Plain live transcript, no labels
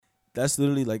That's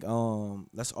literally like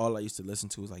that's all I used to listen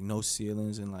to was like No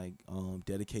Ceilings and like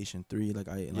Dedication 3, like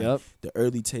like the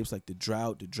early tapes, like the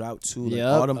Drought 2, like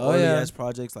all them early ass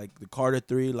projects, like the Carter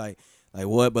 3, like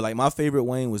what? But like my favorite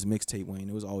Wayne was Mixtape Wayne.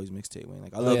 It was always Mixtape Wayne.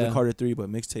 Like I love the Carter 3, but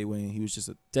Mixtape Wayne, he was just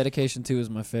a Dedication 2 is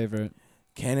my favorite.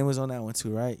 Cannon was on that one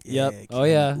too, right? Yep.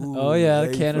 Cannon.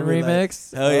 The Cannon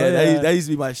remix. Hell yeah, that used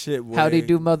to be my shit, boy. Howdy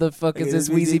do motherfuckers, it's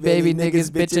Weezy baby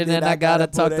niggas bitching and I gotta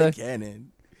talk to Cannon.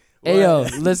 Ayo,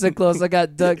 listen close, I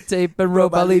got duct tape and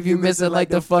rope, I'll leave you missing like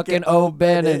the fucking old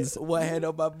Bannons. One hand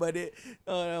on my buddy,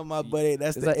 on my buddy,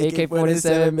 that's it's the like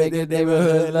AK-47, make the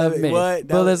neighborhood love me. What?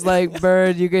 Bullets like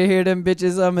bird, you can hear them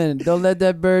bitches humming. Don't let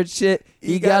that bird shit,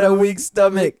 he got a weak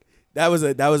stomach. That's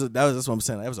what I'm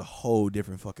saying. That was a whole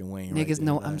different fucking Wayne. Niggas right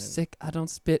know there, I'm right? sick, I don't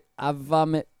spit, I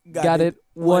vomit. Got it,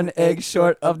 one egg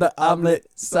short of the omelet.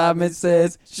 Simon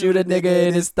says, shoot a nigga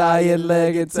in his thigh and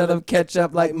leg and tell him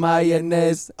ketchup like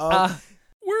mayonnaise.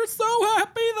 We're so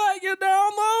happy that you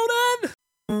downloaded.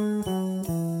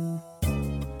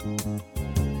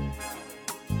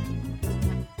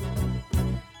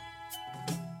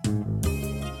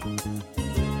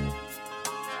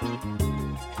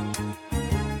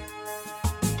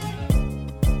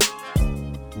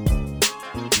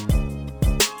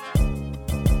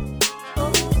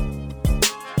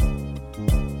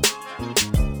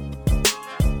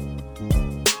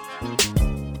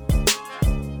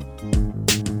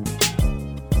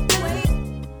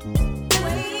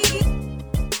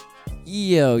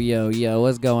 Yo,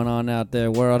 what's going on out there,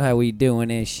 world? How we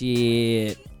doing and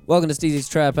shit? Welcome to Steezy's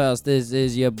Trap House. This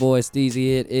is your boy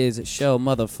Steezy. It is show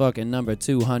motherfucking number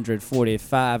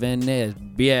 245 in this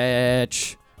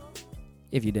bitch.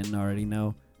 If you didn't already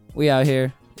know, we out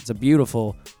here. It's a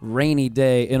beautiful rainy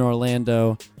day in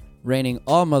Orlando. Raining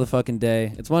all motherfucking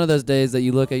day. It's one of those days that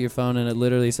you look at your phone and it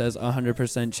literally says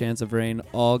 100% chance of rain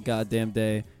all goddamn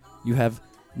day. You have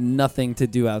nothing to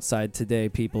do outside today,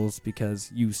 peoples,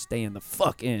 because you stay in the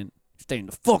fuck in. Stay in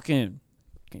the fuck in.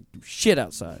 Can't do shit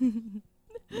outside.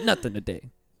 Nothing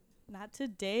today. Not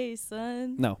today,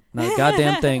 son. No, not a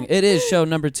goddamn thing. It is show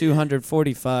number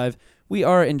 245. We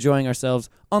are enjoying ourselves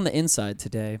on the inside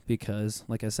today because,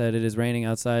 like I said, it is raining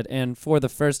outside. And for the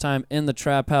first time in the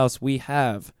Trap House, we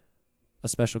have a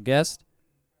special guest.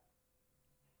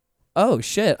 Oh,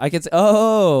 shit. I can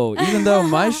even though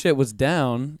my shit was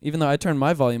down, even though I turned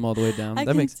my volume all the way down. I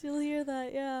can still hear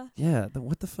that, yeah. Yeah,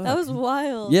 what the fuck? That was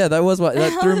wild. Yeah, that was wild.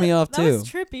 That threw me off, too. That was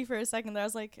trippy for a second there. I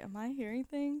was like, am I hearing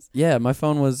things? Yeah, my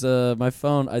phone was, I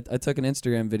took an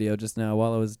Instagram video just now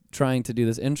while I was trying to do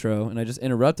this intro, and I just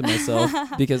interrupted myself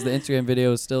because the Instagram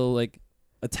video is still, like,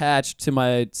 attached to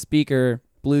my speaker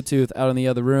Bluetooth out in the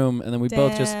other room, and then we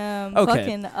both just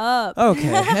fucking up.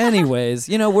 Okay. Anyways,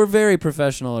 we're very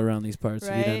professional around these parts.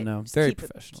 Right? If you didn't know, Just very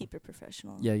professional. Keep it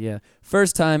professional. Yeah.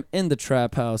 First time in the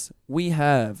Trap House, we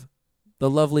have the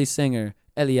lovely singer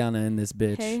Eliana in this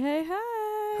bitch. Hey.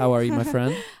 How are you, my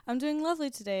friend? I'm doing lovely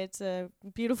today. It's a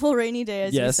beautiful rainy day,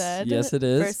 as you said. Yes, it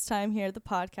is. First time here at the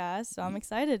podcast, so I'm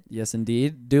excited. Yes,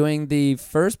 indeed. Doing the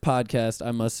first podcast,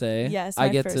 I must say. Yes, I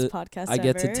get to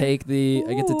take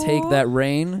that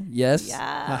rain. Yes.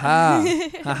 Yeah.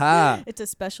 Haha. It's a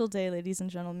special day, ladies and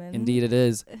gentlemen. Indeed it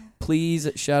is. Please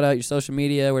shout out your social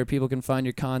media where people can find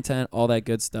your content, all that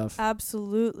good stuff.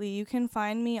 Absolutely. You can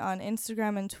find me on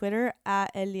Instagram and Twitter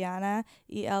at Eliana,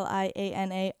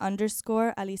 ELIANA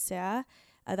 _Alicea.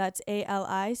 That's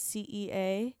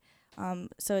ALICEA.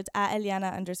 So it's at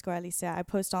Eliana _Alicea. I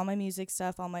post all my music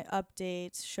stuff, all my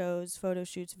updates, shows, photo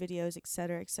shoots, videos,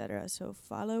 etc., etc. So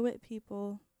follow it,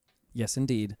 people. Yes,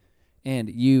 indeed. And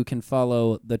you can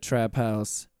follow the Trap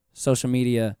House social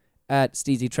media at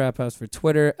Steezy Trap House for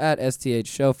Twitter, at STH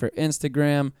Show for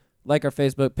Instagram. Like our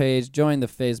Facebook page, join the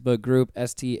Facebook group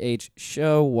STH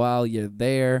Show while you're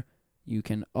there. You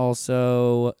can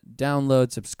also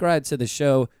download, subscribe to the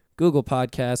show, Google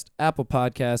Podcast, Apple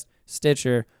Podcast,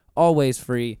 Stitcher, always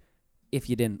free if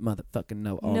you didn't motherfucking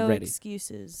know already. No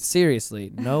excuses.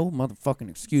 Seriously, no motherfucking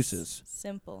excuses.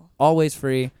 Simple. Always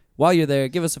free. While you're there,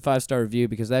 give us a 5-star review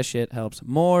because that shit helps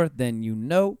more than you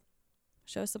know.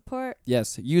 Show support.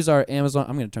 Yes, use our Amazon.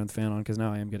 I'm going to turn the fan on because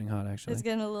now I am getting hot, actually. It's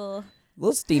getting a little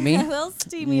steamy. a little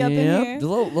steamy up in here.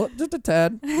 Just a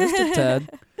tad. Just a tad.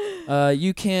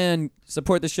 You can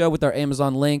support the show with our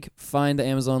Amazon link. Find the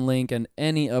Amazon link and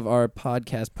any of our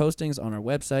podcast postings on our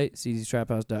website,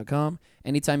 cztraphouse.com.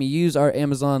 Anytime you use our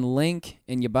Amazon link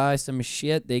and you buy some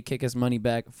shit, they kick us money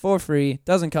back for free.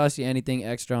 Doesn't cost you anything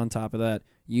extra on top of that.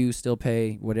 You still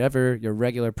pay whatever your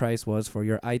regular price was for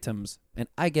your items. And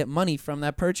I get money from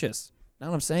that purchase. Know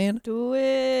what I'm saying? Do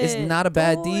it. It's not a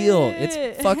bad deal.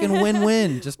 It's fucking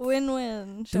win-win. Just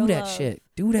win-win. Do that shit.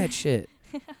 Do that shit.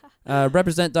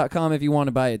 Represent.com if you want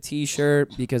to buy a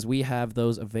t-shirt, because we have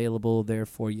those available there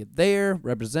for you there.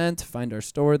 Represent, find our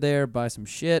store there, buy some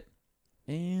shit.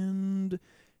 And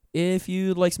if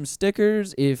you'd like some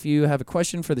stickers, if you have a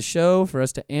question for the show, for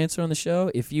us to answer on the show,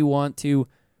 if you want to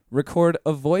record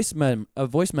a voice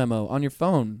memo on your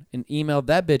phone and email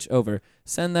that bitch over,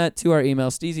 send that to our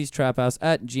email,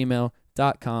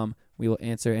 steezystraphouse@gmail.com. We will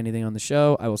answer anything on the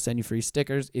show. I will send you free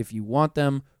stickers if you want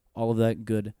them. All of that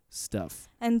good stuff.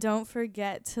 And don't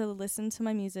forget to listen to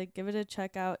my music. Give it a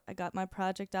check out. I got my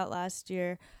project out last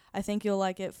year. I think you'll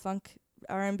like it. Funk,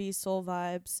 R&B, soul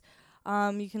vibes.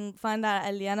 You can find that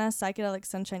at Eliana Psychedelic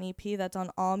Sunshine EP. That's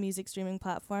on all music streaming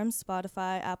platforms: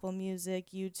 Spotify, Apple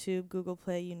Music, YouTube, Google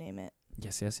Play, you name it.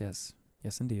 Yes.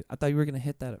 Yes, indeed. I thought you were going to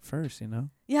hit that at first, you know?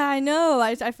 Yeah, I know.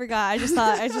 I forgot. I just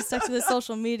thought I just stuck to the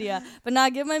social media. But now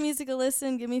give my music a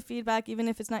listen. Give me feedback. Even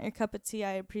if it's not your cup of tea,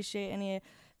 I appreciate any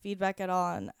feedback at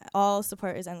all. And all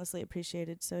support is endlessly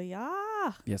appreciated. So,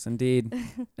 yeah. Yes, indeed.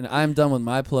 And I'm done with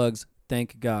my plugs.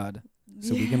 Thank God.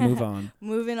 So we can move on.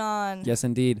 Moving on. Yes,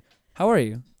 indeed. How are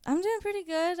you? I'm doing pretty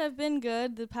good. I've been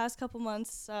good. The past couple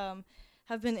months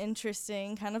have been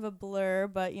interesting, kind of a blur,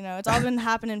 but you know, it's all been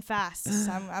happening fast.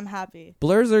 So I'm happy.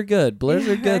 Blurs are good. Blurs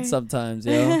are good sometimes,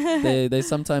 you know. They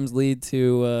sometimes lead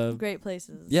to great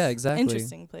places. Yeah, exactly.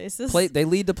 Interesting places. They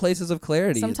lead to places of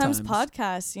clarity. Sometimes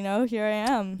podcasts, you know, here I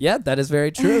am. Yeah, that is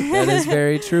very true. That is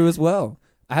very true as well.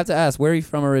 I have to ask, where are you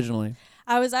from originally?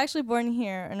 I was actually born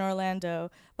here in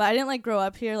Orlando, but I didn't grow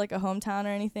up here like a hometown or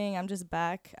anything. I'm just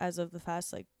back as of the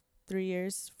past 4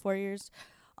 years.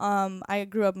 I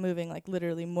grew up moving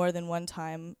literally more than one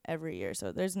time every year,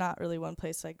 so there's not really one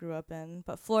place I grew up in.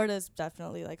 But Florida's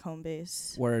definitely home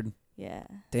base. Word. Yeah.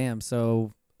 Damn.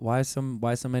 So why so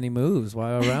many moves?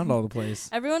 Why around all the place?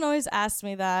 Everyone always asks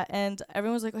me that, and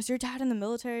everyone's like, "Was your dad in the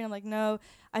military?" And I'm like, "No,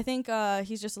 I think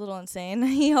he's just a little insane."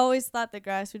 He always thought the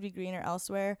grass would be greener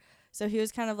elsewhere. So he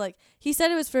was kind of he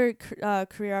said it was for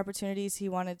career opportunities. He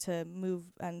wanted to move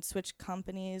and switch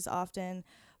companies often.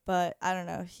 But I don't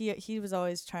know. He was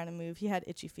always trying to move. He had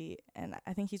itchy feet, and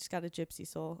I think he just got a gypsy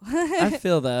soul. I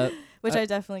feel that. Which I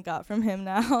definitely got from him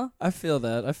now. I feel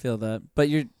that. But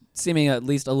you're seeming at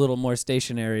least a little more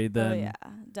stationary than... Oh, yeah,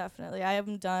 definitely. I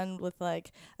am done with, a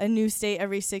new state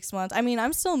every 6 months. I mean,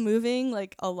 I'm still moving,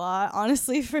 a lot,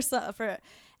 honestly,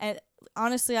 and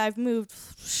honestly, I've moved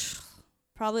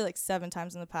probably 7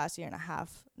 times in the past year and a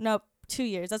half. Nope, 2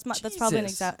 years. That's probably an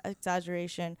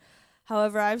exaggeration.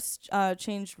 However, I've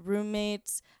changed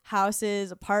roommates,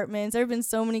 houses, apartments. There have been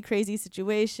so many crazy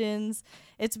situations.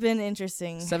 It's been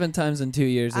interesting. 7 times in 2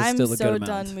 years is still a good amount.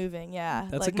 I'm so done moving, yeah.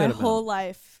 That's a good amount.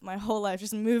 My whole life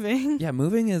just moving. Yeah,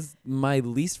 moving is my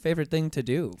least favorite thing to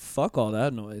do. Fuck all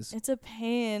that noise. It's a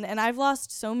pain. And I've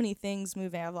lost so many things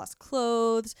moving. I've lost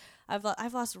clothes.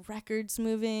 I've lost records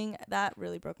moving. That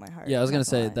really broke my heart. Yeah, I was going to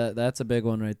say, that's a big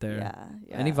one right there.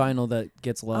 Yeah. Any vinyl that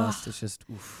gets lost, it's just,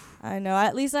 oof. I know.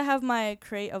 At least I have my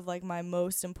crate of, my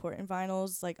most important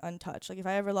vinyls, untouched. If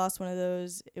I ever lost one of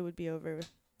those, it would be over.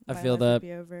 I feel that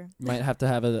might have to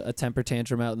have a temper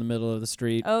tantrum out in the middle of the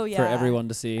street for everyone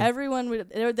to see. Everyone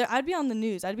would. I'd be on the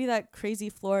news. I'd be that crazy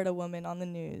Florida woman on the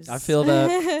news. I feel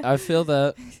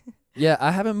that. Yeah,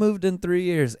 I haven't moved in 3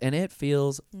 years, and it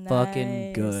feels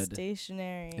fucking good.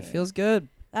 Stationary. It feels good.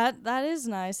 That is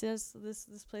nice. Yes,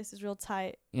 this place is real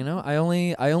tight. You know, I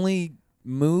only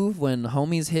move when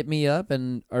homies hit me up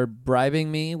and are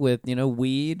bribing me with,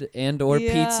 weed and or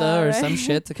pizza or some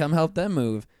shit to come help them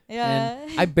move. Yeah.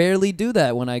 And I barely do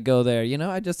that when I go there.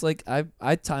 I just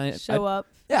show up.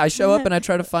 Yeah, I show up and I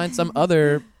try to find some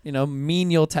other,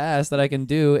 menial task that I can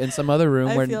do in some other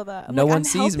room where no one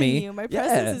sees me. You. My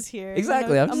presence is here.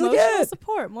 Exactly. I'm just emotional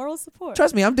support, moral support.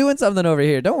 Trust me, I'm doing something over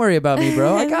here. Don't worry about me,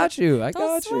 bro. I got you.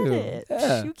 Don't sweat it.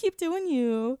 Yeah. You keep doing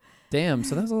you. Damn,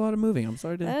 so that's a lot of moving. I'm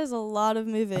sorry to. That is a lot of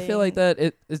moving. I feel like that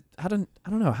it is. I don't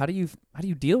know. How do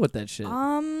you deal with that shit?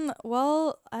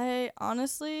 Well, I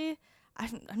honestly,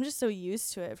 I'm just so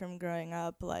used to it from growing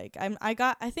up. I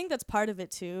think that's part of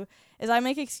it too. Is I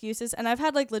make excuses, and I've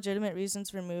had legitimate reasons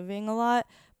for moving a lot.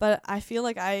 But I feel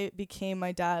like I became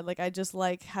my dad. I just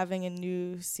like having a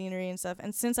new scenery and stuff.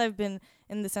 And since I've been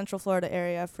in the Central Florida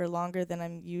area for longer than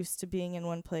I'm used to being in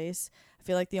one place, I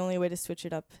feel like the only way to switch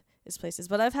it up is places.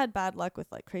 But I've had bad luck with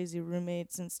crazy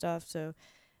roommates and stuff, so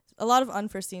a lot of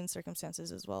unforeseen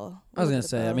circumstances as well. I was gonna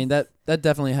say, I mean that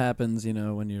definitely happens,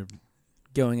 when you're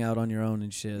going out on your own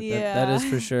and shit. Yeah. That is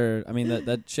for sure. I mean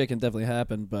that shit can definitely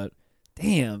happen, but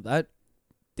damn,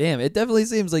 it definitely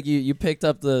seems like you picked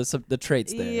up the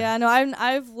traits there. Yeah, no,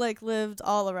 I've lived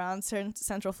all around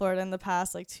Central Florida in the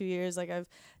past 2 years. I've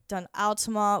done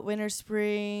Altamont, Winter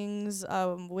Springs,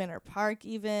 Winter Park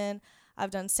even. I've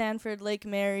done Sanford, Lake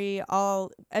Mary,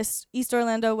 all East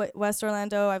Orlando, West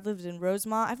Orlando. I've lived in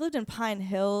Rosemont. I've lived in Pine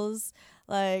Hills.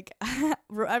 Like,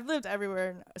 I've lived everywhere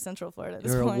in Central Florida at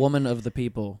this point. You're a woman of the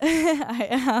people. I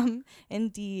am,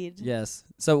 indeed. Yes.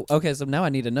 So, okay, so now I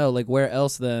need to know, like, where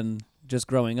else then, just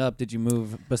growing up, did you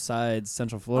move besides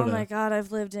Central Florida? Oh, my God.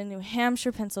 I've lived in New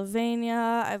Hampshire,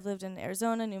 Pennsylvania. I've lived in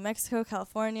Arizona, New Mexico,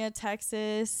 California,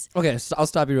 Texas. Okay, so I'll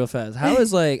stop you real fast. How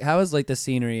is the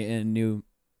scenery in New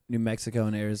Mexico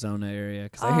and Arizona area?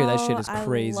 Because I hear that shit is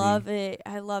crazy.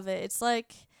 I love it. It's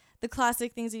like the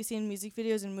classic things you see in music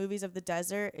videos and movies of the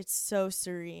desert. It's so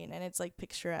serene and it's like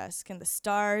picturesque, and the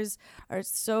stars are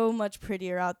so much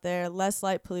prettier out there, less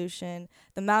light pollution.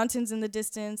 The mountains in the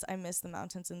distance, I miss the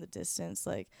mountains in the distance,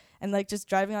 and just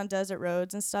driving on desert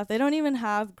roads and stuff. They don't even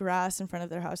have grass in front of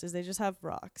their houses. They just have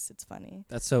rocks. It's funny.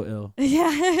 That's so ill. Yeah.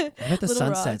 I bet the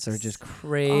sunsets are just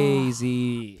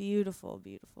crazy. Oh, beautiful,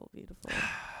 beautiful, beautiful.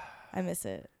 I miss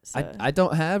it. So. I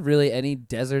don't have really any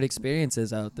desert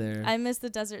experiences out there. I miss the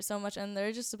desert so much, and there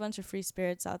are just a bunch of free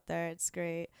spirits out there. It's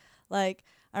great. Like,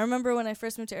 I remember when I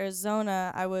first moved to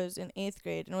Arizona, I was in 8th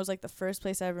grade, and it was like the first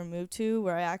place I ever moved to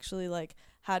where I actually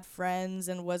had friends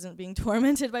and wasn't being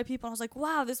tormented by people. I was like,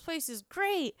 wow, this place is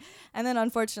great. And then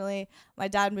unfortunately, my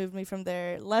dad moved me from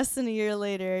there less than a year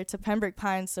later to Pembroke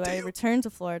Pines, so I returned to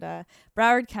Florida,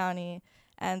 Broward County.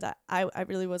 And I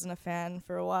really wasn't a fan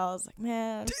for a while. I was like,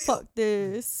 man, fuck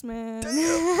this, man.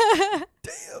 Damn.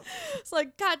 It's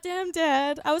like, goddamn,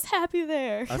 Dad. I was happy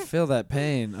there. I feel that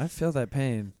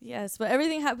pain. Yes, but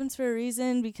everything happens for a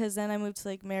reason, because then I moved to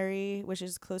Lake Mary, which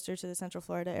is closer to the Central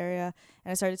Florida area.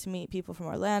 And I started to meet people from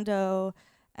Orlando.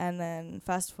 And then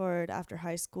fast forward after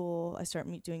high school, I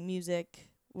started doing music,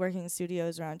 working in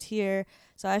studios around here.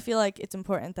 So I feel like it's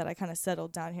important that I kind of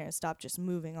settled down here and stopped just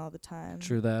moving all the time.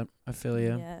 True that. I feel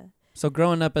you. Yeah. So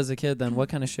growing up as a kid then, what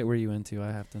kind of shit were you into?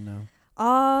 I have to know.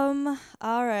 All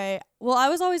right. Well, I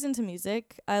was always into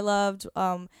music. I loved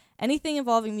anything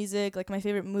involving music. Like, my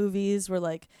favorite movies were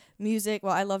music.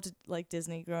 Well, I loved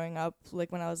Disney growing up,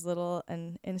 when I was little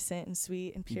and innocent and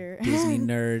sweet and pure. Disney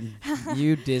nerd.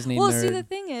 You Disney nerd. Well, see, the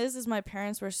thing is my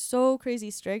parents were so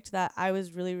crazy strict that I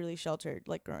was really, really sheltered,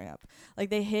 growing up.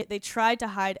 They tried to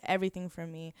hide everything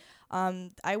from me.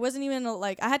 I wasn't even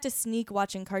I had to sneak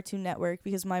watching Cartoon Network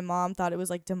because my mom thought it was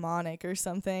demonic or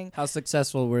something. How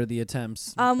successful were the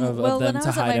attempts of them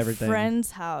to hide everything? When I was at my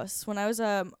friend's house, when I was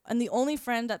and the only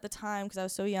friend at the time, because I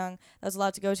was so young, that I was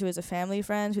allowed to go to is a family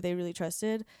friend who they really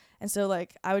trusted, and so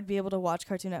I would be able to watch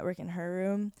Cartoon Network in her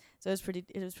room. So it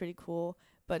was pretty cool.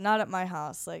 But not at my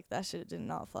house. That shit did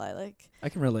not fly. I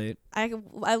can relate.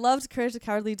 I loved Courage the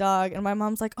Cowardly Dog, and my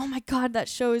mom's like, oh my God, that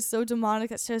show is so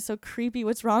demonic. That show is so creepy.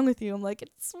 What's wrong with you? I'm like,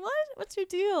 it's what? What's your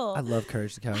deal? I love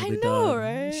Courage the Cowardly Dog. I know,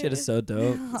 right? Shit is so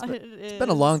dope. It's been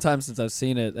a long time since I've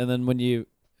seen it. And then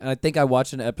and I think I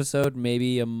watched an episode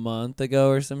maybe a month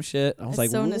ago or some shit. I was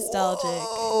it's so nostalgic.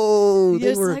 Oh,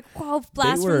 they were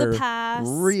blast from the past.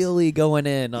 Really going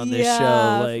in on this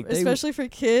show, especially for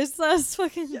kids. That's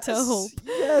fucking dope.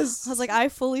 Yes, I was like, I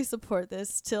fully support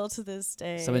this still to this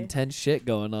day. Some intense shit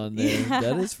going on there. Yeah.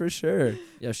 That is for sure.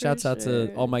 Yeah, shouts out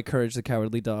to all my Courage the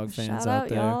Cowardly Dog fans out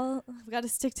there. Y'all. We got to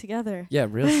stick together. Yeah,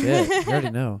 real shit. You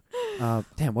already know.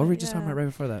 Damn, what were we just talking about right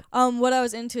before that? What I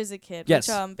was into as a kid. Yes.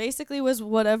 Which basically was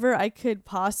whatever I could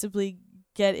possibly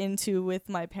get into with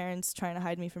my parents trying to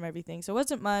hide me from everything. So it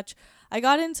wasn't much. I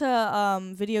got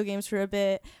into video games for a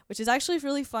bit, which is actually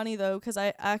really funny though, because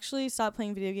I actually stopped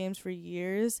playing video games for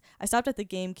years. I stopped at the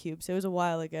GameCube, so it was a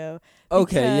while ago.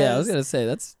 Okay, yeah, I was gonna say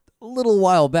that's a little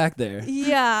while back there.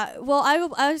 Yeah, well,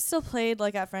 I still played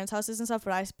at friends' houses and stuff,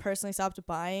 but I personally stopped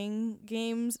buying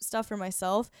stuff for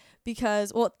myself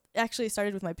because, well, actually it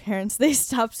started with my parents. They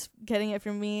stopped getting it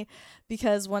from me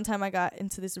because one time I got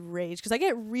into this rage because I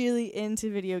get really into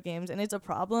video games and it's a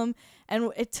problem.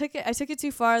 And I took it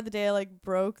too far the day I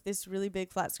broke this really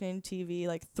big flat screen TV,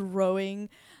 throwing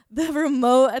the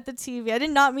remote at the TV. I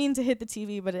did not mean to hit the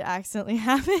TV, but it accidentally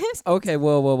happened. Okay,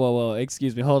 whoa.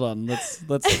 Excuse me. Hold on. Let's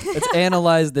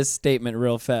analyze this statement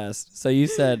real fast. So you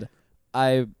said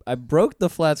I broke the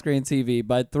flat screen TV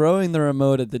by throwing the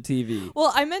remote at the TV.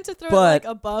 Well, I meant to throw it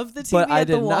above the TV at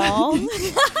the wall.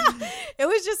 It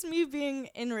was just me being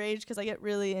enraged because I get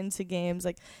really into games.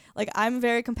 I'm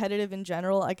very competitive in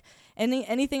general.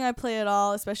 Anything I play at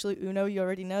all, especially Uno, you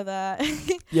already know that.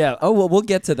 Yeah. Oh, well, we'll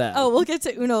get to that. Oh, we'll get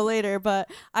to Uno later, but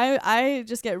I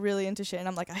just get really into shit and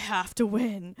I'm like, I have to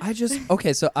win.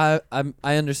 Okay, so I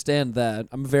understand that.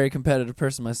 I'm a very competitive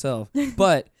person myself.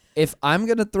 But if I'm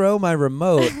going to throw my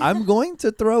remote, I'm going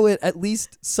to throw it at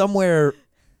least somewhere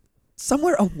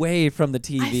away from the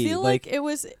TV. I feel like it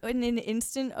was in an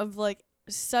instant of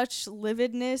such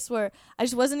lividness where I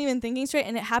just wasn't even thinking straight,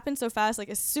 and it happened so fast. Like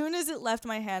as soon as it left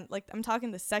my hand, like I'm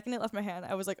talking the second it left my hand,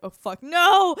 I was like, oh fuck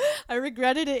no, I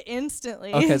regretted it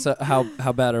instantly. Okay, so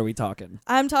how bad are we talking?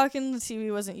 I'm talking the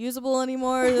TV wasn't usable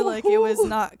anymore. Like it was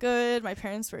not good. My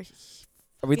parents were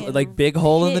Are we like big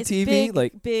hole in the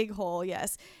TV? Big hole,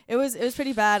 yes. It was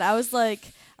pretty bad. I was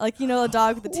like you know, a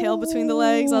dog with the tail between the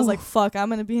legs. I was like, fuck,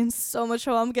 I'm gonna be in so much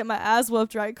trouble. I'm gonna get my ass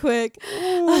whooped right quick.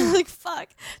 I was like, fuck.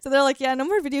 So they're like, yeah, no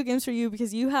more video games for you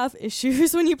because you have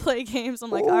issues when you play games.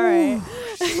 I'm like, all right.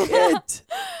 Shit.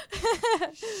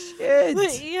 Shit.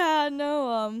 But yeah,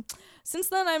 no. Since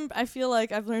then, I feel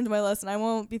like I've learned my lesson. I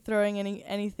won't be throwing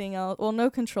anything else. Well,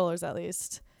 no controllers at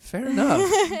least. Fair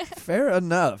enough. Fair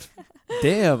enough.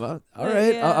 Damn. All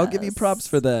right. Yes. I'll give you props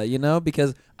for that, you know,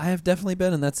 because I have definitely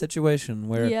been in that situation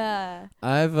where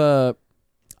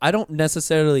I don't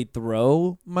necessarily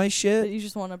throw my shit. But you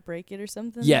just want to break it or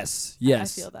something? Yes. I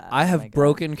feel that. I have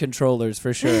broken controllers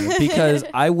for sure because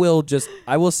I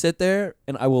will sit there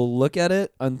and I will look at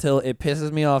it until it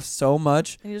pisses me off so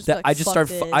much that I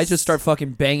just start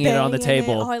fucking banging it on the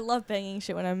table. Oh, I love banging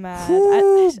shit when I'm mad.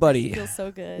 Ooh, buddy. It feels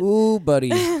so good. Ooh,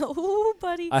 buddy. Ooh,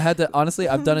 buddy. I had to honestly.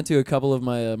 I've done it to a couple of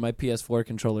my PS4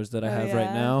 controllers that I have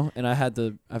right now, and I've had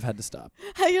to stop.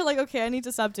 You're like, okay, I need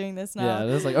to stop doing this now. Yeah,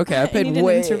 it was like, okay, I paid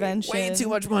way too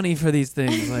much money for these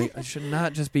things. Like, I should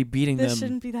not just be beating them. This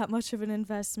shouldn't be that much of an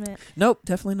investment. Nope,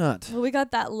 definitely not. Well, we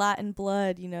got that Latin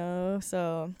blood, you know,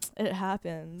 so it happens.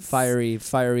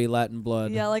 Fiery Latin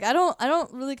blood. Yeah, like I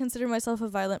don't really consider myself a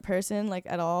violent person, like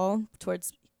at all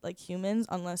towards like humans,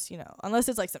 unless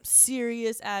it's like some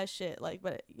serious ass shit. Like,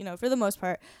 but you know, for the most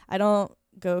part, I don't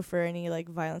go for any like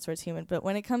violence towards human. But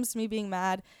when it comes to me being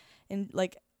mad, and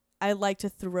like, I like to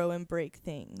throw and break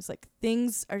things. Like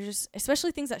things are just,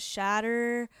 especially things that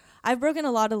shatter. I've broken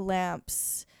a lot of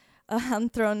lamps.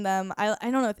 Thrown them. I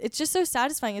don't know. It's just so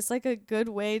satisfying. It's like a good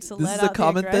way to let out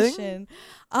the aggression.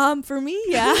 For me,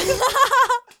 yeah.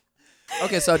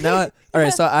 Okay, so now, all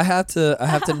right. So I have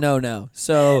to know now.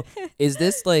 So is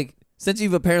this like, since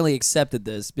you've apparently accepted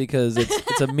this because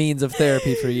it's a means of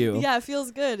therapy for you? Yeah, it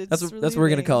feels good. That's what we're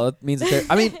gonna call it. Means of therapy.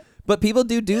 I mean. But people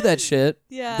do that shit.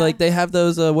 Yeah. Like they have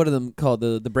those, what are them called?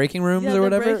 The breaking rooms or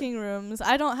whatever? Yeah, breaking rooms.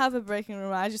 I don't have a breaking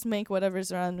room. I just make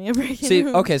whatever's around me a breaking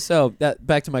room. Okay, so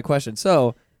back to my question.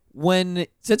 So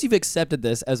since you've accepted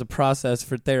this as a process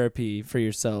for therapy for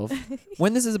yourself,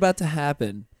 when this is about to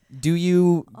happen, do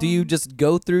you just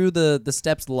go through the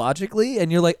steps logically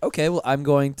and you're like, okay, well, I'm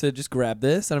going to just grab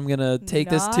this and I'm going to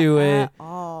take this to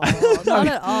Not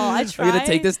at all. I try. I'm going to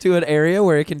take this to an area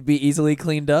where it can be easily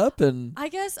cleaned up. And I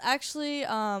guess actually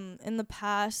in the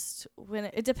past, when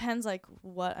it depends like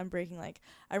what I'm breaking. Like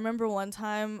I remember one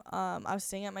time I was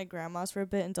staying at my grandma's for a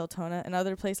bit in Deltona,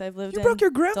 another place I've lived in. You broke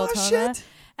your grandma's Deltona. shit?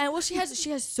 And well, she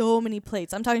has so many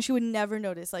plates. I'm talking, she would never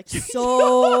notice. Like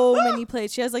so many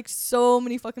plates. She has like so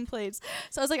many fucking plates.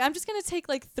 So I was like, I'm just gonna take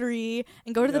like 3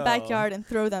 and go to the backyard and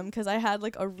throw them because I had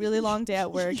like a really long day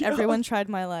at work. Everyone tried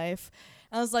my life.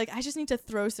 And I was like, I just need to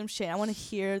throw some shit. I want to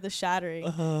hear the shattering,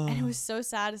 and it was so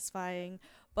satisfying.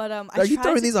 But are you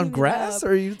throwing these on grass,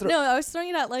 or are you? No, I was throwing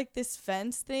it at like this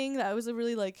fence thing. That was a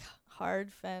really like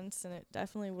hard fence, and it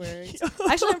definitely worked.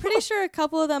 Actually, I'm pretty sure a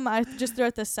couple of them I just threw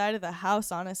at the side of the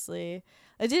house. Honestly,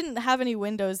 I didn't have any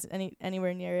windows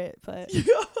anywhere near it, but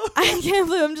I can't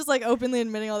believe I'm just like openly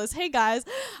admitting all this. Hey guys,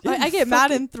 I get mad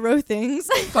and throw things.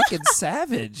 Fucking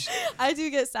savage. I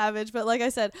do get savage, but like I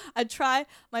said, I try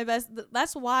my best.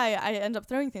 That's why I end up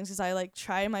throwing things, because I like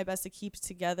try my best to keep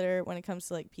together when it comes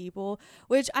to like people,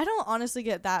 which I don't honestly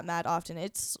get that mad often.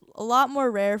 It's a lot more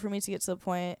rare for me to get to the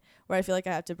point where I feel like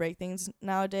I have to break things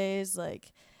nowadays.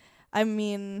 Like, I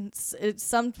mean,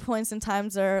 some points and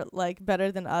times are like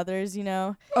better than others, you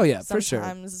know? Oh yeah, for sure.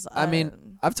 I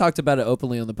mean, I've talked about it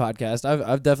openly on the podcast.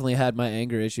 I've definitely had my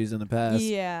anger issues in the past.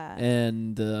 Yeah.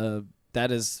 And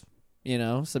that is, you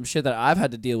know, some shit that I've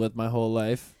had to deal with my whole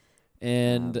life.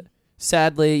 And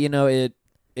sadly, you know,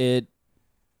 it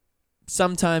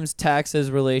sometimes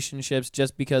taxes relationships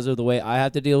just because of the way I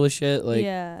have to deal with shit. Like,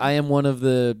 I am one of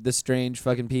the strange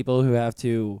fucking people who have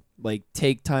to like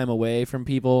take time away from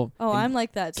people. Oh, I'm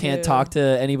like that too. Can't talk to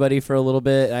anybody for a little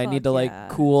bit. I need to like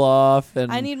cool off,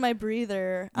 and I need my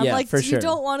breather. I'm like, for sure. You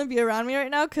don't want to be around me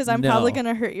right now because I'm probably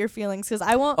gonna hurt your feelings. Because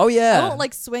I won't. Oh yeah. I won't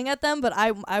like swing at them, but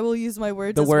I will use my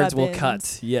words. The as words weapons. will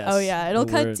cut. Yes. Oh yeah, it'll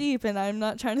cut deep, and I'm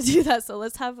not trying to do that. So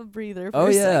let's have a breather. For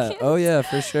a second. Oh yeah,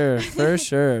 for sure, for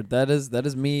sure. That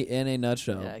is me in a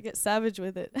nutshell. Yeah, get savage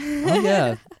with it. Oh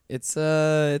yeah.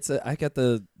 I got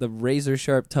the razor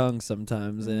sharp tongue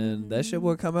sometimes, and that shit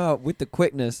will come out with the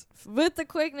quickness. With the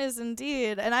quickness,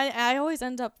 indeed. And I always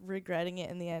end up regretting it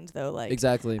in the end, though. Like,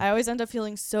 exactly. I always end up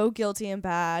feeling so guilty and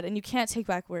bad, and you can't take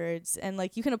back words, and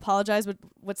like you can apologize, but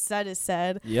what's said is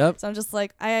said. Yep. So I'm just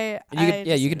like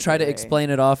you can try to explain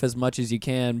it off as much as you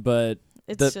can, but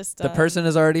the person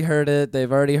has already heard it.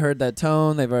 They've already heard that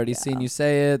tone. They've already seen you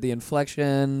say it. The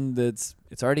inflection. It's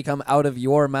already come out of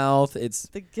your mouth.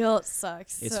 The guilt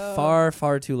sucks. It's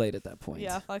far too late at that point.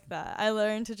 Yeah, fuck that. I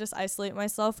learned to just isolate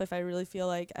myself if I really feel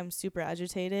like I'm super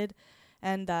agitated,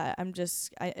 and that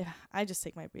I just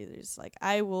take my breathers. Like,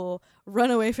 I will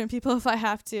run away from people if I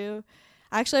have to.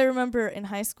 Actually, I remember in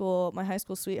high school, my high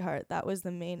school sweetheart, that was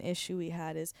the main issue we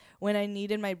had, is when I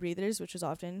needed my breathers, which was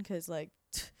often because, like,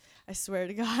 I swear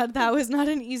to God, that was not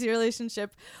an easy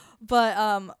relationship. But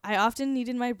I often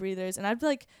needed my breathers, and I'd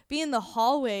be in the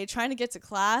hallway trying to get to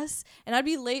class, and I'd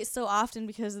be late so often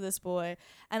because of this boy.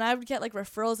 And I would get like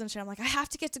referrals and shit. I'm like, I have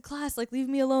to get to class. Like, leave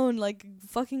me alone. Like,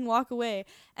 fucking walk away.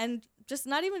 And just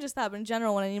not even just that, but in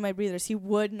general, when I need my breathers, he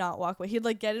would not walk away. He'd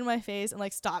like get in my face and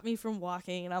like stop me from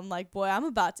walking. And I'm like, boy, I'm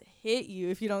about to hit you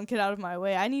if you don't get out of my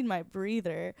way. I need my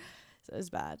breather. So it was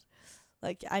bad.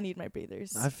 Like, I need my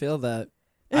breathers. I feel that.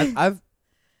 I'm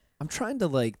trying to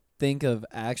like think of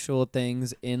actual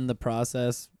things in the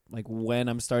process, like when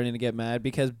I'm starting to get mad,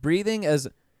 because breathing, as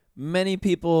many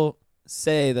people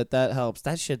say that helps,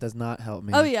 that shit does not help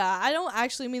me. Oh yeah, I don't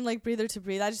actually mean like breather to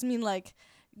breathe. I just mean like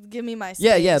give me my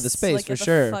space. Yeah, the space, like, for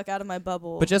sure. Get the fuck out of my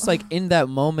bubble. But just like in that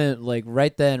moment, like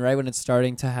right when it's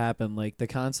starting to happen, like the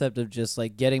concept of just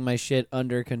like getting my shit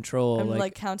under control, and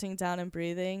like counting down and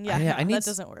breathing. Yeah, that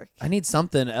doesn't work. I need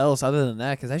something else other than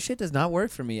that, because that shit does not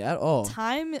work for me at all.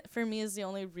 Time for me is the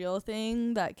only real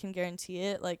thing that can guarantee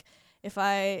it. Like if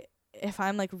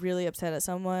I'm like really upset at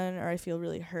someone, or I feel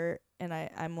really hurt, and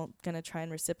I'm gonna try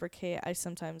and reciprocate,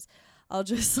 I'll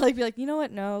just like be like, you know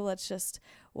what? No, let's just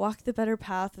walk the better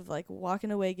path of like walking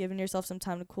away, giving yourself some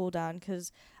time to cool down.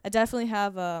 Because I definitely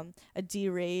have a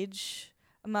de-rage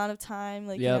amount of time.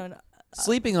 Like, yep. You know,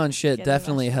 sleeping on shit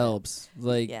definitely helps.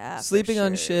 Like, sleeping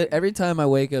on shit every time I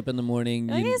wake up in the morning.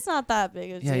 I think it's not that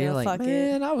big of a deal. You're like, fuck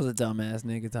man, it. I was a dumbass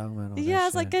nigga talking about all that it's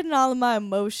shit. like getting all of my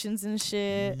emotions and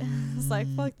shit. It's like,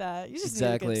 fuck that. You just need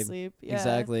a good sleep. Yeah.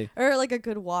 Exactly. Or like a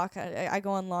good walk. I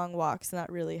go on long walks, and that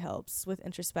really helps with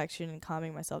introspection and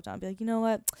calming myself down. Be like, you know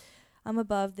what? I'm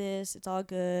above this. It's all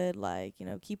good. Like, you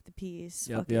know, keep the peace.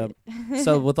 Yep.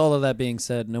 So with all of that being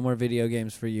said, no more video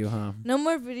games for you, huh? No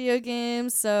more video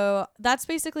games. So that's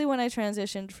basically when I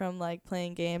transitioned from like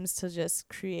playing games to just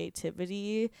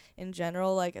creativity in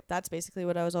general. Like, that's basically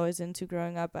what I was always into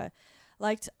growing up. I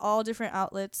liked all different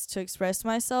outlets to express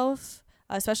myself,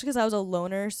 especially because I was a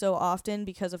loner so often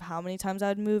because of how many times I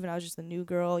would move, and I was just the new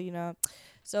girl, you know.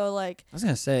 So, like, I was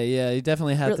going to say, yeah, you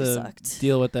definitely had to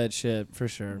deal with that shit for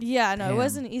sure. Yeah, no, It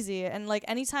wasn't easy. And, like,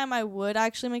 anytime I would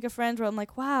actually make a friend where I'm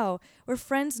like, wow, we're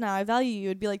friends now, I value you,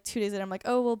 it'd be like 2 days later, I'm like,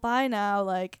 oh, well, bye now.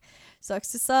 Like,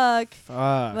 sucks to suck.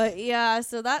 Fuck. But, yeah,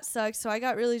 so that sucks. So I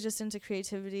got really just into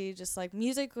creativity. Just, like,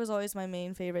 music was always my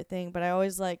main favorite thing. But I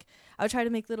always, like, I would try to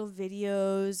make little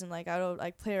videos, and, like, I would,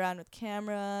 like, play around with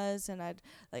cameras, and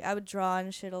I would draw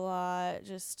and shit a lot.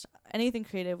 Just anything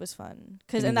creative was fun.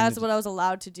 And that's what I was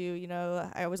allowed to do, you know.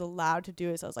 I was allowed to do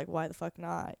it, so I was like, why the fuck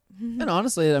not? And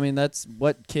honestly, I mean, that's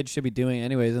what kids should be doing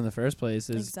anyways in the first place,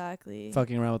 is exactly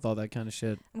fucking around with all that kind of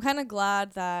shit. I'm kind of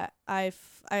glad that I've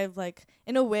like,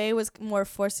 in a way, was more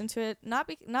forced into it.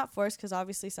 Not forced, because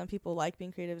obviously some people like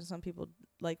being creative and some people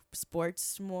like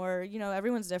sports more, you know,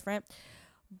 everyone's different.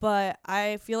 But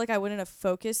I feel like I wouldn't have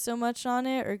focused so much on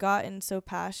it or gotten so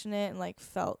passionate and like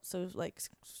felt so like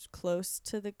close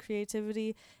to the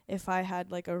creativity if I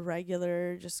had like a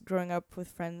regular, just growing up with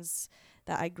friends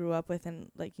that I grew up with,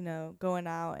 and like, you know, going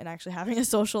out and actually having a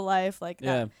social life. Like,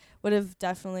 that would have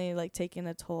definitely like taken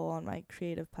a toll on my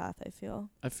creative path, I feel.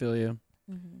 I feel you.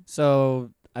 Mm-hmm. So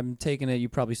I'm taking it you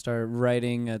probably started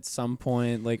writing at some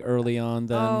point, like early on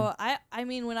then. Oh, I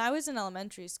mean, when I was in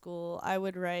elementary school, I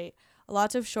would write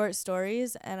lots of short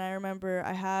stories. And I remember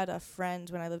I had a friend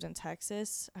when I lived in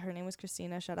Texas. Her name was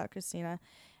Christina. Shout out Christina.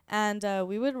 And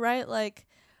we would write like,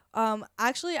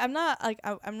 actually, I'm not like,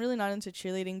 I'm really not into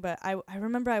cheerleading, but I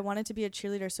remember I wanted to be a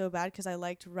cheerleader so bad because I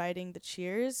liked writing the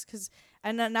cheers.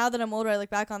 And now that I'm older, I look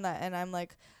back on that and I'm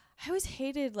like, I always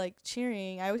hated like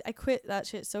cheering. I quit that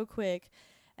shit so quick.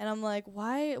 And I'm like,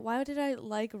 why did I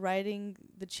like writing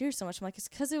the cheers so much? I'm like, it's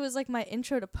because it was like my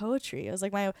intro to poetry. It was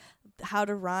like my how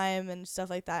to rhyme and stuff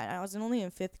like that. And I was only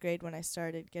in 5th grade when I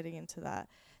started getting into that.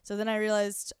 So then I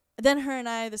realized then her and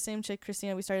I, the same chick,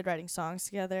 Christina, we started writing songs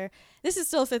together. This is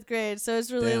still 5th grade, so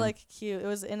it's really like cute. It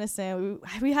was innocent.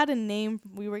 We had a name.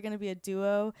 We were gonna be a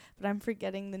duo, but I'm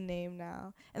forgetting the name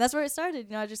now. And that's where it started.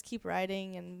 You know, I just keep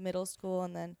writing in middle school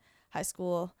and then high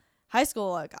school. High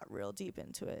school, I got real deep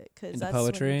into it because that's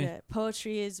poetry.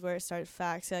 Poetry is where it started.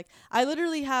 Facts. Like I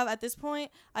literally have at this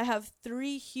point, I have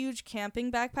 3 huge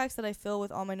camping backpacks that I fill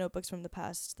with all my notebooks from the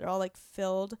past. They're all like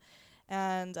filled.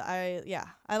 And I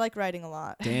like writing a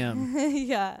lot. Damn.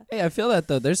 Yeah. Hey, I feel that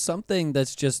though. There's something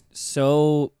that's just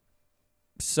so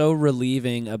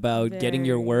relieving about getting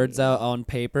your words out on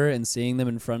paper and seeing them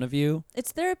in front of you.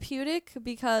 It's therapeutic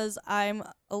because I'm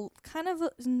kind of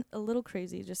a little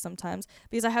crazy just sometimes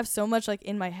because I have so much like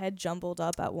in my head jumbled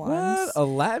up at once. What? A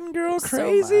Latin girl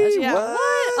crazy? So yeah.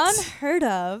 What? Unheard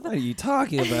of. What are you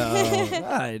talking about?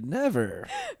 I'd never.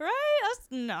 Right?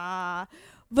 Nah.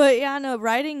 But yeah, no,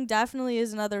 writing definitely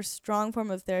is another strong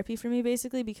form of therapy for me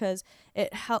basically because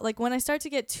it like when I start to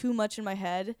get too much in my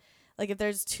head, like if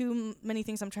there's too many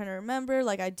things I'm trying to remember,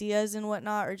 like ideas and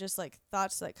whatnot, or just like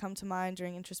thoughts that come to mind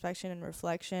during introspection and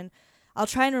reflection, I'll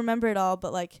try and remember it all.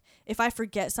 But like if I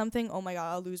forget something, oh my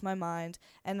God, I'll lose my mind.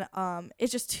 And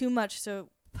it's just too much. So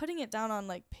putting it down on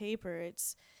like paper,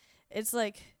 it's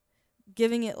like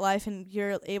giving it life, and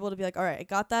you're able to be like, all right, I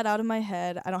got that out of my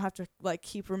head. I don't have to like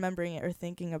keep remembering it or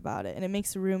thinking about it. And it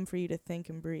makes room for you to think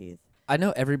and breathe. I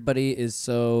know everybody is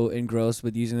so engrossed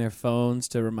with using their phones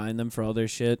to remind them for all their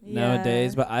shit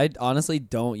nowadays, but I honestly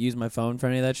don't use my phone for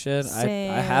any of that shit. I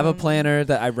have a planner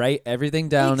that I write everything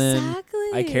down in.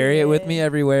 I carry it with me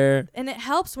everywhere. And it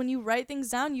helps when you write things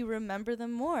down, you remember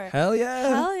them more. Hell yeah.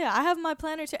 Hell yeah. I have my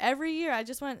planner too. Every year I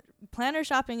just went planner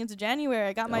shopping into January.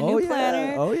 I got my new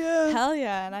planner. Oh yeah. Hell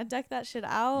yeah. And I decked that shit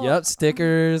out. Yep,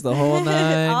 stickers, the whole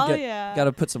nine. Yeah. Got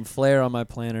to put some flair on my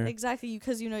planner. Exactly,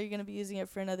 because you know you're going to be using it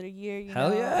for another year.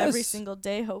 Hell yes. Every single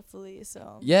day, hopefully.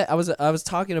 So yeah, I was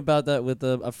talking about that with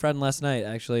a friend last night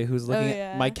actually, who's looking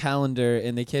at my calendar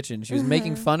in the kitchen. She was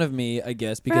making fun of me, I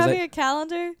guess, because for having a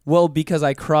calendar. Well, because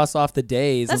I cross off the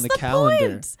days on the calendar.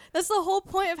 Point. That's the whole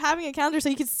point of having a calendar, so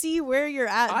you can see where you're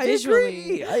at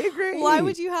visually. I agree. Why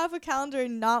would you have a calendar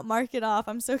and not mark it off?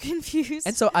 I'm so confused.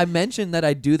 And so I mentioned that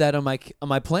I do that on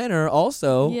my planner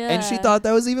also, and she thought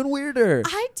that was even weirder.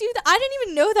 I do that. I didn't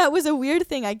even know that was a weird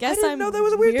thing. I guess I'm know that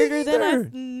was a weirder than I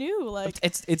knew. Like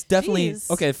it's definitely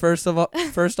okay. First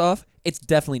off, it's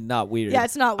definitely not weird. Yeah,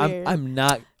 it's not weird. I'm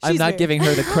not giving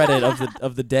her the credit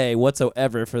of the day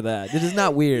whatsoever for that. It is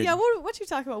not weird. Yeah, what you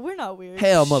talking about? We're not weird.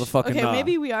 Hell, motherfucking okay, nah.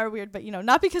 Maybe we are weird, but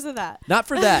not because of that. Not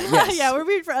for that. Yes. Yeah, we're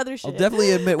weird for other shit. I'll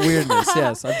definitely admit weirdness.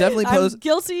 Yes, I've definitely I'm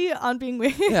guilty on being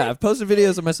weird. Yeah, I've posted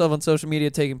videos of myself on social media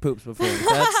taking poops before.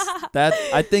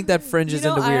 I think that fringes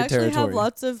into weird territory. I actually have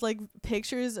lots of like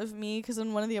pictures of me because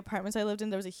in one of the apartments I lived in,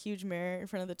 there was a huge mirror in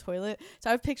front of the toilet. So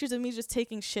I have pictures of me just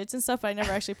taking shits and stuff, but I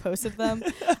never actually posted them.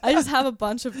 I just have a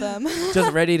bunch of them.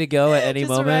 Just ready to go at any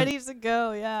moment. Just ready to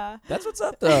go, yeah. That's what's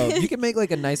up, though. You can make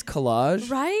like a nice collage.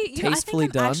 Right? Tastefully I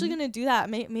think I'm actually going to do that.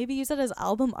 Maybe use that as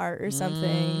album art or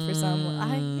something for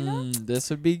someone. This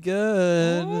would be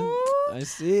good. I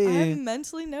see. I'm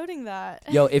mentally noting that.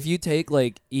 Yo, if you take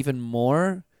like even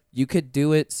more, you could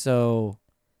do it so...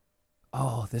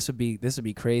 Oh, this would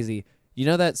be crazy. You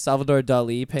know that Salvador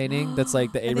Dali painting that's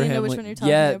like the Abraham? I know which one you're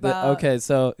talking about. Okay,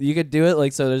 so you could do it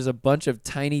like so there's a bunch of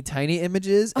tiny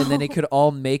images and then it could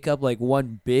all make up like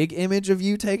one big image of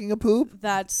you taking a poop.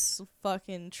 That's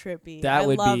fucking trippy. I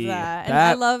love that. And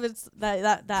I love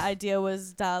that idea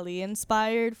was Dali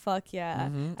inspired. Fuck yeah.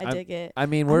 Mm-hmm. I dig it. I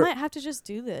mean, I might have to just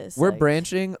do this. We're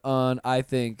branching on, I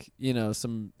think,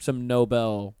 some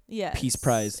Nobel Peace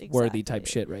Prize worthy type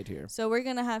shit right here. So we're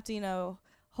going to have to,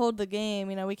 hold the game.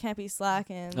 We can't be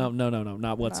slacking. No,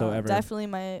 not whatsoever. Definitely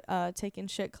my taking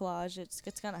shit collage. It's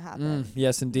gonna happen.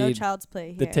 Yes, indeed. No child's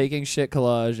play here. The taking shit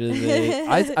collage is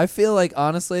I feel like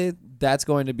honestly that's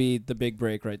going to be the big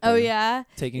break right there. Oh yeah,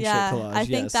 taking shit collage. I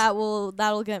think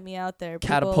that'll get me out there.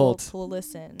 Catapult. People will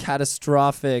listen.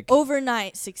 Catastrophic.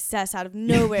 Overnight success out of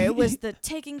nowhere. It was the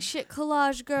taking shit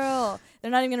collage girl. They're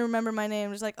not even gonna remember my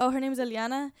name. Just like, oh, her name is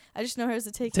Eliana. I just know her as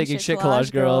the taking shit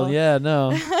collage girl. Yeah,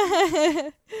 no.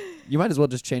 You might as well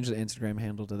just change the Instagram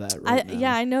handle to that right now.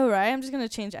 Yeah, I know, right? I'm just gonna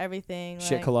change everything.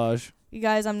 Shit collage. You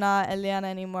guys, I'm not Eliana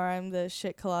anymore. I'm the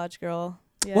shit collage girl.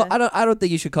 Yeah. Well, I don't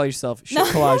think you should call yourself shit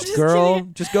collage girl.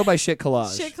 Kidding. Just go by shit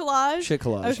collage. Shit collage. Shit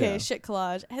collage. Okay, shit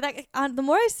collage. Hey, the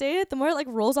more I say it, the more it like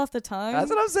rolls off the tongue. That's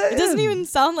what I'm saying. It doesn't even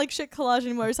sound like shit collage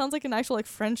anymore. It sounds like an actual like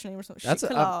French name or something. That's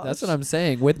what I'm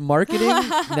saying. With marketing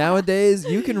nowadays,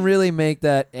 you can really make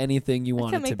that anything you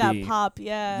want it to be. You can make that pop.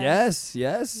 Yeah. Yes.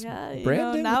 Yeah.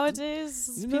 Branding.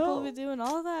 Nowadays, people be doing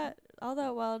all that.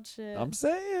 that wild shit. I'm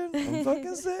saying. I'm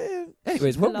fucking saying.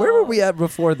 Anyways, where were we at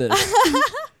before this?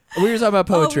 We were talking about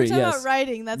poetry. We were talking about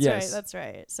writing. That's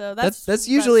right. So that's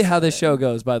usually how this show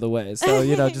goes, by the way. So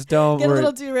just don't get a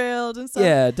little derailed and stuff.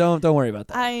 Yeah, don't worry about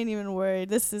that. I ain't even worried.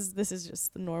 This is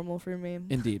just the normal for me.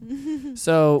 Indeed.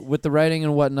 So with the writing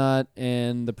and whatnot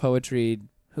and the poetry,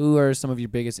 who are some of your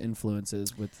biggest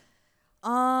influences with?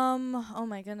 Oh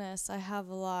my goodness, I have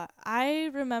a lot.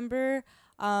 I remember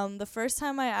the first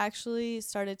time I actually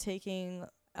started taking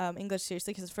English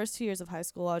seriously, because the first 2 years of high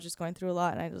school I was just going through a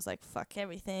lot and I was like, fuck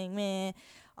everything, man.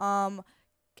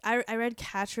 I read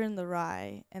Catcher in the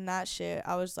Rye and that shit.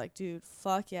 I was like, dude,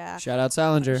 fuck yeah. Shout out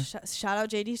Salinger. Shout out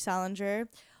JD Salinger.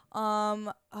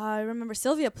 I remember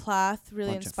Sylvia Plath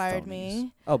really inspired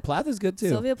me. Oh, Plath is good too.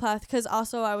 Sylvia Plath, because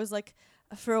also I was like,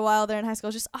 for a while there in high school,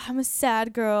 just I'm a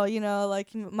sad girl,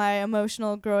 like my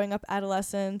emotional growing up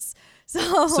adolescence.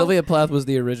 So Sylvia Plath was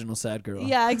the original sad girl.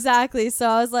 Yeah, exactly. So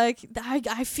I was like,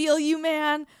 I feel you,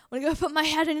 man. I'm gonna go put my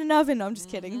head in an oven. No, I'm just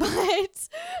kidding, but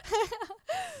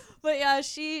yeah,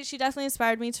 she definitely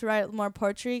inspired me to write more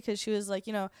poetry, because she was like,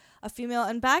 a female.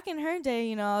 And back in her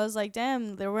day, I was like,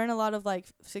 damn, there weren't a lot of like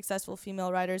successful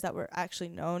female writers that were actually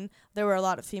known. There were a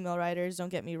lot of female writers, don't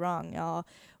get me wrong, y'all,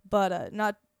 but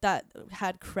not that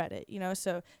had credit,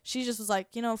 so she just was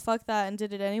like, fuck that, and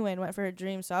did it anyway and went for her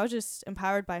dream. So I was just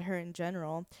empowered by her in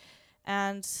general.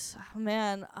 And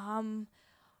man,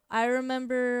 I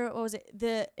remember, what was it,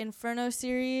 the Inferno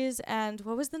series, and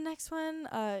what was the next one,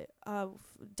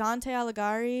 Dante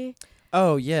Alighieri.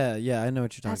 Oh yeah, I know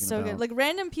what you're talking about. That's so good. Like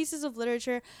random pieces of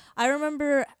literature. I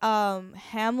remember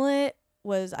Hamlet.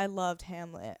 I loved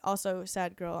Hamlet. Also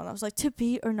sad girl, and I was like, to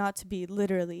be or not to be,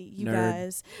 literally, you nerd.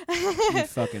 Guys. You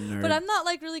fucking nerd. But I'm not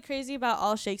like really crazy about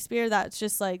all Shakespeare. That's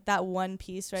just like that one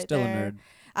piece right Still there. Still a nerd.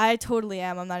 I totally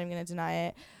am. I'm not even gonna deny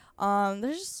it.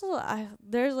 There's just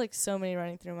there's like so many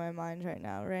running through my mind right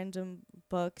now, random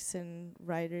books and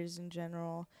writers in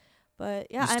general.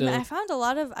 But yeah, I found a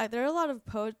lot of there are a lot of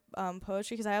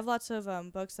poetry, because I have lots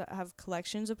of books that have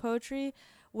collections of poetry,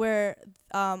 where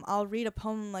I'll read a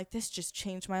poem like, this just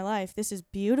changed my life. This is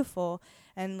beautiful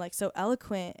and like so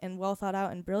eloquent and well thought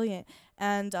out and brilliant.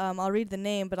 And I'll read the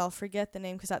name, but I'll forget the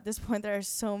name, because at this point there are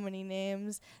so many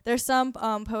names. There's some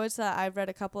poets that I've read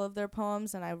a couple of their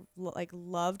poems and I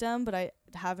loved them, but I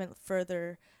haven't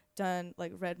further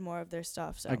read more of their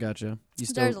stuff. So I gotcha.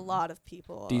 There's a lot of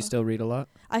people. Do you still read a lot?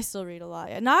 I still read a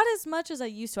lot. Yeah. Not as much as I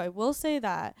used to. I will say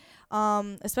that,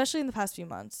 especially in the past few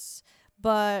months.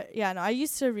 But yeah, no, I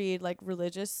used to read like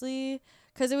religiously,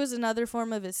 because it was another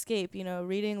form of escape.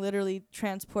 Reading literally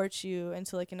transports you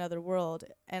into like another world.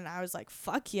 And I was like,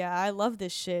 fuck yeah, I love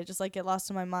this shit. Just like get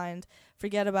lost in my mind,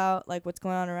 forget about like what's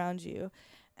going on around you.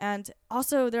 And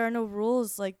also, there are no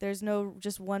rules. Like, there's no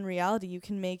just one reality. You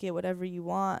can make it whatever you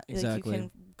want. Exactly. Like, you can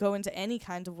go into any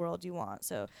kind of world you want.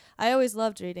 So I always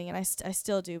loved reading, and I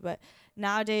still do. But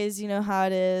nowadays, you know how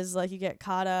it is. Like, you get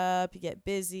caught up, you get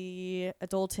busy,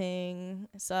 adulting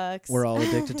sucks. We're all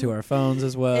addicted to our phones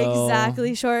as well.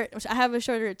 Exactly. I have a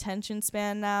shorter attention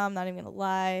span now. I'm not even going to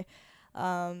lie.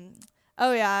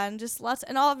 Oh yeah, and just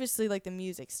and obviously like the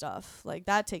music stuff, like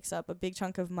that takes up a big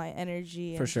chunk of my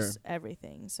energy and just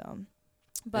everything. So,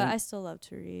 but I still love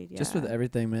to read. Yeah. Just with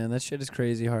everything, man, that shit is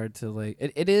crazy hard to like.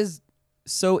 It is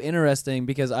so interesting,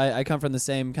 because I come from the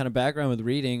same kind of background with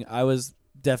reading. I was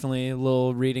definitely a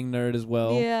little reading nerd as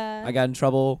well. Yeah. I got in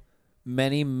trouble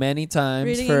many times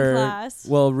reading for in class.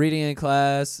 reading in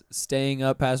class, staying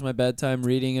up past my bedtime,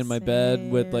 reading in my bed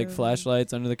with like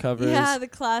flashlights under the covers. Yeah, the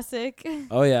classic.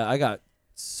 Oh yeah, I got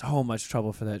so much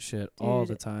trouble for that shit. Dude, all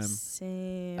the time.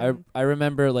 Same. I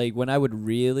remember like when I would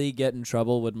really get in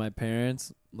trouble with my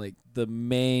parents, like the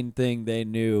main thing they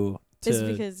knew is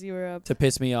because you were up to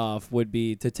piss me off would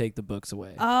be to take the books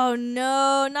away. Oh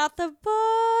no, not the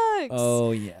books.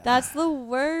 Oh yeah. That's the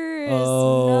worst.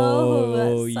 Oh, no,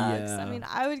 that sucks. Yeah. I mean,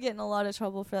 I would get in a lot of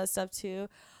trouble for that stuff too.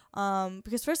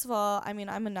 Because first of all, I mean,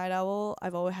 I'm a night owl.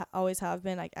 I've always have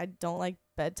been. Like, I don't like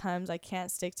bedtimes. I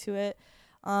can't stick to it.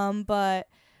 But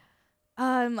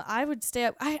I would stay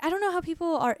up. I don't know how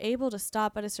people are able to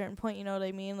stop at a certain point, you know what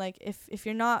I mean? Like if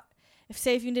you're not, if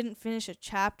you didn't finish a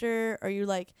chapter, or you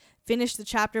like finished the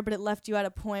chapter but it left you at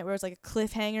a point where it's like a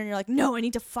cliffhanger and you're like, no, I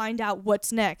need to find out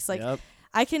what's next. Like, yep.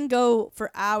 I can go for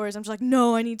hours. I'm just like,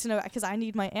 no, I need to know, because I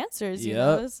need my answers, you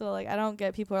know? So, like, I don't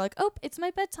get people who are like, oh, it's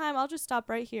my bedtime, I'll just stop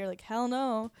right here. Like, hell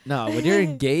no. No, when you're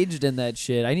engaged in that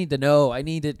shit, I need to know. I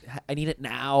need it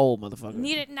now, motherfucker.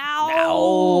 Need it now.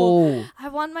 Now. I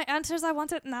want my answers. I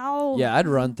want it now. Yeah, I'd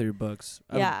run through books.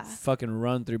 Yeah. I'd fucking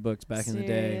run through books back in the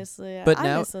day. Seriously. But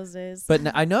I miss those days. But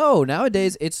I know,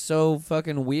 nowadays, it's so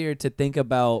fucking weird to think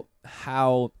about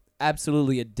how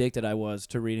absolutely addicted I was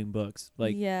to reading books,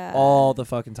 like all the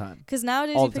fucking time. Because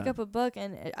nowadays you pick up a book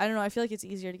and I don't know, I feel like it's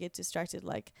easier to get distracted.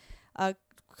 Like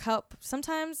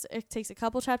sometimes it takes a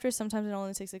couple chapters, sometimes it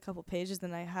only takes a couple pages,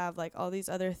 then I have like all these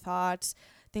other thoughts,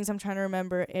 things I'm trying to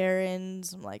remember,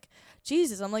 errands. I'm like,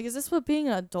 Jesus, I'm like, is this what being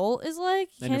an adult is like?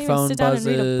 You can't even sit down and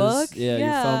read a book. Yeah,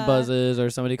 your phone buzzes or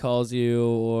somebody calls you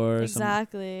or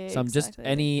some just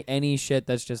any shit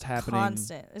that's just happening.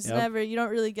 Constant. It's never, you don't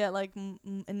really get like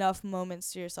enough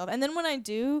moments to yourself. And then when I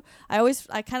do,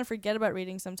 I kind of forget about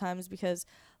reading sometimes because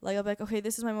like I'll be like, okay,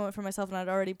 this is my moment for myself, and I'd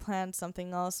already planned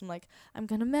something else. I'm like, I'm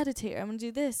gonna meditate, I'm gonna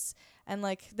do this, and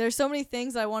like there's so many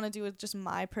things I want to do with just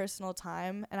my personal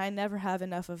time, and I never have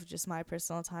enough of just my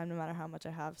personal time, no matter how much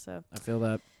I have. So I feel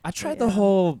that. I tried the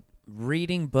whole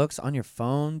reading books on your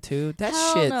phone too. That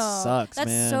shit sucks, man.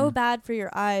 That's so bad for your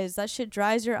eyes. That shit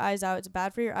dries your eyes out. It's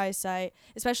bad for your eyesight,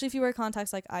 especially if you wear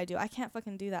contacts like I do. I can't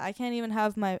fucking do that. I can't even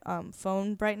have my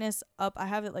phone brightness up. I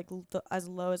have it like as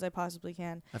low as I possibly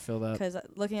can. I feel that. Because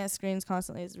looking at screens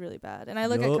constantly is really bad. And I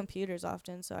look at computers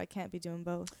often, so I can't be doing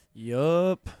both.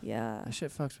 Yup. Yeah. That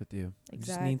shit fucks with you. Exactly. You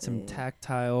just need some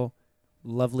tactile,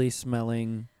 lovely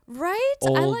smelling. Right?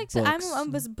 Old I like to. books.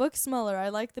 I'm a book smeller. I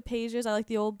like the pages. I like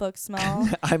the old book smell.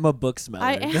 I'm a book smeller.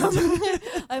 I am.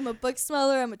 I'm a book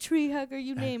smeller. I'm a tree hugger.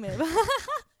 You name it.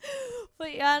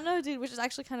 But yeah, no, dude, which is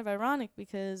actually kind of ironic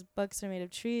because books are made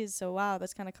of trees. So wow,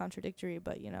 that's kind of contradictory.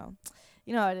 But you know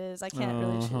how it is. I can't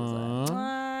really choose.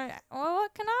 Well,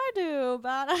 what can I do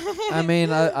about it? I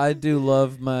mean, I do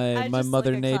love my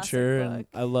Mother like Nature, and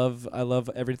I love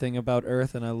everything about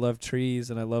Earth, and I love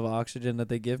trees, and I love oxygen that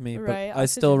they give me. Right, but I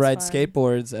still ride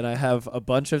skateboards, and I have a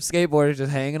bunch of skateboards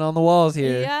just hanging on the walls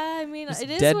here. Yeah, I mean, just it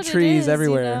is dead what trees it is,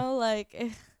 everywhere. You know,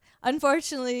 like.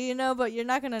 Unfortunately, but you're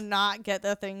not going to not get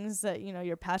the things that,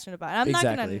 you're passionate about. And I'm not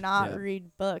going to not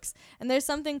read books. And there's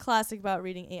something classic about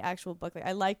reading an actual book. Like,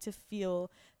 I like to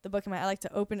feel the book I like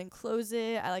to open and close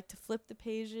it. I like to flip the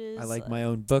pages. I like my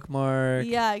own bookmark.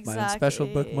 Yeah, exactly. My own special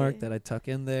bookmark that I tuck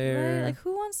in there. Right? Like,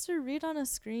 who wants to read on a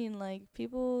screen? Like,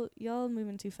 y'all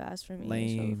moving too fast for me.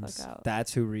 Lames. Shut the fuck out.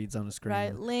 That's who reads on a screen.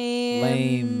 Right,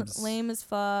 lames. Lame as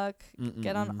fuck.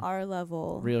 Get on our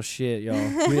level. Real shit,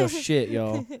 y'all. Real shit,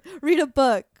 y'all. Read a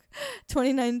book.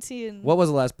 2019. What was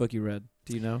the last book you read?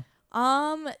 Do you know?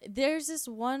 There's this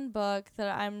one book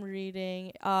that I'm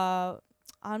reading. That's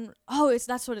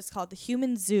what it's called, The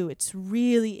Human Zoo. It's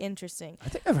really interesting. I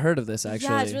think I've heard of this actually.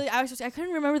 Yeah, it's really. I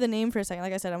couldn't remember the name for a second.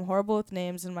 Like I said, I'm horrible with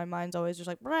names, and my mind's always just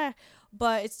like blah.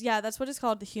 But that's what it's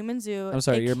called, The Human Zoo. I'm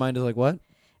sorry, your mind is like what?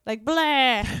 Like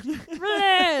blah,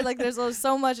 blah. Like there's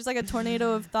so much. It's like a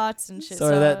tornado of thoughts and shit.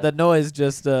 Sorry, that noise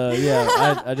just I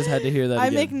just had to hear that. I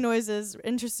again. make noises,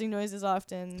 interesting noises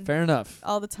often. Fair enough.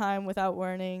 All the time without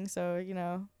warning, so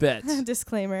Bet.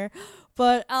 Disclaimer.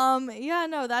 But I'm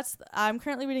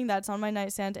currently reading that. It's on my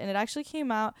nightstand, and it actually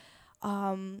came out.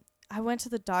 I went to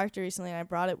the doctor recently and I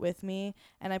brought it with me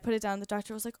and I put it down. The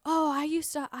doctor was like, "Oh, I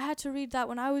had to read that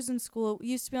when I was in school. It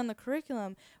used to be on the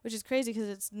curriculum," which is crazy because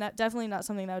it's definitely not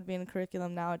something that would be in the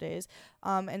curriculum nowadays.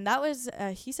 And that was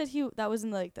he said that was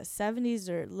in like the 70s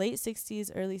or late 60s,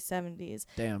 early 70s.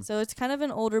 Damn. So it's kind of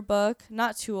an older book,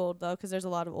 not too old though, because there's a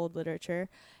lot of old literature,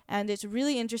 and it's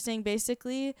really interesting.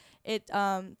 Basically, it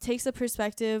takes the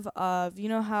perspective of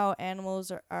how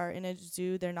animals are in a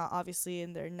zoo. They're not obviously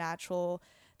in their natural.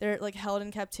 They're like held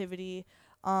in captivity.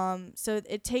 So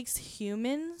it takes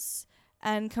humans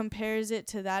and compares it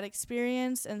to that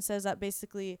experience and says that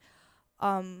basically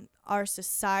our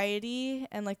society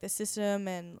and like the system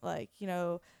and like,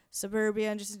 suburbia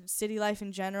and just city life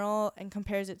in general, and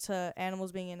compares it to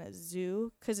animals being in a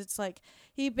zoo. Because it's like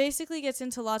he basically gets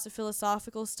into lots of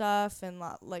philosophical stuff and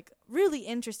like really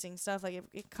interesting stuff. Like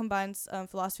it combines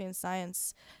philosophy and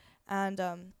science and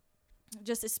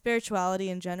just spirituality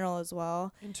in general as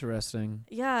well. Interesting.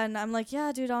 Yeah, and I'm like,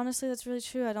 yeah, dude, honestly, that's really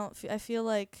true. I feel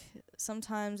like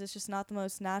sometimes it's just not the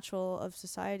most natural of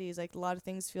societies. Like a lot of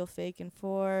things feel fake and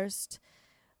forced.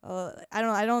 I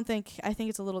think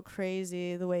it's a little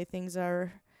crazy the way things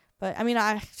are. But I mean,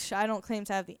 I don't claim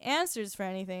to have the answers for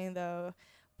anything though.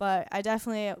 But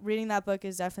reading that book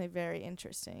is definitely very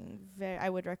interesting. I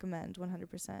would recommend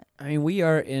 100%. I mean, we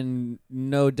are in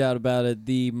no doubt about it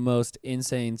the most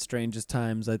insane, strangest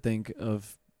times, I think,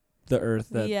 of the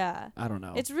earth. I don't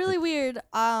know. It's really weird.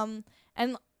 And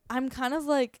I'm kind of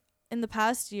like, in the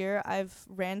past year, I've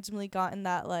randomly gotten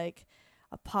that like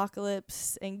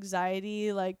apocalypse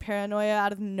anxiety, like paranoia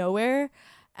out of nowhere.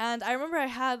 And I remember I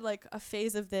had like a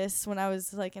phase of this when I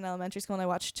was like in elementary school and I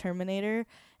watched Terminator,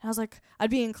 And I was like,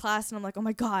 I'd be in class and I'm like, oh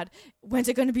my God, when's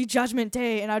it going to be Judgment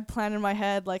Day? And I'd plan in my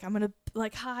head, like, I'm going to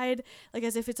like hide, like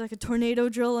as if it's like a tornado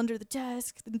drill under the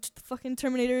desk. The fucking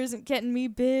Terminator isn't getting me,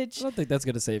 bitch. I don't think that's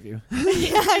going to save you.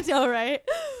 Yeah, I know, right?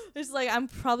 It's like, I'm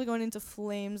probably going into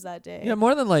flames that day. Yeah,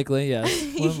 more than likely,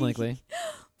 yes. More than likely.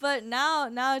 But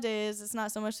nowadays, it's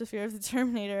not so much the fear of the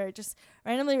Terminator. It just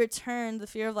randomly returned the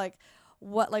fear of like,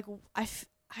 what, like, I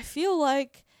feel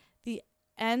like the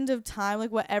end of time,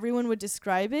 like what everyone would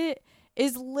describe it,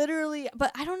 is literally,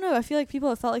 but I don't know, I feel like people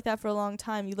have felt like that for a long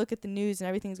time. You look at the news and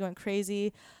everything's going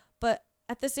crazy, but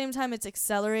at the same time it's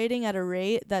accelerating at a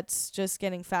rate that's just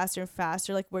getting faster and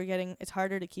faster. Like it's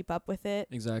harder to keep up with it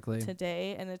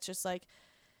today. And it's just like,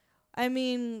 I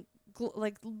mean,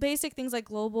 like basic things like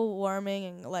global warming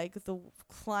and like the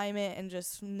climate and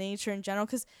just nature in general,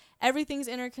 because everything's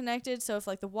interconnected. So if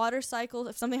like the water cycle,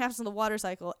 if something happens to the water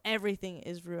cycle, everything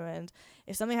is ruined.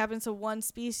 If something happens to one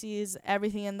species,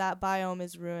 everything in that biome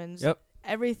is ruined. Yep.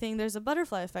 Everything, there's a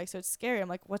butterfly effect, so it's scary. I'm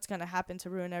like, what's gonna happen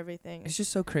to ruin everything? It's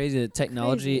just so crazy that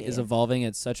technology is evolving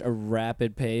at such a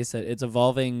rapid pace that it's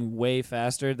evolving way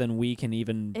faster than we can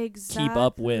even keep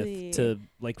up with to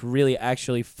like really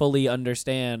actually fully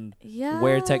understand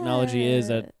where technology is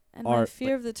at. And my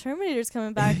fear of the Terminator's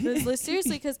coming back.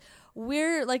 Seriously, because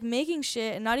we're like making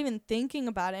shit and not even thinking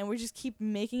about it, and we just keep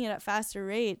making it at faster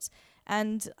rates.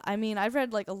 And I mean, I've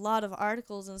read like a lot of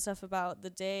articles and stuff about the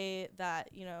day that,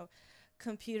 you know,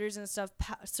 computers and stuff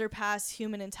surpass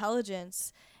human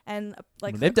intelligence, and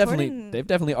like they've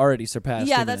definitely already surpassed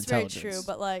human intelligence. Yeah, that's very true,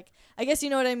 but like I guess you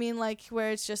know what I mean, like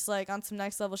where it's just like on some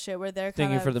next level shit where they're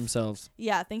thinking for themselves.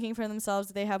 Yeah, thinking for themselves.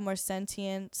 They have more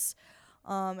sentience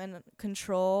and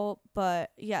control.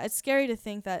 But yeah, it's scary to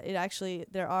think that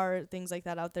there are things like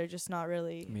that out there, just not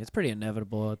really. I mean, it's pretty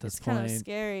inevitable at this point. It's kind of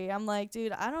scary. I'm like,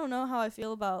 dude, I don't know how I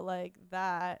feel about like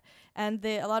that. And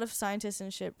a lot of scientists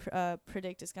and shit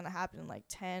predict it's gonna happen in like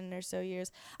 10 or so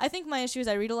years. I think my issue is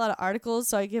I read a lot of articles,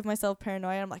 so I give myself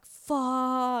paranoia. I'm like,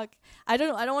 fuck. I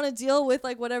don't want to deal with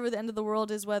like whatever the end of the world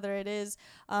is, whether it is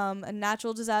a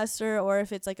natural disaster or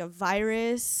if it's like a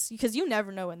virus, because you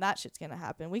never know when that shit's gonna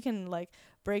happen. We can like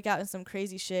break out in some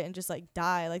crazy shit and just like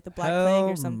die, like the Black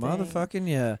Plague or something. Motherfucking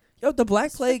yeah. Yo, the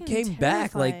Black Plague came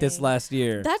back like this last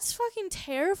year. That's fucking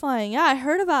terrifying. Yeah, I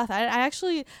heard about that. I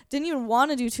actually didn't even want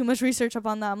to do too much research up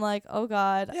on that. I'm like, oh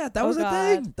God. Yeah, that was a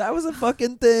thing. That was a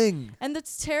fucking thing. And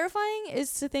that's terrifying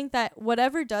is to think that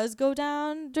whatever does go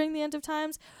down during the end of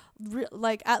times,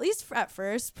 like at least at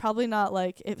first, probably not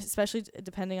like, especially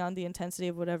depending on the intensity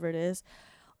of whatever it is.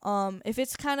 If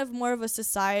it's kind of more of a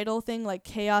societal thing, like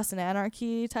chaos and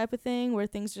anarchy type of thing, where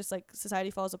things just like society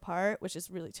falls apart, which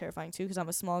is really terrifying too, because I'm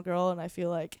a small girl and I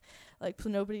feel like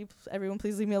everyone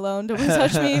please leave me alone, don't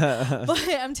touch me. But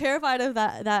I'm terrified of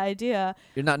that idea.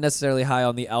 You're not necessarily high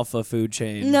on the alpha food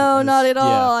chain. No, not at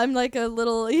all. I'm like a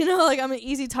little, like I'm an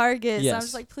easy target. Yes. So I'm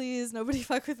just like, please, nobody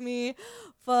fuck with me.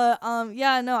 But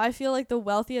I feel like the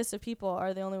wealthiest of people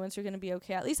are the only ones who are going to be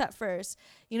okay, at least at first.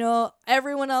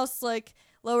 Everyone else, like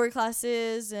lower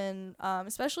classes and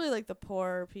especially like the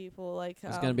poor people, like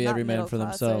it's gonna be every man for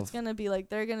themselves. So it's gonna be like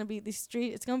they're gonna be the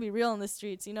street. It's gonna be real in the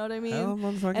streets. You know what I mean?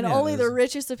 And only the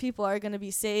richest of people are gonna be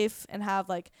safe and have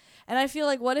like. And I feel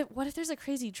like what if there's a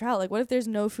crazy drought? Like what if there's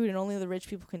no food and only the rich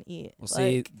people can eat?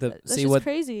 Well, that's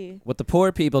crazy. What the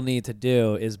poor people need to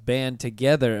do is band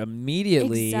together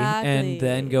immediately and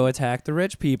then go attack the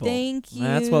rich people. Thank you.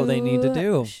 That's what they need to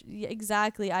do.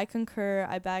 Exactly. I concur.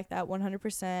 I back that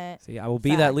 100%. See, I will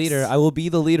be that leader. I will be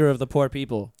the leader of the poor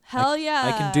people. Hell yeah.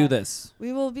 I can do this.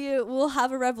 We'll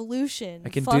have a revolution. I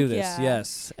can do this.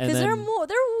 Yes. Because there are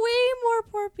way more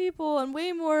poor people and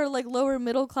way more like lower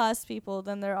middle class people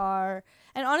than there are.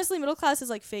 And honestly, middle class is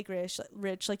like fake rich.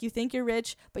 Like you think you're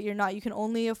rich, but you're not. You can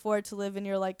only afford to live in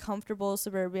your like comfortable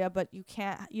suburbia, but you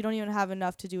don't even have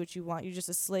enough to do what you want. You're just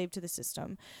a slave to the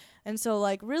system. And so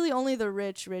like really only the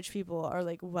rich people are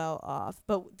like well off,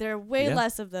 but there are way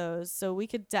less of those. So we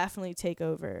could definitely take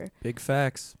over. Big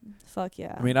facts. Fuck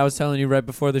yeah. I mean, I was telling you right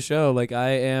before the show, like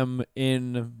I am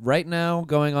right now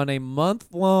going on a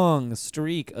month-long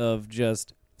streak of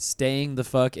just staying the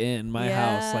fuck in my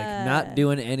house, like not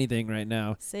doing anything right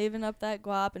now. Saving up that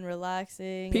guap and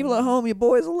relaxing. People at home, your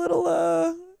boy's a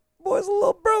little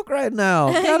broke right now.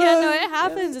 It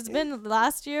happens. It's been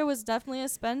last year was definitely a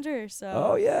spender.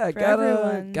 So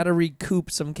gotta recoup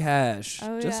some cash,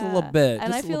 just a little bit.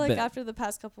 And I feel like after the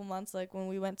past couple months, like when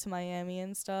we went to Miami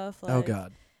and stuff. Like, oh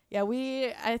God. Yeah,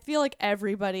 I feel like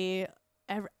everybody,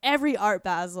 every Art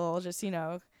Basel, just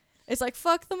it's like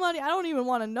fuck the money. I don't even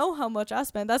want to know how much I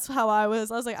spent. That's how I was.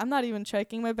 I was like, I'm not even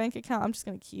checking my bank account. I'm just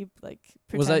gonna keep like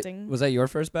pretending. Was that your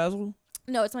first Basel?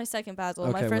 No, it's my second Basel.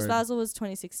 Okay, my first word. Basel was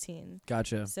 2016.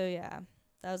 Gotcha. So yeah,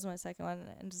 that was my second one,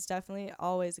 and it's definitely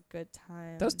always a good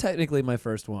time. That was technically my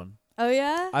first one. Oh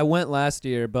yeah. I went last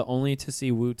year, but only to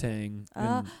see Wu-Tang.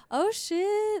 Oh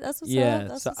shit, that's what's yeah, up.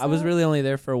 That's so what's I was up. really only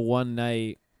there for one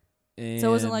night. So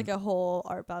it wasn't like a whole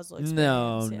Art Basel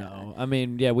experience. No. I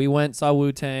mean, yeah, we went, saw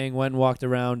Wu-Tang, went and walked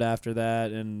around after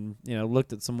that, and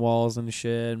looked at some walls and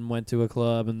shit, and went to a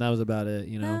club, and that was about it.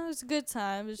 No, it was a good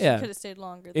time. But Yeah. You could have stayed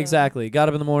longer. Though. Exactly. Got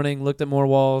up in the morning, looked at more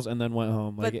walls, and then went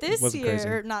home. But Like, this it wasn't year,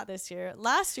 crazy. not this year,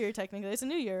 last year technically, it's a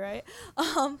new year, right?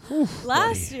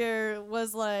 Last year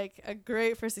was like a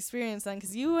great first experience then,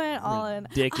 because you went all in.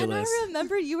 Ridiculous. And I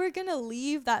remember you were gonna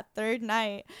leave that third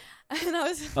night, and I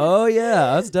was. Oh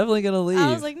yeah, I was definitely gonna leave.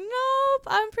 I was like, nope,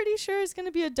 I'm pretty sure it's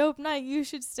gonna be a dope night. You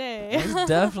should stay. I was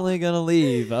definitely gonna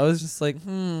leave. I was just like,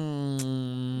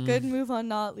 Good move on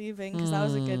not leaving, because that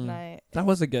was a good night. That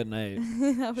was a good night.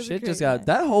 That was Shit a just great got night.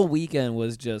 that whole weekend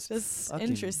was just fucking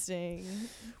Interesting.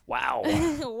 Wow.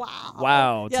 Wow.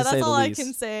 Wow. Yeah, to that's say all the I least.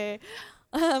 can say.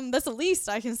 That's the least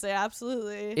I can say.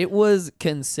 Absolutely. It was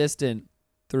consistent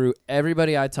through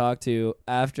everybody I talked to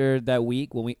after that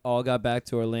week when we all got back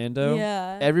to Orlando.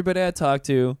 Yeah. Everybody I talked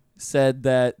to said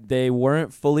that they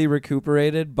weren't fully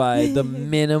recuperated by the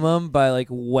minimum by like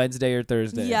Wednesday or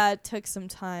Thursday. Yeah, it took some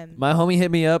time. My homie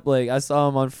hit me up. Like, I saw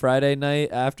him on Friday night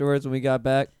afterwards when we got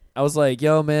back. I was like,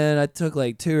 yo, man, I took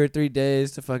like 2 or 3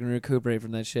 days to fucking recuperate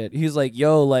from that shit. He was like,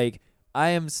 yo, like, I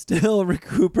am still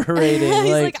recuperating.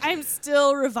 He's like, I'm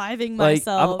still reviving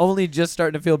myself. I'm only just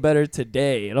starting to feel better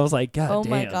today. And I was like, God oh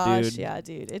damn, my gosh, dude. yeah,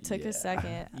 dude. It took Yeah. a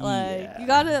second. Like, you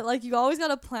gotta, like, you always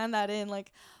gotta plan that in.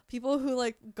 Like, people who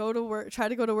like go to work, try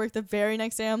to go to work the very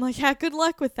next day. I'm like, yeah, good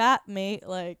luck with that, mate.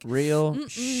 Like, Real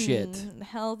shit.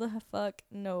 Hell the fuck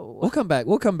no. We'll come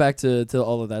back to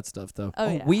all of that stuff though. Oh,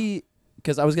 yeah.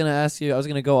 Because I was gonna ask you, I was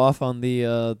gonna go off on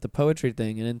the poetry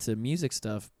thing and into music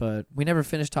stuff, but we never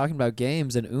finished talking about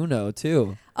games and Uno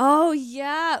too. Oh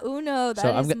yeah, Uno.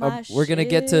 That is my we're gonna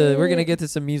get to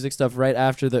some music stuff right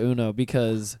after the Uno,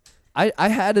 because I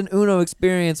had an Uno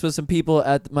experience with some people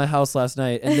at my house last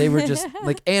night, and they were just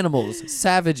like animals,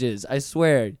 savages. I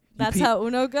swear. That's how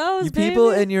Uno goes, You baby.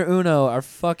 people in your Uno are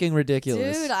fucking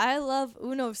ridiculous. Dude, I love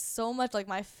Uno so much. Like,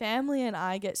 my family and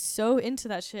I get so into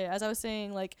that shit. As I was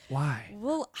saying, like, why?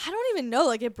 well, I don't even know.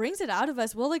 Like, it brings it out of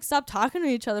us. We'll, like, stop talking to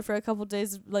each other for a couple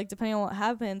days, like, depending on what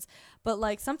happens. But,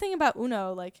 like, something about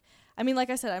Uno, like, I mean,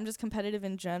 like I said, I'm just competitive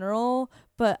in general.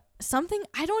 But something,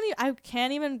 I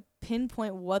can't even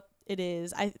pinpoint what it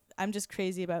is. I'm just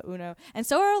crazy about Uno. And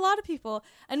so are a lot of people.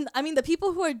 And I mean, the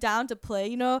people who are down to play,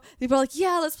 people are like,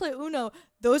 yeah, let's play Uno.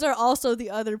 Those are also the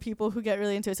other people who get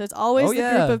really into it. So it's always group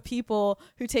of people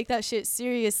who take that shit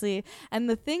seriously. And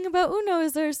the thing about Uno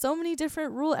is there's so many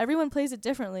different rules. Everyone plays it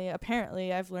differently,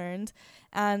 apparently, I've learned.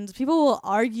 And people will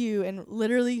argue and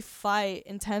literally fight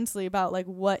intensely about, like,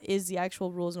 what is the actual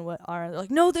rules and what aren't. They're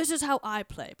like, no, this is how I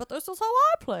play. But this is how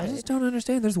I play. I just don't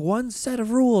understand. There's one set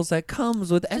of rules that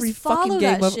comes with every Just follow fucking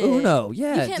game that of shit. Uno.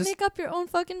 Yeah, You can't make up your own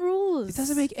fucking rules. it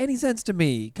doesn't make any sense to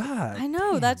me. God. I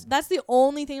know. damn. That's the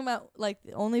only thing about, like,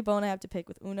 the only bone I have to pick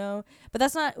with Uno. But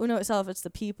that's not Uno itself. It's the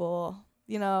people.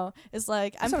 It's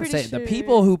like, That's I'm what pretty saying. sure. The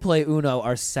people who play Uno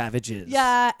are savages.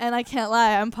 Yeah, and I can't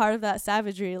lie. I'm part of that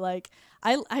savagery. Like,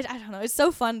 I don't know. It's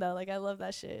so fun, though. Like, I love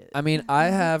that shit. I mean, I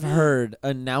have heard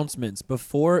announcements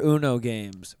before Uno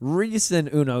games,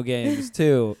 recent Uno games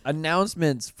too,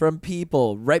 announcements from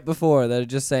people right before that are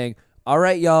just saying, all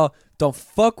right, y'all, don't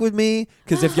fuck with me,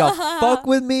 because if y'all fuck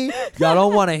with me, y'all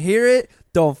don't want to hear it.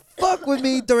 Don't fuck with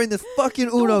me during this fucking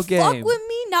Uno game. Don't fuck with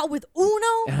me, not with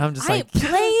Uno. And I'm just I like, ain't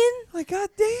playing. Like, God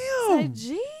damn. Like,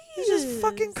 jeez. It's just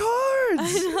fucking cards.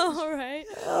 I know, right?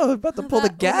 Oh, about to pull the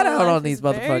That gat Uno out life on these is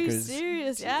very motherfuckers.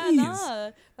 serious. Yeah, Jeez.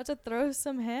 nah. About to throw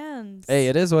some hands. Hey,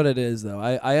 it is what it is, though.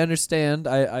 I understand.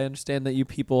 I understand that you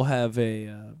people have a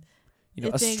A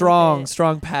a thing strong with it.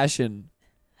 strong passion.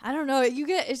 I don't know.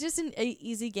 It's just an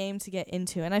easy game to get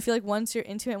into. And I feel like once you're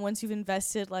into it and once you've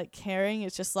invested, like, caring,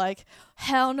 it's just like,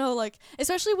 hell no. Like,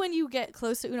 especially when you get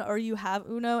close to Uno or you have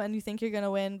Uno and you think you're going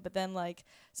to win, but then, like,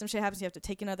 some shit happens, you have to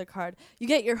take another card. You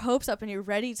get your hopes up and you're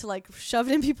ready to, like, shove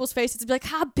it in people's faces to be like,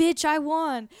 ha, bitch, I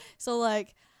won. So,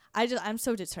 like, I'm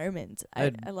so determined.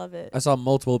 I love it. I saw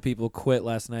multiple people quit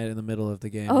last night in the middle of the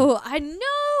game. Oh, I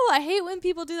know. I hate when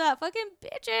people do that. Fucking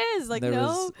bitches. Like,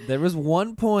 There was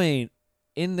one point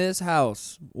in this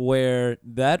house where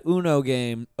that Uno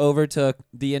game overtook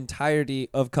the entirety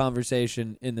of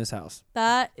conversation in this house.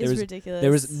 That is ridiculous.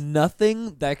 There was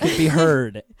nothing that could be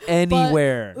heard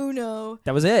anywhere. Uno.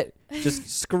 That was it. Just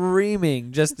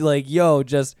screaming, just like, yo,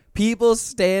 just people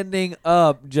standing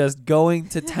up, just going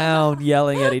to town,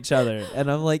 yelling at each other.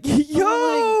 And I'm like, yo,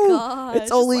 gosh.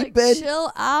 It's only been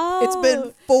chill out. It's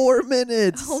been 4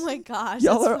 minutes. Oh my gosh.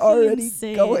 Y'all are already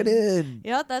insane. going in.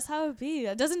 Yeah, that's how it be.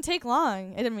 It doesn't take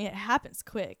long. It happens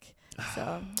quick.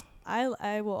 So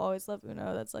I will always love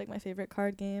Uno. That's like my favorite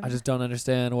card game. I just don't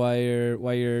understand why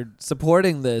you're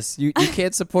supporting this. You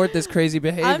can't support this crazy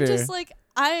behavior. I'm just like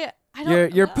I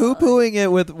don't you're know. poo-pooing it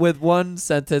with one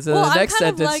sentence, and the next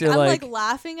sentence you're I'm like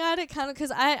laughing at it kind of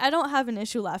because I don't have an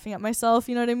issue laughing at myself.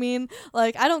 You know what I mean?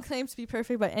 Like I don't claim to be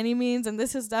perfect by any means, and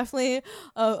this is definitely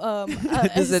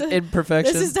this is an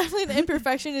imperfection. This is definitely an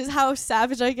imperfection. Is how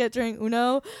savage I get during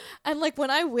Uno, and like when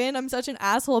I win, I'm such an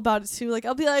asshole about it too. Like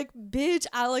I'll be like, "Bitch,"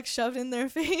 I like shove it in their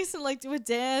face and like do a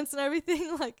dance and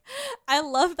everything. Like I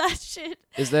love that shit.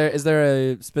 Is there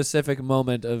a specific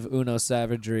moment of Uno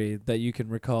savagery that you can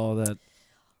recall that?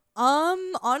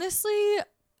 Honestly,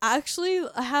 actually,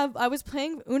 I was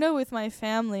playing Uno with my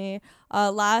family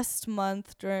last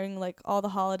month during like all the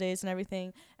holidays and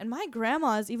everything, and my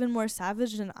grandma is even more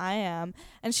savage than I am,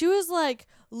 and she was like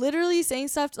literally saying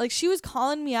stuff like she was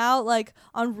calling me out like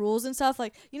on rules and stuff.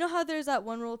 Like, you know how there's that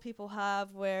one rule people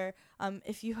have where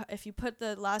if you put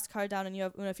the last card down and you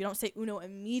have Uno, if you don't say Uno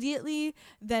immediately,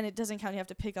 then it doesn't count. You have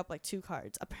to pick up like 2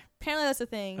 cards. Apparently that's a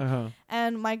thing.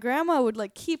 And my grandma would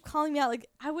like keep calling me out. Like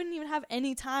I wouldn't even have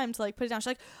any time to like put it down. She's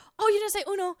like, "Oh, you didn't say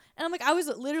Uno," and I'm like, I was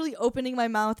literally opening my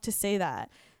mouth to say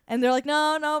that. And they're like,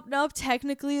 no,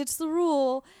 technically it's the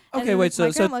rule. Okay, and wait,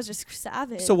 my grandma's just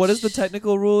savage. So what is the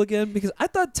technical rule again? Because I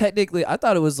thought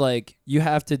it was like you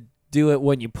have to do it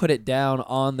when you put it down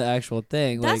on the actual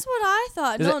thing. That's what I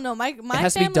thought. No, my it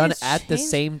has to be done at the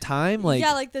same time. Like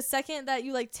yeah, like the second that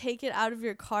you like take it out of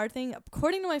your card thing.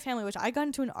 According to my family, which I got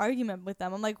into an argument with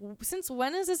them. I'm like, since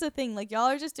when is this a thing? Like y'all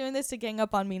are just doing this to gang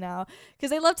up on me now, because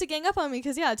they love to gang up on me.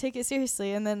 Because yeah, take it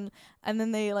seriously, and then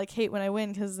they like hate when I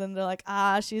win, because then they're like,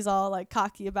 she's all like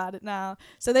cocky about it now.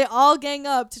 So they all gang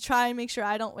up to try and make sure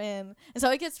I don't win, and so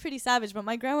it gets pretty savage. But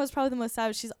my grandma's probably the most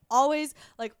savage. She's always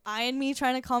like eyeing me,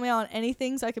 trying to call me out on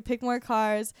anything so I could pick more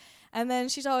cards. And then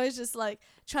she's always just like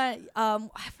trying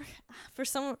for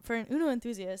an Uno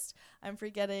enthusiast, I'm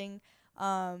forgetting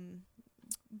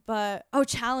but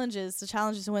challenges. The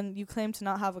challenges when you claim to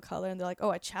not have a color and they're like,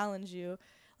 "Oh, I challenge you."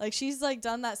 Like she's like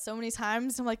done that so many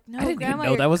times. I'm like, "No, I didn't grandma,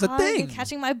 even know that was a thing. You're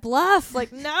catching my bluff."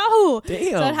 Like, no.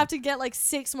 Damn. So I'd have to get like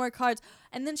 6 more cards.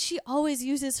 And then she always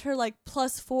uses her like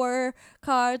 +4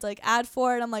 cards, like add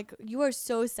 4, and I'm like, "You are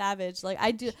so savage." Like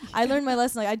I learned my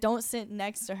lesson. Like I don't sit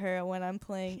next to her when I'm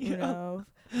playing Uno.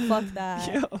 Fuck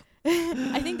that.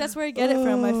 I think that's where I get it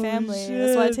from, my family. Shit.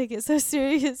 That's why I take it so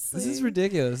seriously. This is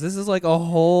ridiculous. This is like a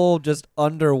whole just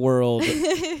underworld,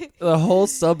 the whole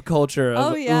subculture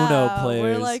of Uno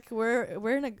players.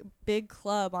 We're in a big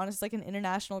club, honestly, like an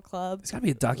international club. There's gotta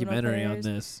be a documentary on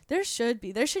this. There should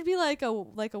be like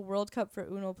a World Cup for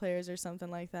Uno players or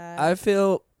something like that. I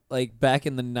feel like back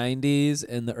in the 90s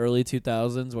and the early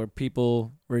 2000s where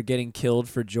people were getting killed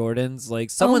for Jordans, like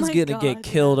someone's gonna get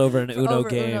killed over an Uno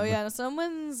game. Uno, yeah,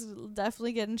 someone's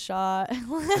definitely getting shot.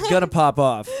 It's gonna pop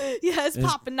off. Yeah, it's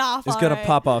popping off. It's gonna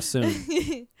pop off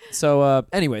soon. So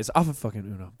anyways, off of fucking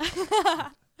Uno.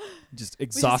 Just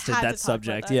exhausted that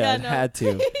subject. Yeah, it had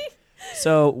to.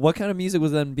 So what kind of music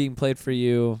was then being played for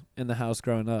you in the house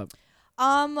growing up?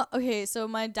 Okay, so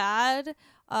my dad,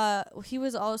 he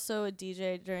was also a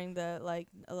DJ during the like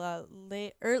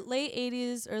late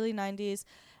 80s, early 90s,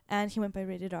 and he went by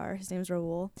Rated R. His name's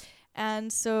Raul.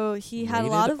 And so he had a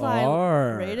lot of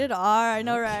vinyl. Rated R, I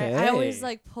know, right? I always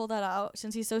like pull that out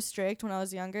since he's so strict. When I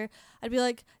was younger, I'd be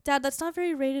like, "Dad, that's not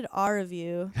very rated R of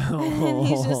you." And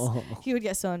he would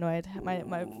get so annoyed.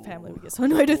 My family would get so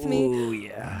annoyed with me. Oh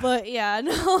yeah. But yeah,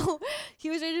 no, he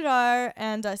was rated R,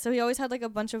 and so he always had like a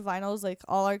bunch of vinyls, like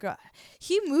all our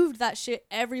he moved that shit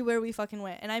everywhere we fucking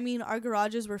went, and I mean our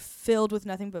garages were filled with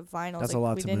nothing but vinyls. That's like, a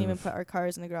lot we to didn't move. even put our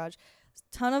cars in the garage.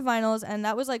 Ton of vinyls, and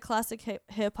that was like classic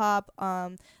hip hop,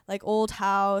 like old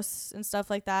house and stuff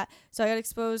like that. So I got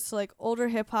exposed to like older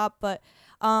hip hop, but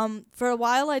for a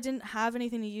while I didn't have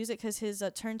anything to use it because his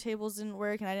turntables didn't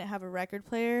work and I didn't have a record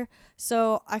player.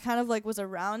 So I kind of like was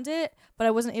around it, but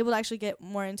I wasn't able to actually get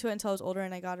more into it until I was older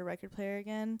and I got a record player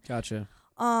again. Gotcha.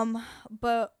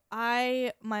 But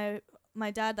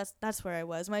my dad, that's where I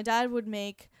was. My dad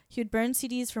he would burn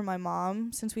CDs for my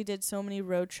mom since we did so many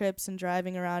road trips and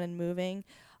driving around and moving.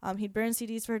 He'd burn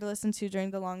CDs for her to listen to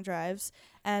during the long drives.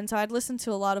 And so I'd listen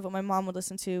to a lot of what my mom would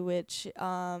listen to, which,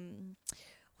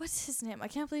 what's his name? I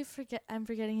can't believe I'm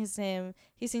forgetting his name.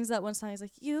 He sings that one song. He's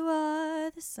like, "You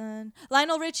are the sun."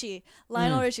 Lionel Richie.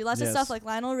 Lots of stuff like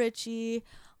Lionel Richie.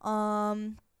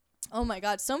 Oh my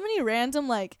God. So many random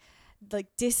like like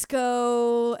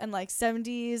disco and like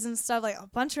 70s and stuff, like a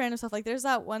bunch of random stuff. Like there's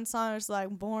that one song that's like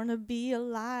born to be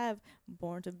alive,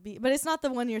 born to be, but it's not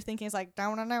the one you're thinking. It's like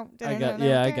down.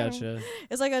 I gotcha.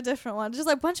 It's like a different one, just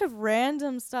like a bunch of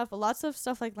random stuff, lots of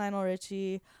stuff like Lionel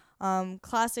Richie,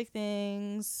 classic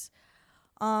things.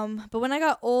 But when I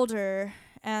got older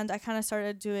and I kind of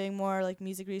started doing more like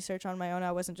music research on my own,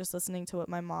 I wasn't just listening to what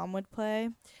my mom would play.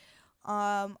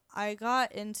 I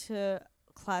got into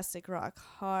classic rock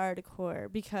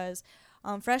hardcore because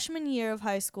freshman year of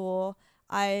high school,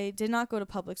 I did not go to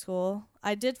public school.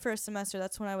 I did for a semester.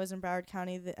 That's when I was in Broward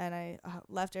County, and I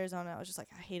left Arizona. I was just like,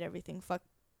 I hate everything. Fuck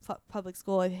public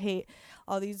school. I hate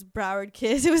all these Broward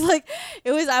kids. I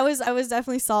was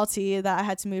definitely salty that I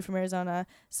had to move from Arizona.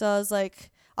 So I was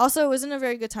like, also it wasn't a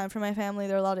very good time for my family.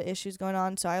 There were a lot of issues going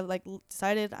on. So I like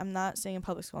decided I'm not staying in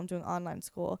public school. I'm doing online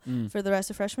school for the rest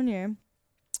of freshman year.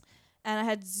 And I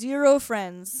had 0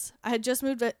 friends. I had just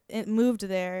moved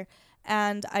there,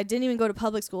 and I didn't even go to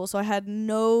public school, so I had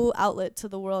no outlet to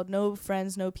the world, no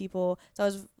friends, no people. So I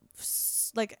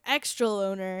was like extra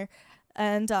loner.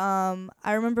 And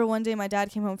I remember one day my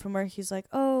dad came home from work. He's like,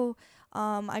 "Oh,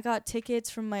 I got tickets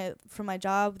from my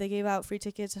job. They gave out free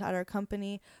tickets at our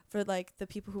company for like the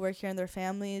people who work here and their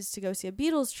families to go see a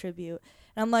Beatles tribute."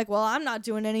 And I'm like, well, I'm not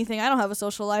doing anything. I don't have a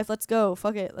social life. Let's go.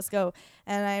 Fuck it. Let's go.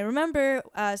 And I remember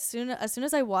as soon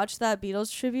as I watched that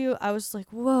Beatles tribute, I was like,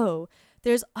 whoa,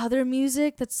 there's other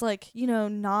music that's like, you know,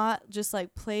 not just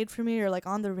like played for me or like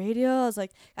on the radio. I was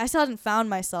like, I still hadn't found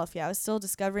myself yet. I was still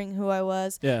discovering who I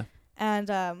was. Yeah. And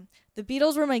the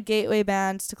Beatles were my gateway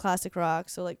band to classic rock.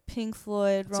 So like Pink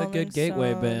Floyd, Rolling Stones. It's a good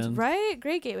gateway band. Right?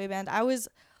 Great gateway band. I was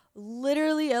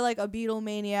literally like a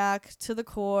Beatlemaniac to the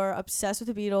core, obsessed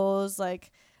with the Beatles, like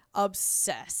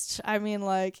obsessed. I mean,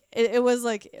 like it was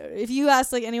like, if you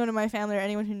ask like anyone in my family or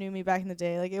anyone who knew me back in the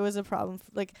day, like it was a problem.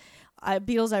 Like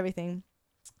Beatles everything.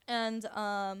 And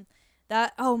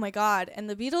that, oh my God. And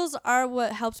the Beatles are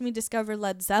what helped me discover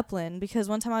Led Zeppelin, because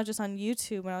one time I was just on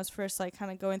YouTube when I was first like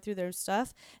kind of going through their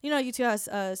stuff. You know, YouTube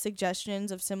has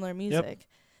suggestions of similar music. Yep.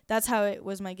 That's how it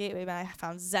was my gateway. I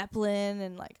found Zeppelin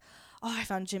and like, I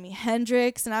found Jimi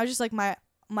Hendrix, and I was just like, my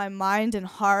mind and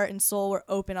heart and soul were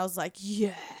open. I was like,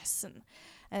 yes.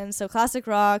 And so classic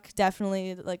rock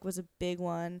definitely like was a big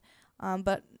one.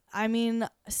 But I mean,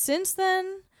 since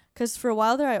then, because for a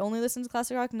while there I only listened to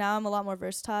classic rock, now I'm a lot more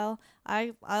versatile.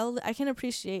 I can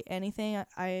appreciate anything.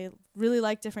 I really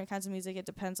like different kinds of music. It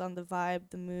depends on the vibe,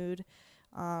 the mood.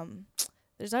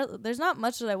 There's not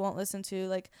much that I won't listen to.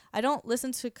 Like, I don't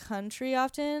listen to country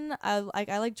often. I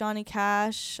like Johnny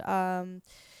Cash.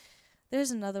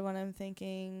 There's another one I'm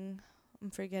thinking.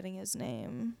 I'm forgetting his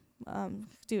name.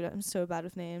 Dude, I'm so bad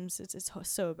with names. It's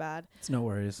so bad. It's no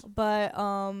worries. But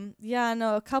yeah,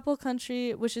 no, a couple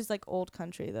country, which is like old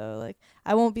country though. Like,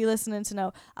 I won't be listening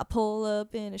to I pull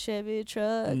up in a Chevy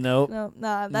truck. Nope. No,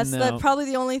 nah. That's probably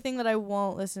the only thing that I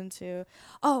won't listen to.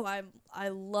 Oh, I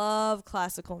love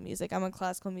classical music. I'm a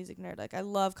classical music nerd. Like, I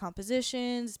love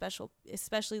compositions,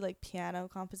 especially like piano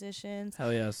compositions.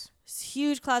 Hell yes.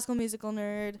 Huge classical musical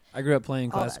nerd. I grew up playing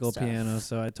classical piano,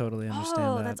 so I totally understand that.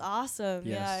 Oh, that's awesome.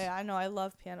 Yes. Yeah, I know. I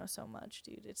love piano so much,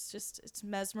 dude. It's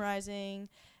mesmerizing,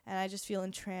 and I just feel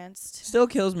entranced. Still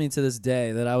kills me to this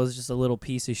day that I was just a little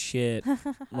piece of shit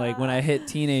like when I hit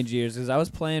teenage years, because I was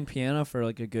playing piano for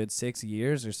like a good 6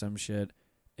 years or some shit,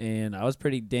 and I was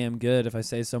pretty damn good, if I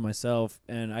say so myself.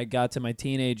 And I got to my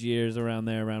teenage years around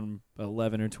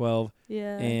 11 or 12,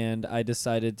 and I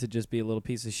decided to just be a little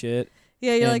piece of shit.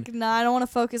 Yeah, you're like, nah, I don't want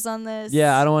to focus on this.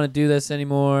 Yeah, I don't want to do this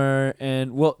anymore.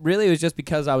 And, well, really, it was just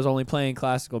because I was only playing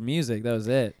classical music. That was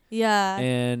it. Yeah.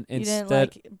 And you didn't,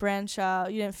 like, branch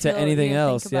out. You didn't feel to anything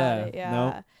else. Think about it. Yeah.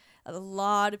 Nope. A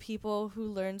lot of people who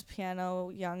learned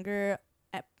piano younger,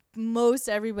 most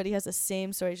everybody has the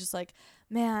same story. It's just like,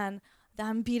 man,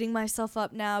 I'm beating myself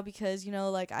up now because, you know,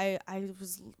 like I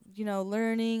was, you know,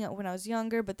 learning when I was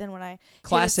younger, but then when I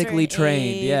classically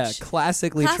trained,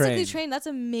 classically trained, that's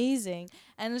amazing.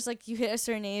 And it's like you hit a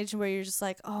certain age where you're just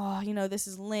like, oh, you know, this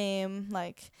is lame,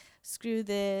 like screw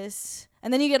this.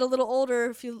 And then you get a little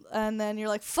older and then you're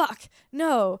like, fuck.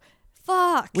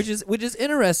 Which is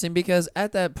interesting, because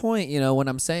at that point, you know, when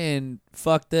I'm saying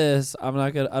fuck this, I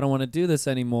don't want to do this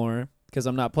anymore, because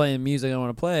I'm not playing music I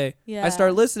want to play. Yeah. I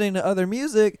start listening to other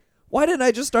music. Why didn't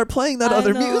I just start playing that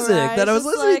other music that I was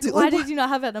listening to? Why did you not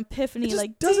have an epiphany? It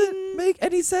just doesn't make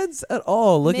any sense at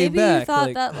all looking back. Maybe you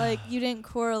thought that like you didn't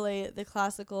correlate the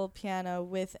classical piano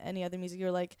with any other music. You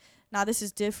were like, nah, this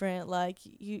is different. Like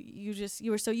you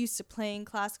were so used to playing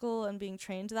classical and being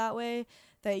trained that way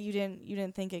that you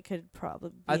didn't think it could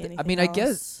probably be anything I mean,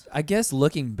 else. I guess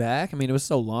looking back, I mean, it was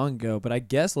so long ago, but I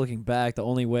guess looking back, the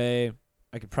only way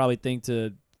I could probably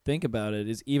think about it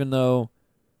is, even though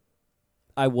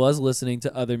I was listening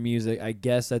to other music, I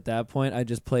guess at that point I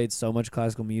just played so much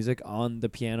classical music on the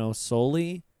piano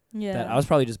solely that I was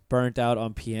probably just burnt out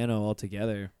on piano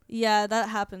altogether. Yeah, that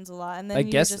happens a lot. And then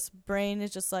your brain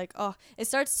is just like, oh, it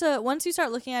starts to, once you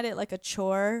start looking at it like a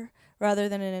chore rather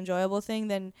than an enjoyable thing,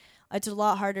 then it's a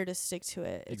lot harder to stick to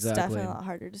it. It's definitely a lot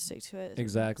harder to stick to it.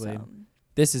 Exactly. So.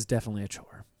 This is definitely a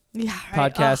chore. Yeah,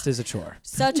 right. Podcast is a chore.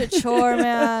 Such a chore,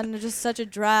 man. Just such a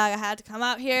drag. I had to come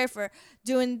out here for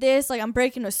doing this. Like, I'm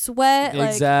breaking a sweat.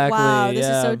 Exactly. Like, wow, this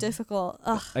is so difficult.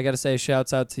 Ugh. I gotta say,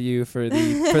 shouts out to you for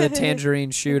the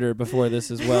tangerine shooter before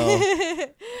this as well.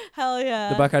 Hell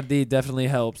yeah. The Bacardi definitely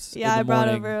helps. Yeah, in the I brought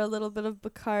morning. over a little bit of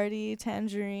Bacardi,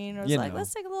 tangerine. I was like,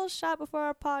 let's take a little shot before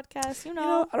our podcast. You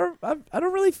know, I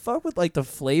don't really fuck with like the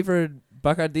flavored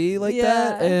Bacardi like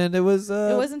that, and it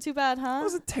wasn't too bad, huh? It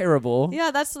wasn't terrible. Yeah,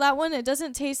 that's that one. It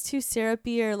doesn't taste too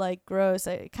syrupy or like gross.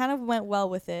 It kind of went well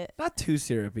with it. Not too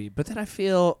syrupy, but then I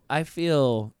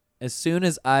feel as soon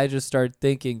as I just start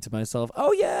thinking to myself,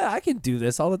 oh yeah, I can do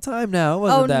this all the time now. It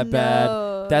wasn't that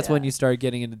bad. That's when you start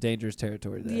getting into dangerous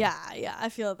territory there. Yeah, I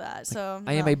feel that. So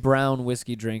I am a brown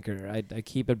whiskey drinker. I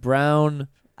keep it brown.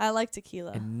 I like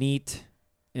tequila. And neat.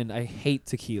 And I hate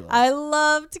tequila. I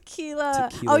love tequila.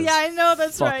 Oh yeah, I know,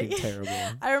 that's right. Terrible.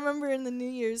 I remember in the New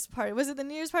Year's party. Was it the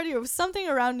New Year's party or was something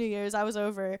around New Year's? I was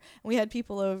over and we had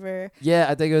people over. Yeah,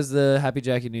 I think it was the Happy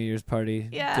Jackie New Year's party.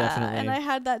 Yeah, definitely. And I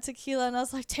had that tequila and I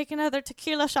was like, take another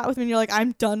tequila shot with me. And you're like,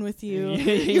 I'm done with you.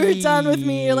 You're done with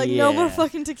me. You're like, no more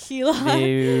fucking tequila.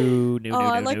 No,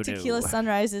 I like tequila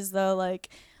sunrises though. Like,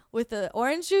 with the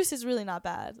orange juice is really not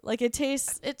bad. Like it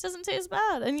doesn't taste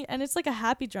bad, and it's like a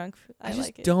happy drunk. I just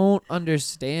like it. Don't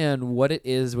understand what it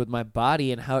is with my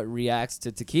body and how it reacts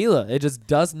to tequila. It just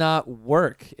does not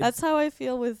work. That's how I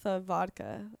feel with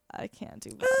vodka. I can't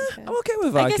do vodka. I'm okay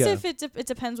with vodka. I guess if it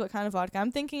depends what kind of vodka.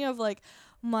 I'm thinking of like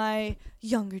my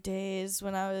younger days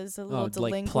when I was a little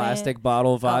delinquent. Like plastic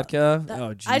bottle vodka.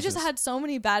 Jesus. I just had so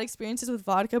many bad experiences with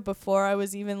vodka before I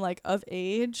was even like of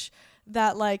age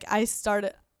that like I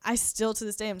still to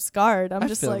this day am scarred. I'm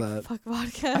just like, fuck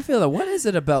vodka. I feel that. What is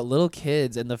it about little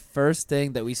kids and the first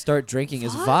thing that we start drinking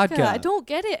is vodka? I don't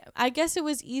get it. I guess it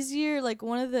was easier, like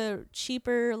one of the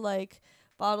cheaper like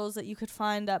bottles that you could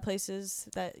find at places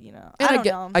that, you know.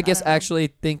 I guess actually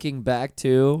thinking back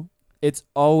to, it's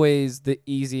always the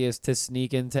easiest to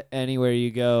sneak into anywhere you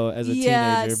go as a teenager.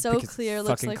 Yeah, it's so clear.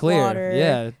 Looks like clear. water.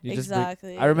 Yeah,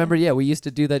 exactly. I remember. Yeah, we used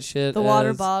to do that shit. The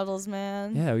water bottles,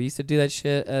 man. Yeah, we used to do that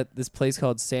shit at this place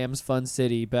called Sam's Fun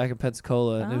City back in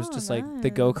Pensacola, and it was just like the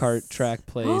go-kart track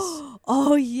place.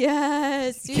 Oh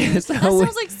yes, dude. Yes, that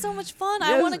sounds like so much fun. Yes.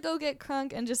 I want to go get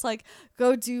crunk and just like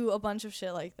go do a bunch of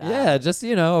shit like that. Yeah, just a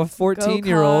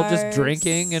 14-year-old just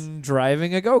drinking and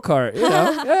driving a go-kart.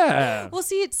 Yeah. Well,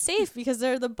 see, it's safe because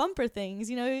they're the bumper things.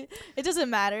 It doesn't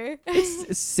matter.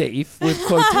 It's safe with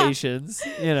quotations.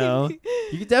 You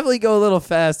can definitely go a little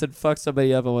fast and fuck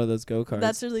somebody up on one of those go-karts.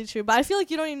 That's really true. But I feel like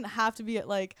you don't even have to be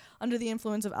like under the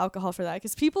influence of alcohol for that,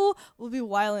 because people will be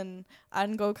wilding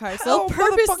on go-karts. They'll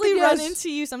purposely run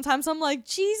into you. Sometimes I'm like,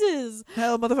 Jesus.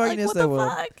 Hell, motherfucking yes, they will. What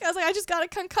the fuck? I was like, I just got a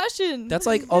concussion. That's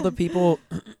like all the people,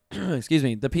 excuse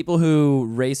me, the people who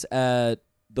race at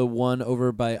the one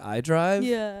over by iDrive.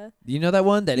 Yeah. You know that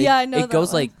one? I know it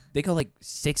goes one. They go like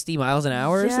 60 miles an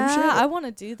hour or some shit. Yeah, I want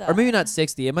to do that. Or maybe not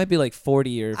 60. It might be like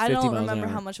 40 or 50 miles an hour. I don't remember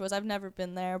how much it was. I've never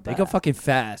been there. But they go fucking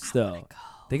fast, though.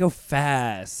 They go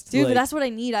fast. Dude, but that's what I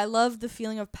need. I love the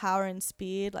feeling of power and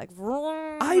speed. Like,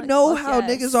 I know how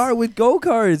niggas are with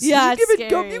go-karts. Yeah,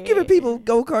 you're giving people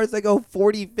go-karts that go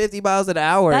 40, 50 miles an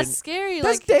hour. That's scary.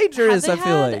 That's dangerous, I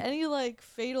feel like. Have they had any, like,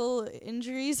 fatal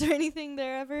injuries or anything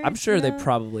there ever? I'm sure they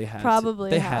probably have.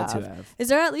 They had to have. Is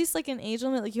there at least, like, an age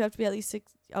limit? Like, you have to be at least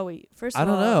 6... Oh, wait. First of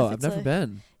all... I don't know. I've never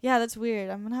been. Yeah, that's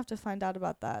weird. I'm going to have to find out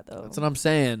about that, though. That's what I'm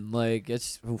saying. Like,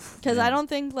 it's... Because I don't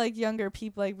think, like, younger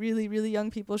people, like, really, really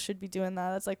young people should be doing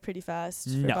that. That's, like, pretty fast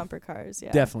for bumper cars.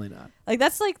 Yeah. Definitely not. Like,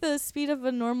 that's, like, the speed of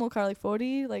a normal car, like,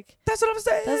 40. Like... That's what I'm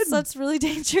saying. That's really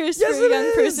dangerous for a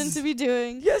young person to be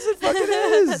doing. Yes, it fucking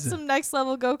is. That's some next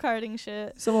level go-karting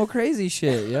shit. Some old crazy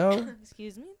shit, yo.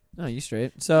 Excuse me? No, you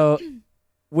straight. So,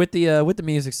 with the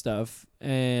music stuff,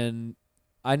 and...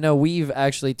 I know we've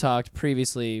actually talked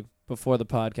previously before the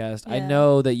podcast. Yeah. I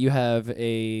know that you have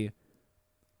a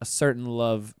a certain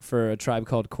love for A Tribe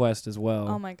Called Quest as well.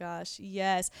 Oh my gosh,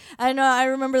 yes. I know. I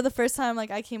remember the first time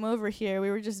like I came over here,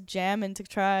 we were just jamming to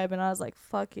Tribe, and I was like,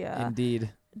 "Fuck yeah!"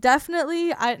 Indeed.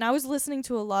 Definitely. I was listening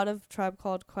to a lot of Tribe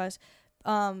Called Quest,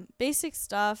 basic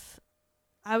stuff.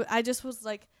 I just was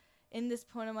like in this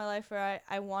point in my life where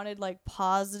I wanted like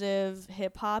positive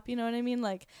hip hop, you know what I mean?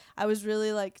 Like I was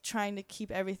really like trying to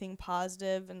keep everything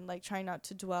positive and like trying not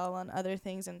to dwell on other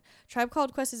things. And Tribe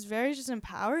Called Quest is very just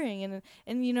empowering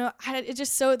and you know, it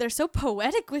just they're so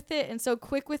poetic with it and so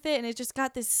quick with it, and it just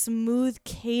got this smooth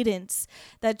cadence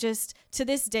that just to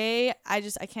this day I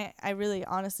really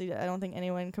honestly I don't think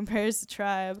anyone compares to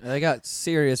Tribe. They got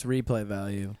serious replay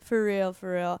value. For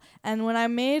real. And when I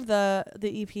made the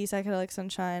EP Psychedelic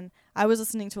Sunshine, I was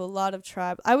listening to a lot of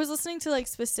Tribe. I was listening to like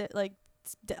specific, like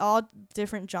all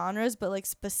different genres, but like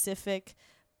specific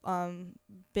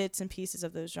bits and pieces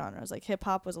of those genres. Like hip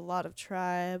hop was a lot of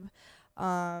Tribe.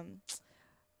 I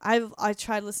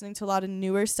tried listening to a lot of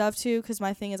newer stuff too, because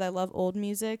my thing is I love old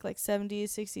music, like 70s,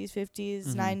 60s,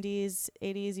 50s, 90s,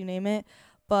 80s, you name it.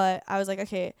 But I was like,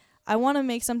 okay, I want to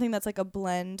make something that's like a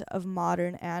blend of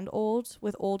modern and old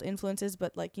with old influences,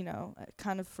 but like, you know,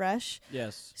 kind of fresh.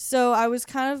 Yes. So I was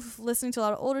kind of listening to a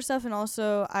lot of older stuff, and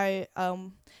also I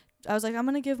was like, I'm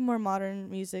going to give more modern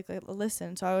music like a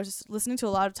listen. So I was just listening to a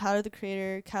lot of Tyler, the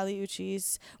Creator, Kali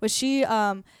Uchis, which she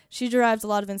derives a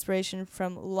lot of inspiration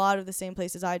from a lot of the same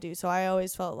places I do. So I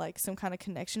always felt like some kind of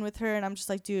connection with her, and I'm just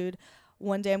like, dude,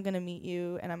 one day I'm going to meet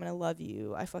you and I'm going to love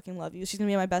you. I fucking love you. She's going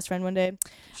to be my best friend one day.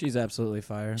 She's absolutely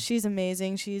fire. She's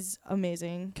amazing.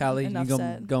 Kali, you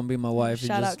gonna be my wife. Shout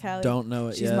you out just Kali. Don't know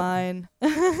it She's yet. mine.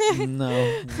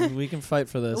 No, we can fight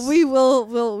for this. We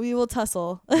will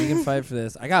tussle. We can fight for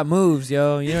this. I got moves,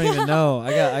 yo. You don't even know.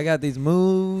 I got these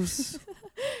moves.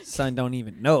 Son don't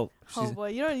even know. Oh boy,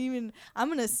 you don't even. I'm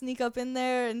gonna sneak up in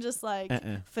there and just like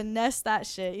finesse that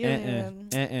shit. You don't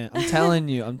even. I'm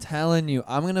telling you.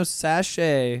 I'm gonna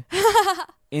sashay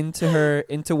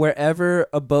into wherever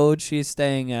abode she's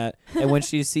staying at, and when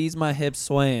she sees my hips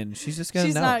swaying, she's just gonna know.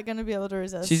 She's not gonna be able to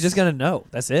resist. She's just gonna know.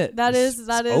 That's it. That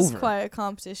is quite a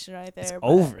competition right there. It's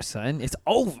over, son. It's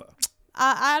over.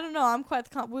 I don't know. I'm quite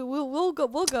the we'll go.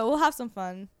 We'll have some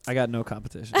fun. I got no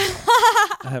competition.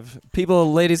 I have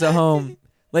people, ladies at home,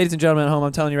 ladies and gentlemen at home.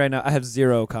 I'm telling you right now, I have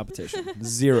zero competition.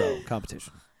 Zero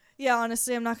competition. Yeah,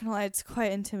 honestly, I'm not gonna lie. It's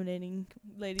quite intimidating,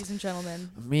 ladies and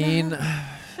gentlemen. I mean,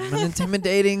 I'm an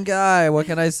intimidating guy. What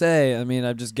can I say? I mean,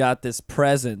 I've just got this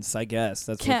presence. I guess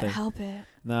that's can't help it.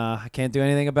 Nah, I can't do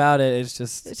anything about it. It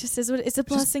just is what it's a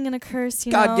blessing and a curse.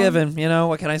 You know, God given. You know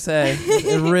what can I say?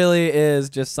 It really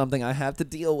is just something I have to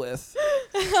deal with.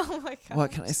 Oh my God.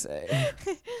 What can I say?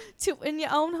 To win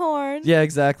your own horn. Yeah,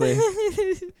 exactly.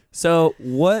 So,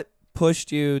 what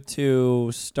pushed you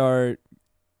to start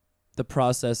the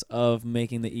process of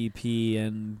making the EP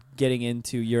and getting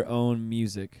into your own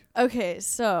music? Okay,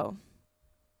 so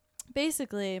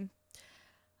basically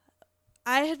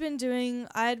I had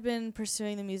been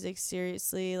pursuing the music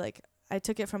seriously. Like I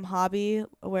took it from hobby,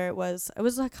 where it was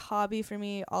like hobby for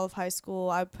me all of high school.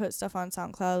 I put stuff on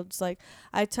SoundClouds. Like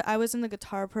I was in the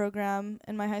guitar program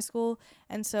in my high school,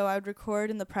 and so I would record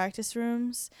in the practice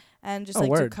rooms and just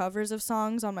do covers of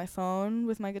songs on my phone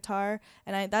with my guitar.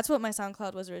 And that's what my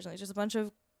SoundCloud was originally, just a bunch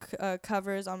of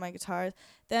covers on my guitar.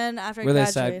 Then after I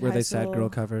graduated, were they sad girl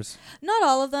covers? Not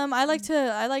all of them. I like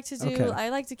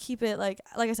to keep it like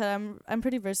I said, I'm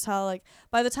pretty versatile. Like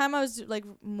by the time I was like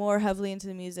more heavily into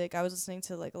the music, I was listening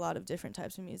to like a lot of different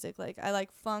types of music. Like I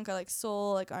like funk, I like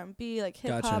soul, like R&B, like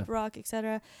hip hop, rock,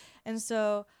 etc. And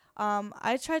so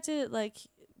I tried to like,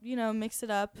 you know, mix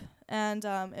it up, and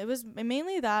it was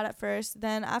mainly that at first.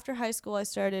 Then after high school, I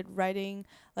started writing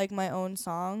like my own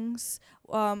songs.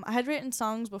 I had written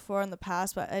songs before in the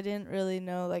past, but I didn't really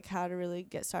know like how to really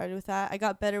get started with that. I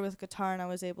got better with guitar, and I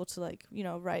was able to like, you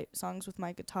know, write songs with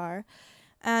my guitar.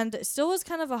 And it still was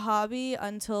kind of a hobby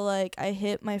until like I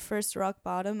hit my first rock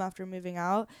bottom after moving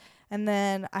out. And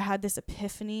then I had this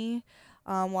epiphany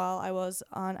while I was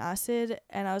on acid,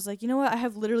 and I was like, you know what, I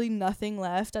have literally nothing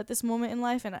left at this moment in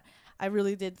life. And I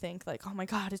really did think like, oh my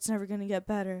God, it's never gonna get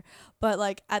better. But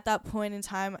like at that point in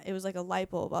time, it was like a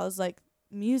light bulb. I was like,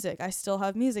 music, I still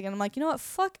have music. And I'm like, you know what,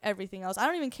 fuck everything else. I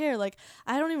don't even care. Like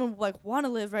I don't even like want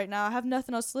to live right now. I have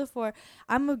nothing else to live for.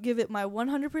 I'm gonna give it my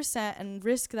 100% and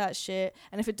risk that shit.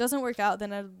 And if it doesn't work out,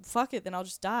 then fuck it, then I'll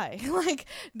just die. Like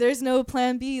there's no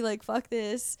plan B. Like fuck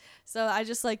this. So I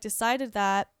just like decided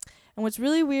that. And what's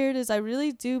really weird is I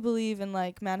really do believe in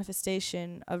like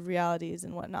manifestation of realities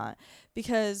and whatnot,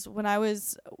 because when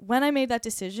I made that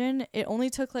decision, it only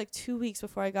took like 2 weeks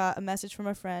before I got a message from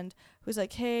a friend who's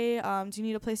like, hey, do you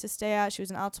need a place to stay at? She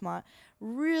was in Altamont.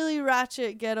 really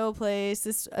ratchet ghetto place.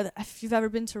 This, if you've ever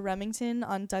been to Remington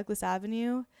on Douglas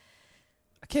Avenue.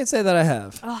 I can't say that I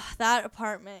have. Oh, that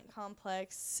apartment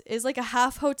complex is like a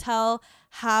half hotel,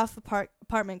 half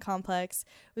apartment complex.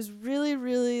 It was really,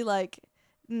 really like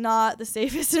not the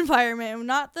safest environment,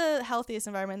 not the healthiest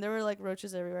environment. There were like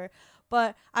roaches everywhere.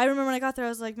 But I remember when I got there, I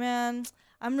was like, man,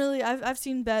 I've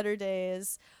seen better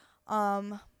days.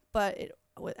 But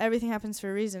everything happens for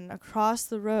a reason. Across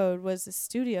the road was a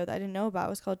studio that I didn't know about. It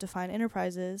was called Define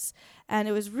Enterprises, and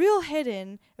it was real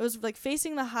hidden. It was like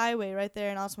facing the highway right there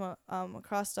in Altamont,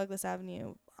 across Douglas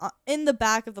Avenue, in the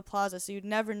back of the plaza, so you'd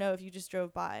never know if you just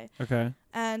drove by. Okay.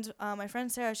 And my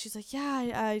friend Sarah, she's like,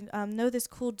 yeah, I know this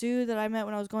cool dude that I met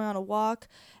when I was going on a walk,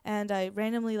 and I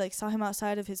randomly like saw him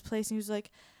outside of his place, and he was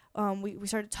like, we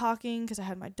started talking because I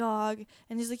had my dog,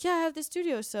 and he's like, yeah, I have this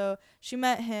studio. So she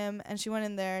met him, and she went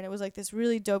in there, and it was like this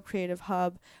really dope creative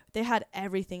hub. They had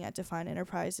everything at Define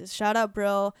Enterprises. Shout out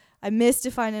Brill. I miss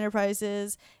Define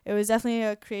Enterprises. It was definitely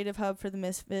a creative hub for the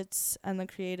misfits and the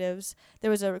creatives. There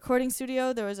was a recording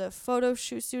studio. There was a photo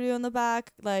shoot studio in the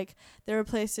back. Like, there were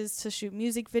places to shoot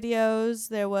music videos.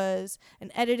 There was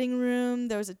an editing room.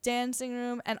 There was a dancing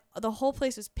room, and the whole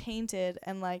place was painted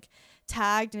and like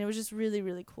tagged, and it was just really,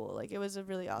 really cool. Like, it was a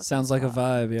really awesome Sounds like a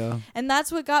vibe, yeah. And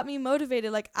that's what got me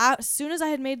motivated. Like, as soon as I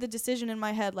had made the decision in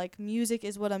my head, like, music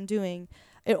is what I'm doing,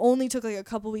 it only took like a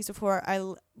couple weeks before I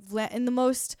in the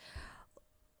most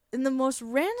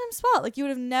random spot. Like, you would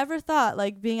have never thought,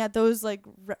 like, being at those like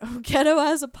ghetto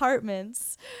ass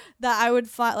apartments, that I would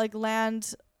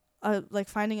land like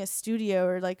finding a studio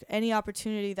or like any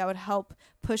opportunity that would help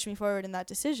push me forward in that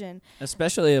decision.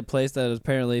 Especially a place that is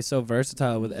apparently so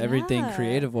versatile with everything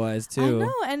creative wise too. I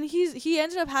know, and he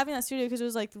ended up having that studio because it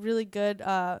was like really good.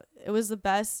 It was the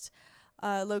best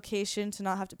location to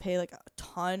not have to pay like a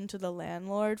ton to the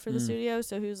landlord for the studio.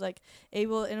 So he was like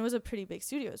able, and it was a pretty big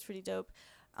studio. It was pretty dope.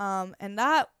 And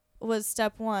that was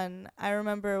step one. I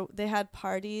remember they had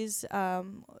parties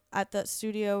at the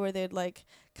studio where they'd like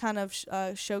kind of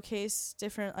showcase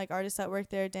different like artists that work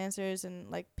there, dancers and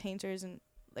like painters, and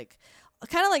like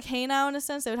kind of like Hey Now in a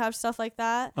sense. They would have stuff like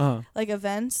that, like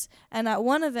events. And at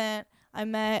one event, I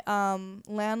met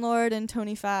Landlord and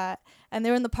Tony Fat, and they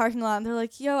were in the parking lot, and they're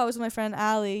like, yo, I was with my friend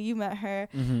Allie, you met her,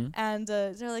 and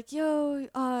they're like, yo,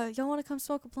 y'all want to come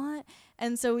smoke a blunt?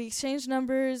 And so we exchanged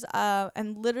numbers,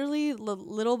 and literally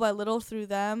little by little through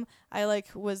them,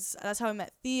 that's how I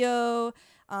met Theo,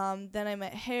 then I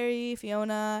met Harry,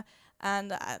 Fiona,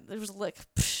 and it was like,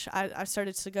 I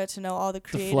started to get to know all the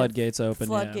creative. The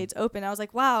floodgates open. I was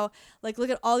like, wow, like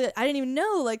look at all the, I didn't even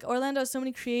know, like Orlando has so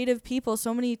many creative people,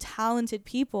 so many talented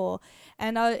people,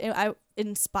 and I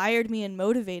inspired me and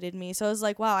motivated me. So I was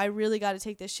like, wow, I really got to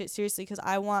take this shit seriously, because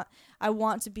I want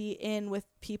to be in with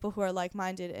people who are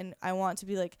like-minded, and I want to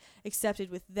be like accepted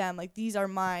with them. Like, these are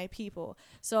my people.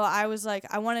 So I was like,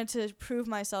 I wanted to prove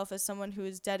myself as someone who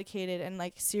is dedicated and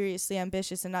like seriously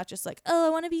ambitious, and not just like, oh, I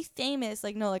want to be famous.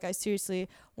 Like, no, like I seriously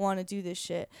want to do this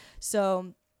shit.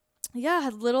 So yeah,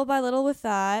 little by little with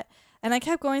that. And I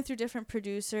kept going through different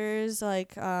producers,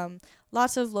 like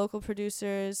lots of local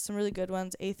producers, some really good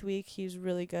ones. 8th Week, he was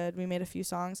really good. We made a few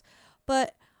songs.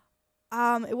 But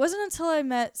it wasn't until I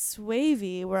met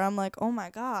Swavey where I'm like, oh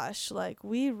my gosh, like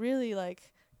we really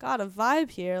like got a vibe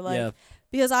here. Like,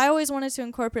 because I always wanted to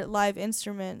incorporate live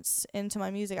instruments into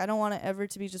my music. I don't want it ever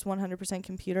to be just 100%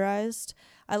 computerized.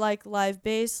 I like live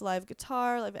bass, live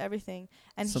guitar, live everything.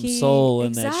 And some soul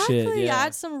in that shit. Exactly, Yeah,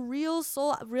 add some real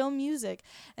soul, real music.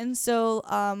 And so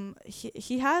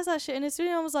he has that shit in his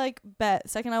studio. I was like, bet. The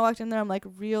second I walked in there, I'm like,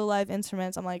 real live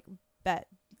instruments. I'm like, bet.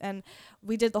 And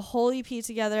we did the whole EP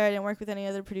together. I didn't work with any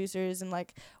other producers, and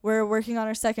like we're working on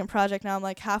our second project now. I'm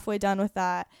like halfway done with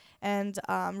that, and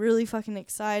I'm really fucking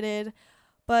excited.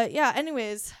 But yeah,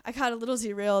 anyways, I got a little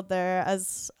derailed there,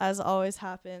 as always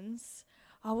happens.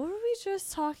 What were we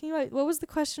just talking about? What was the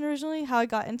question originally? How I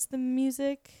got into the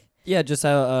music? Yeah, just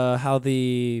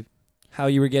how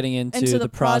you were getting into the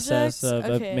process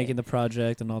of making the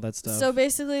project and all that stuff. So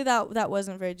basically that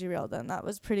wasn't very derailed then. That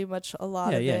was pretty much a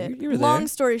lot of it. You were there. Long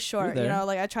story short, you know,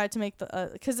 like I tried to make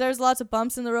because there's lots of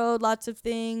bumps in the road, lots of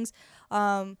things,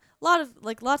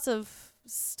 lots of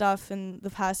stuff in the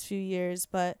past few years,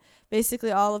 but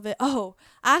basically all of it. Oh,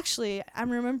 actually, I'm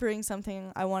remembering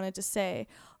something I wanted to say.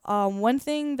 One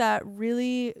thing that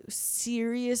really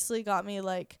seriously got me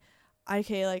like,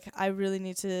 okay, like I really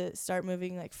need to start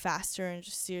moving like faster and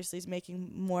just seriously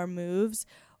making more moves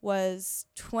was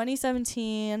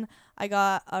 2017. I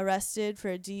got arrested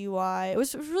for a DUI. It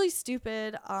was really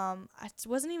stupid. I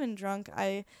wasn't even drunk.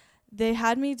 They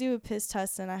had me do a piss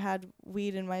test, and I had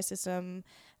weed in my system,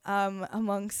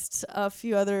 amongst a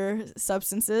few other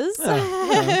substances.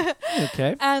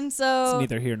 Okay. And so it's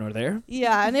neither here nor there.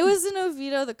 Yeah, and it was in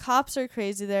Oviedo. The cops are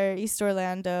crazy there, East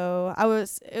Orlando.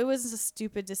 It was a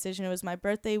stupid decision. It was my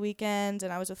birthday weekend,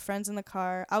 and I was with friends in the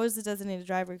car. I was the designated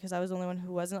driver because I was the only one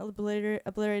who wasn't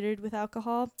obliterated with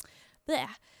alcohol. Blech.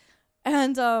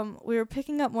 And we were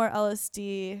picking up more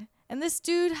LSD, and this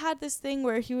dude had this thing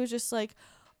where he was just like,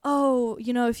 oh,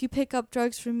 you know, if you pick up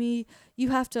drugs from me, you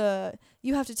have to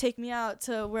take me out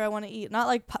to where I want to eat. Not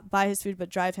like buy his food, but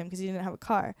drive him because he didn't have a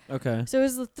car. Okay. So it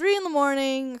was 3 a.m,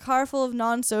 a car full of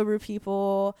non-sober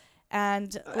people,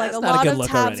 and like That's a not lot a of good look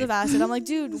tabs already. of acid. I'm like,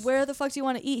 dude, where the fuck do you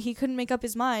want to eat? He couldn't make up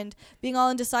his mind, being all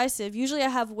indecisive. Usually I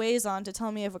have Waze on to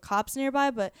tell me if a cop's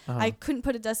nearby, but I couldn't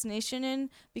put a destination in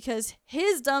because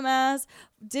his dumbass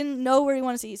didn't know where he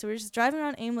wanted to eat. So we were just driving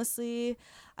around aimlessly.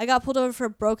 I got pulled over for a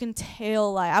broken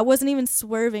tail light. I wasn't even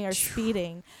swerving or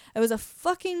speeding. It was a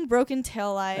fucking broken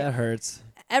tail light. That hurts.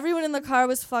 Everyone in the car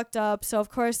was fucked up, so of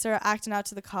course they're acting out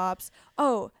to the cops.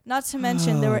 Oh, not to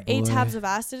mention there were 8 tabs of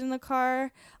acid in the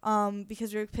car,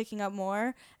 because we were picking up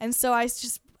more. And so I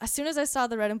just, as soon as I saw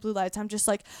the red and blue lights, I'm just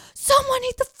like, someone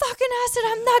eat the fucking acid.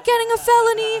 I'm not getting a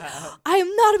felony. I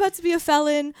am not about to be a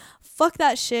felon. Fuck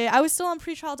that shit. I was still on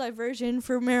pretrial diversion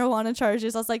for marijuana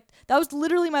charges. I was like, that was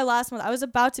literally my last month. I was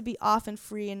about to be off and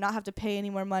free and not have to pay any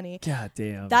more money. God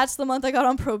damn. That's the month I got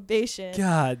on probation.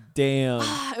 God damn.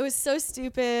 It was so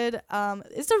stupid.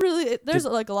 There's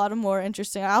like a lot of more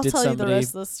interesting. I'll tell you the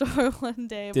rest of the story one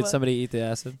day. Did somebody eat the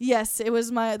acid? Yes, it was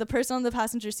the person on the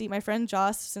passenger seat, my friend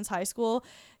Joss, since high school.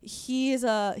 He's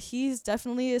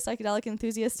definitely a psychedelic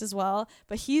enthusiast as well,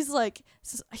 but he's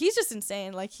just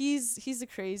insane. Like he's a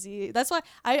crazy. That's why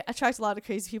I attract a lot of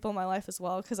crazy people in my life as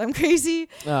well, because I'm crazy.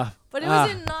 But it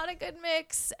was not a good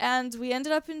mix, and we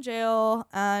ended up in jail,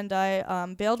 and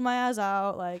I bailed my ass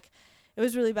out. Like it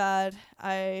was really bad.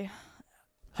 I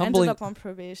ended up on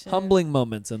probation. Humbling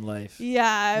moments in life.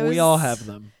 Yeah, we all have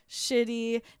them.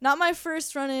 Shitty. Not my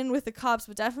first run-in with the cops,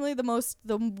 but definitely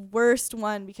the worst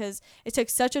one, because it took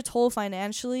such a toll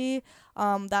financially.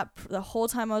 The whole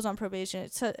time I was on probation,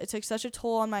 it took such a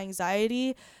toll on my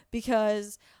anxiety,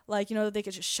 because like, you know, they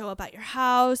could just show up at your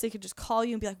house, they could just call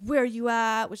you and be like, where are you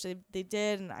at, which they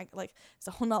did, and I like, it's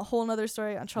a whole nother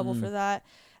story. I got in trouble for that.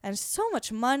 And so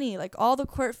much money, like all the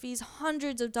court fees,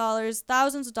 hundreds of dollars,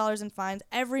 thousands of dollars in fines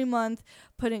every month,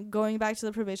 going back to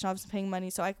the probation office and paying money.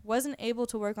 So I wasn't able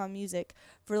to work on music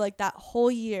for like that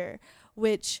whole year,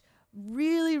 which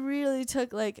really, really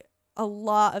took like a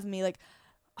lot of me. Like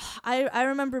I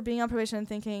remember being on probation and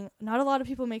thinking, not a lot of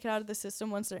people make it out of the system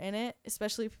once they're in it,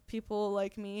 especially people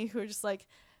like me who are just like,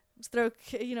 throw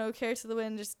care to the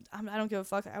wind. Just I don't give a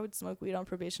fuck. I would smoke weed on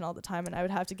probation all the time, and I would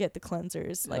have to get the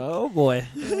cleansers. Like, oh boy,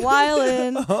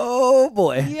 wildin'. Oh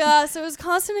boy. Yeah, so it was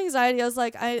constant anxiety. I was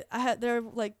like, I had there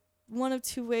like one of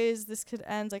two ways this could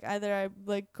end. Like either I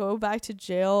like go back to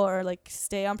jail or like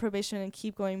stay on probation and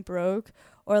keep going broke,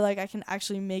 or like I can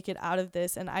actually make it out of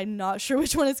this. And I'm not sure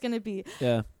which one it's gonna be.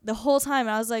 Yeah. The whole time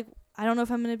I was like, I don't know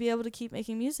if I'm gonna be able to keep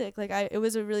making music. Like it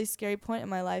was a really scary point in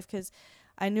my life, because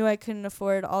I knew I couldn't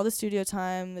afford all the studio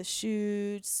time, the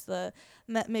shoots, the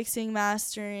mixing,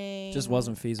 mastering. Just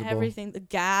wasn't feasible. Everything, the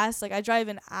gas. Like I drive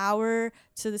an hour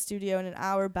to the studio and an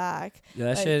hour back.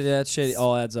 Yeah, that shit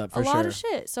all adds up for sure. A lot of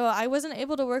shit. So I wasn't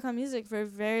able to work on music for a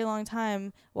very long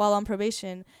time while on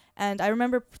probation. And I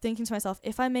remember thinking to myself,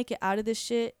 if I make it out of this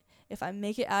shit,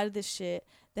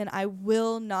 then I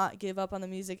will not give up on the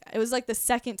music. It was like the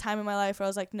second time in my life where I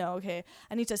was like, no, okay,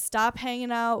 I need to stop hanging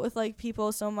out with like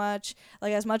people so much.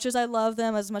 Like as much as I love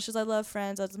them, as much as I love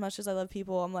friends, as much as I love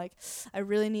people, I'm like, I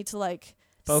really need to like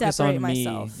focus separate on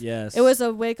myself. Me. Yes. It was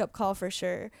a wake up call for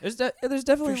sure. There's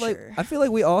definitely for like sure. I feel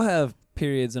like we all have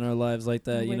periods in our lives like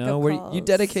that, you know, where you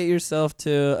dedicate yourself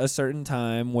to a certain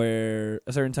time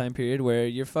period where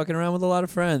you're fucking around with a lot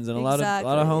of friends and a lot of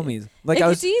homies. Like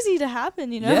it's easy to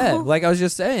happen, you know. Yeah, like I was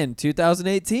just saying,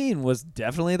 2018 was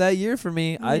definitely that year for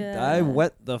me. Yeah. I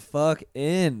went the fuck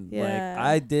in. Yeah. Like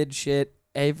I did shit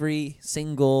every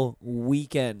single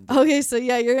weekend. Okay, so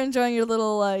yeah, you're enjoying your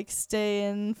little like stay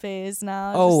in phase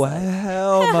now. Oh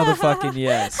hell motherfucking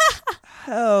yes.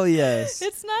 Hell yes.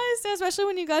 It's nice, especially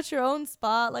when you got your own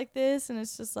spot like this, and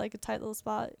it's just like a tight little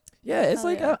spot. Yeah, it's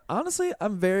like honestly,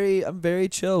 I'm very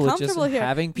chill with just here.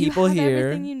 having people you have here.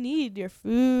 Everything you need: your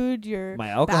food, your my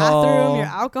alcohol, bathroom, your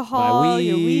alcohol, my weed,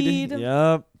 your weed.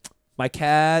 Yep. my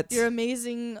cat. Your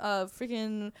amazing,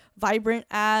 freaking vibrant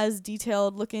as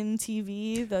detailed looking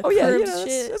TV. The yeah, curved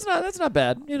shit. That's not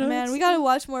bad. Man, we gotta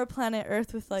watch more Planet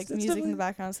Earth with like music in the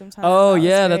background sometime. Oh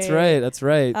yeah, that's right. That's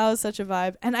right. That was such a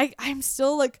vibe, and I'm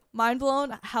still like mind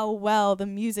blown how well the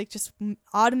music just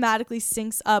automatically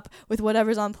syncs up with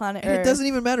whatever's on Planet Earth. It doesn't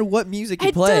even matter what music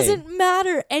you play. It doesn't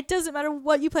matter. It doesn't matter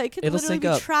what you play. It could literally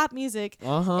be trap music.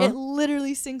 It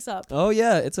literally syncs up. Oh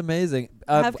yeah, it's amazing.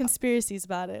 I have conspiracies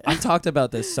about it. I've talked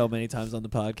about this so many times on the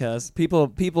podcast.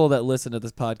 People that listen to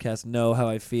this podcast know how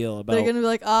I feel about. They're gonna be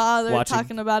like, they're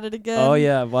talking about it again. Oh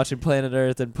yeah, watching Planet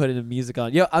Earth and putting the music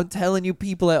on. Yo, I'm telling you,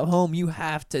 people at home, you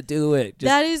have to do it.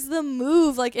 That is the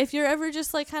move. Like if you're ever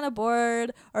just like kind of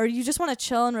bored, or you just want to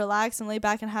chill and relax and lay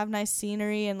back and have nice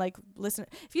scenery and like listen.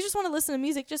 If you just want to listen to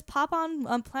music, just pop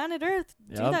on Planet Earth.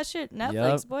 Do that shit.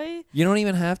 Netflix, boy. You don't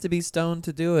even have to be stoned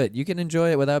to do it. You can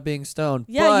enjoy it without being stoned.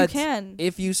 Yeah, but you can.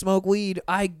 If you smoke weed,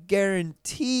 I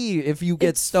guarantee if you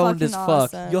get stoned as fuck,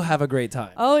 awesome. you'll have a great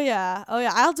time. Oh yeah.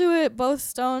 I'll do it both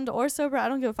stoned or sober. I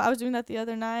don't give a fuck. I was doing that the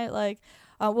other night. Like,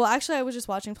 well, actually, I was just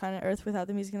watching Planet Earth without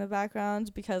the music in the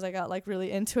background because I got like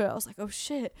really into it. I was like, oh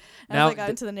shit. And I got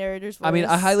into the narrator's voice. I mean,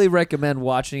 I highly recommend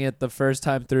watching it the first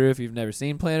time through. If you've never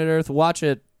seen Planet Earth, watch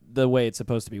it the way it's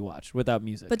supposed to be watched without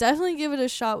music. But definitely give it a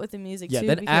shot with the music too.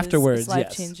 Yeah, then afterwards, it's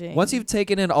life-changing. Once you've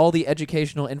taken in all the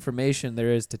educational information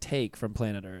there is to take from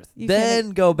Planet Earth, then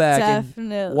go back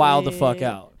and wow the fuck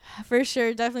out. For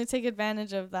sure, definitely take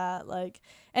advantage of that. Like,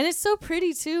 and it's so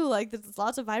pretty too. Like, there's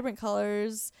lots of vibrant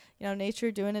colors. You know, nature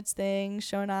doing its thing,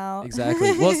 showing out.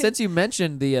 Exactly. Well, since you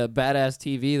mentioned the badass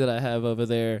TV that I have over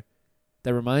there,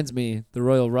 that reminds me, the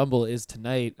Royal Rumble is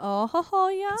tonight. Oh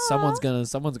yeah. Someone's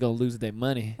gonna lose their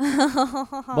money.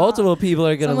 Multiple people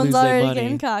are gonna lose their money. Someone's already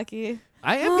getting cocky.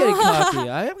 I am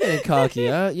getting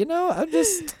cocky. I'm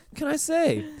just. Can I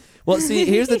say? Well, see,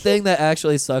 here's the thing that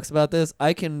actually sucks about this.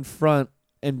 I can front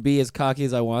and be as cocky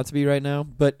as I want to be right now,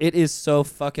 but it is so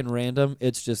fucking random.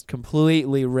 It's just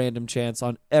completely random chance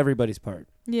on everybody's part.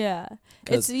 Yeah,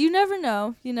 you never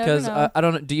know. You never know. I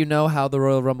don't. Do you know how the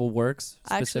Royal Rumble works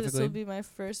specifically? Actually, this will be my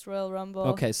first Royal Rumble.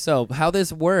 Okay, so how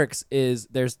this works is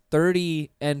there's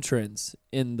 30 entrants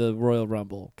in the Royal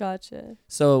Rumble. Gotcha.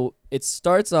 So it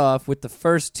starts off with the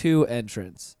first 2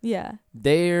 entrants. Yeah.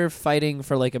 They're fighting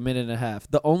for like a minute and a half.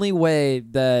 The only way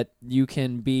that you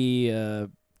can be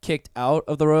kicked out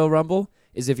of the Royal Rumble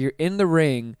is if you're in the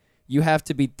ring. You have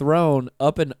to be thrown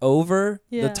up and over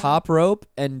the top rope,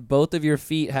 and both of your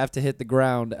feet have to hit the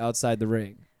ground outside the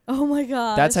ring. Oh my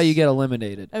god! That's how you get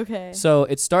eliminated. Okay. So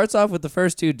it starts off with the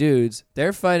first 2 dudes.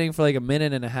 They're fighting for like a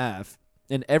minute and a half,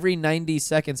 and every 90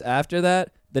 seconds after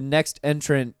that, the next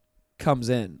entrant comes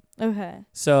in. Okay.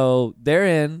 So they're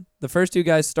in. The first 2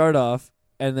 guys start off,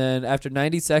 and then after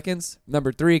 90 seconds,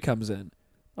 number 3 comes in.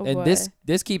 Oh and boy.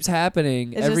 this keeps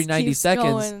happening it every 90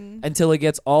 seconds going. Until it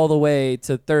gets all the way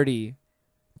to 30,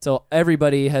 until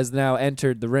everybody has now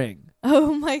entered the ring.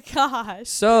 Oh my gosh.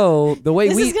 So the way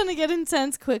this is going to get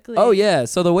intense quickly. Oh yeah.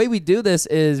 So the way we do this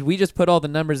is we just put all the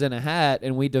numbers in a hat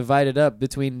and we divide it up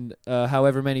between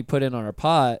however many put in on our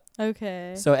pot.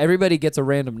 Okay. So everybody gets a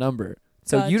random number.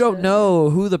 So Gotcha. You don't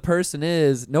know who the person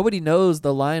is. Nobody knows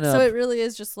the lineup. So it really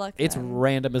is just luck. It's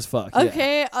random as fuck.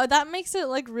 Okay, that makes it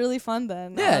like really fun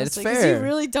then. Yeah, honestly, it's fair. You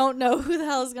really don't know who the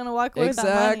hell is gonna walk away with that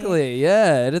money. Exactly.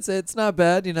 Yeah, and it's not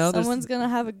bad. You know, someone's gonna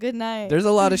have a good night. There's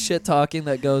a lot of shit talking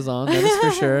that goes on. That is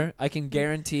for sure. I can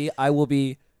guarantee I will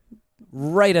be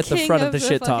right at the front of the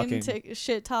shit talking.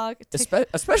 Shit talk.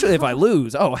 Especially if I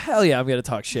lose. Oh hell yeah, I'm gonna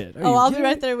talk shit. I'll be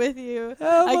right there with you.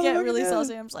 I get really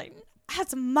salty. I'm just like,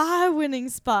 that's my winning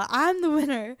spot. I'm the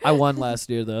winner. I won last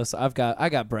year though, so I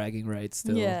got bragging rights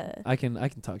still. Yeah. I can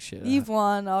talk shit. You've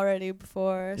won already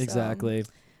before. Exactly. So.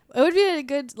 It would be a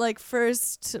good like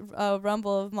first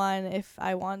rumble of mine if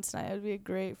I won tonight. It would be a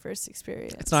great first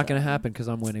experience. It's not gonna happen because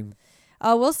I'm winning.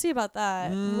 We'll see about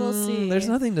that. We'll see. There's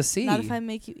nothing to see. Not if I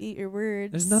make you eat your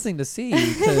words. There's nothing to see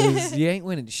because you ain't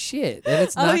winning shit. And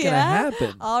it's not gonna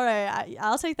happen. All right,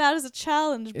 I'll take that as a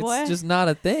challenge, boy. It's just not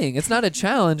a thing. It's not a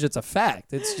challenge. It's a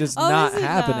fact. It's just not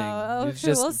happening. It's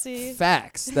just we'll see.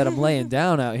 Facts that I'm laying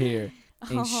down out here.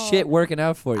 Ain't shit working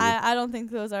out for you. I don't think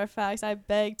those are facts. I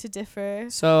beg to differ.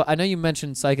 So I know you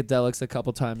mentioned psychedelics a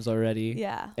couple times already.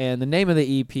 Yeah. And the name of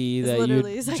the EP that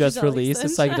you just released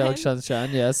is Psychedelic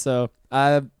Sunshine. Yes. So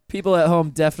people at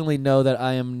home definitely know that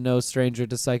I am no stranger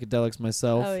to psychedelics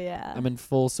myself. Oh yeah. I'm in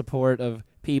full support of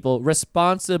people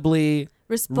responsibly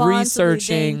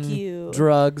researching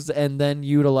drugs and then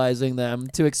utilizing them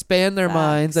to expand their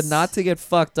minds and not to get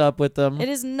fucked up with them. It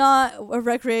is not a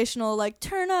recreational like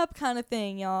turn up kind of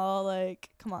thing, y'all. Like,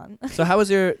 come on. So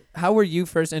how were you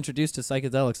first introduced to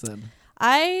psychedelics then?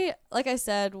 Like I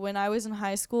said, when I was in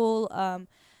high school,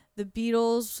 the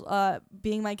Beatles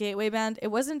being my gateway band, it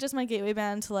wasn't just my gateway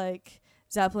band to like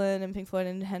Zeppelin and Pink Floyd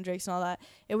and Hendrix and all that.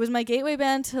 It was my gateway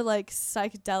band to like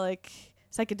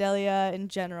psychedelia in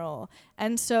general.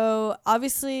 And so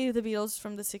obviously the Beatles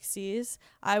from the 60s,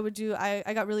 I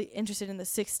got really interested in the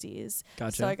 60s.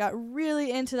 Gotcha. So I got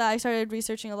really into that. I started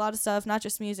researching a lot of stuff, not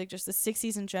just music, just the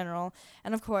 60s in general.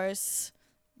 And of course,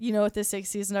 you know what the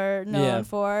 60s are known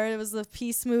for. It was the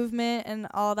peace movement and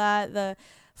all that, the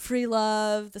free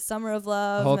love, the summer of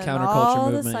love, whole and counterculture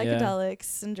all movement, the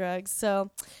psychedelics and drugs.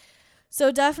 So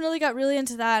definitely got really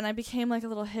into that, and I became like a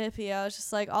little hippie. I was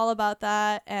just like all about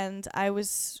that, and I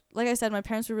was, like I said, my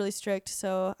parents were really strict,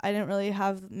 so I didn't really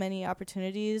have many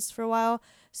opportunities for a while.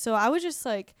 So I was just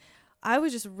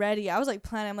ready. I was like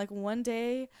planning. I'm like, one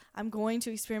day I'm going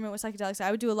to experiment with psychedelics. I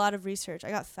would do a lot of research. I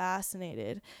got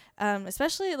fascinated,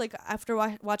 especially like after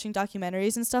watching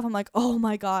documentaries and stuff. I'm like, oh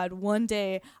my God, one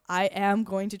day I am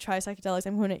going to try psychedelics.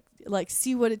 I'm going to like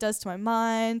see what it does to my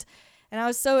mind. And I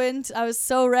was so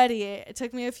ready. It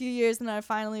took me a few years, and then I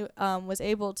finally was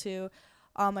able to.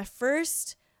 The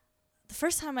first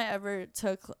time I ever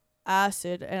took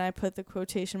acid, and I put the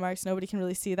quotation marks. Nobody can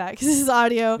really see that because this is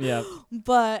audio. Yeah.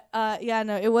 But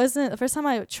it wasn't the first time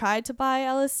I tried to buy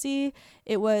LSD.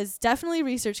 It was definitely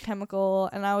research chemical,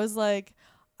 and I was like,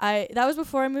 that was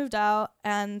before I moved out,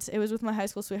 and it was with my high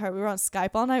school sweetheart. We were on Skype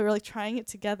all night. We were like trying it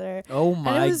together. Oh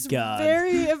my God. And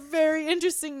it was a very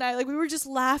interesting night. Like we were just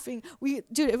laughing.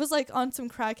 It was like on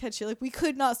some crackhead shit. Like we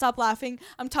could not stop laughing.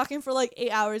 I'm talking for like 8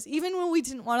 hours. Even when we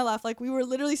didn't want to laugh, like we were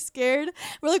literally scared.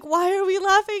 We're like, why are we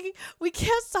laughing? We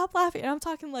can't stop laughing. And I'm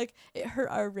talking like it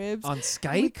hurt our ribs. On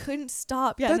Skype? We couldn't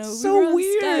stop. Yeah, That's we so were on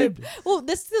weird. Skype. Well,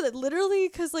 this is literally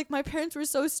because like my parents were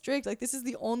so strict. Like this is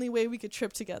the only way we could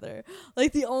trip together.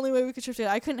 Like the only way we could trip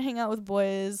together. I couldn't hang out with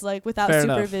boys like without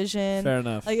supervision. Fair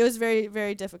enough. Like it was very,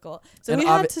 very difficult. So and we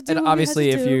had to do. And obviously,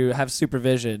 if you have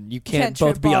supervision, you can't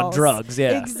both be on drugs.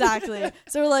 Yeah. Exactly.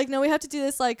 So we're like, no, we have to do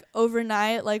this like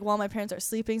overnight, like while my parents are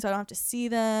sleeping, so I don't have to see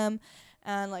them.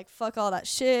 And like fuck all that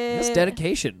shit. That's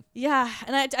dedication. Yeah,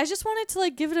 and I just wanted to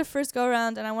like give it a first go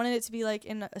around, and I wanted it to be like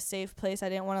in a safe place. I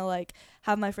didn't want to like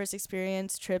have my first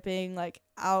experience tripping like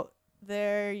out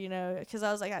there, you know, because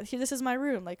I was like, here, this is my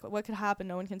room. Like, what could happen?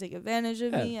 No one can take advantage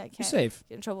of me. I can't get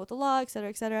in trouble with the law, etc.,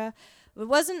 etc. It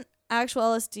wasn't actual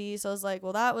LSD, so I was like,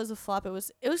 well, that was a flop. It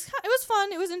was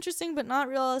fun. It was interesting, but not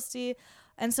real LSD.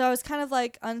 And so I was kind of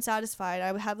like unsatisfied.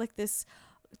 I had like this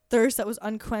thirst that was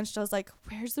unquenched. I was like,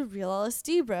 where's the real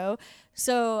LSD, bro?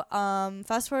 So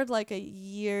fast forward like a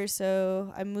year or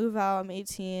so, I move out, I'm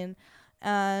 18,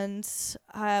 and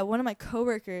one of my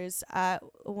coworkers at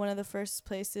one of the first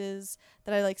places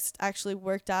that I like actually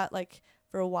worked at like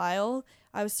for a while,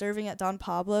 I was serving at Don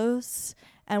Pablo's,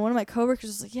 and one of my coworkers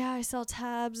was like, yeah, I sell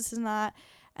tabs, this and that.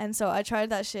 And so I tried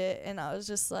that shit, and I was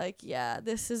just like, yeah,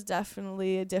 this is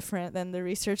definitely different than the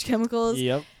research chemicals.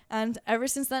 Yep. And ever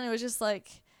since then, it was just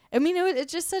like, I mean,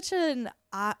 it's just such a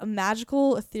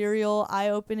magical, ethereal,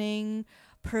 eye-opening,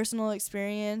 personal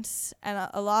experience. And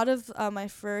a lot of my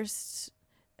first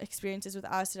experiences with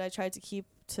acid, I tried to keep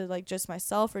to like just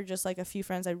myself or just like a few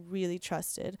friends I really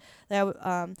trusted.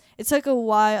 It took a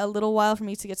little while for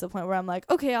me to get to the point where I'm like,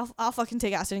 okay, I'll fucking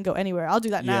take acid and go anywhere. I'll do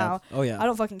that now. Oh yeah. I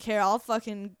don't fucking care. I'll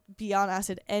fucking be on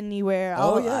acid anywhere.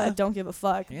 I don't give a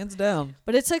fuck. Hands down.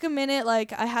 But it took a minute.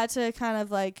 Like I had to kind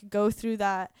of like go through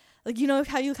that. Like, you know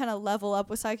how you kind of level up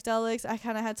with psychedelics? I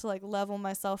kind of had to like level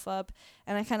myself up,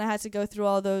 and I kind of had to go through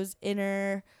all those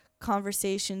inner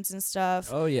conversations and stuff.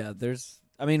 Oh yeah,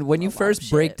 when you first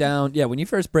break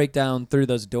down through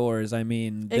those doors, I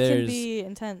mean, it can be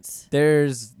intense.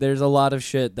 There's a lot of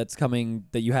shit that's coming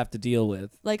that you have to deal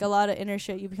with. Like a lot of inner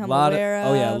shit you become aware of.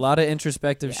 Oh yeah, a lot of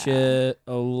introspective shit,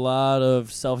 a lot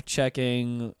of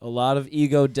self-checking, a lot of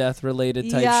ego death related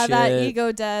type shit. Yeah, that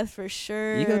ego death for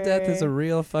sure. Ego death is a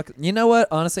real You know what?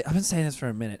 Honestly, I've been saying this for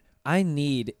a minute. I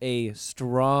need a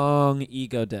strong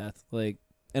ego death, like.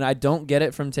 And I don't get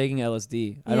it from taking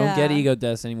LSD. I don't get ego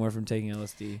deaths anymore from taking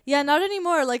LSD. Yeah, not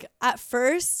anymore. Like, at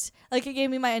first, like, it gave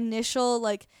me my initial,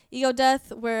 like, ego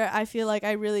death where I feel like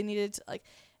I really needed to, like,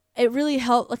 it really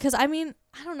helped. Because, I mean,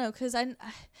 I don't know, because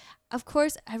of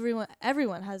course,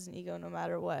 everyone has an ego no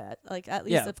matter what. Like, at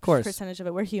least a percentage of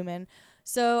it. We're human.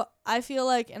 So, I feel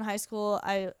like in high school,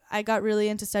 I got really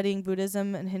into studying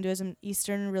Buddhism and Hinduism,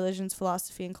 Eastern religions,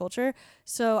 philosophy, and culture.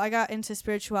 So, I got into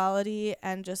spirituality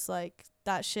and just, like,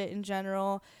 that shit in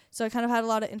general. So I kind of had a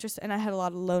lot of interest, and I had a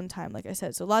lot of alone time, like I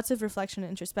said. So lots of reflection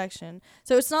and introspection.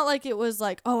 So it's not like it was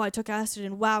like, oh, I took acid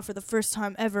and wow, for the first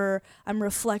time ever, I'm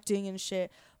reflecting and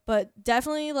shit. But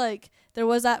definitely, like, there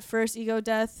was that first ego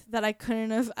death that I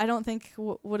don't think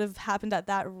would have happened at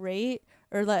that rate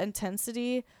or that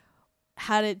intensity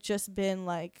had it just been,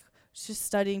 like, just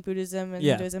studying Buddhism and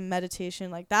Hinduism,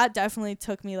 meditation. Like, that definitely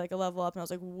took me, like, a level up. And I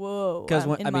was like, whoa,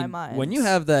 my mind. When you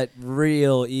have that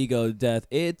real ego death,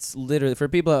 it's literally, for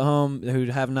people at home who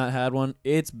have not had one,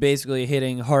 it's basically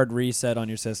hitting hard reset on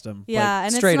your system. Yeah,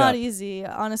 like, and it's not easy,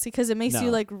 honestly, because it makes you,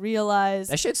 like, realize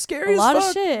that shit's scary a lot as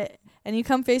fuck. of shit. And you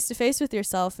come face to face with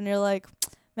yourself, and you're like,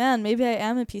 man, maybe I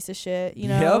am a piece of shit, you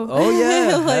know? Yep. Oh,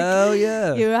 yeah. Like, hell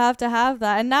yeah. You have to have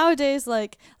that. And nowadays,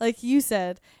 like you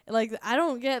said, like, I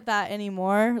don't get that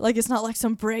anymore. Like, it's not like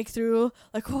some breakthrough.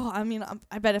 Like, oh, I mean,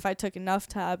 I bet if I took enough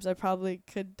tabs, I probably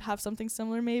could have something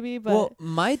similar maybe. But well,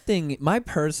 my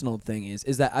personal thing is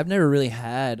that I've never really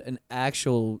had an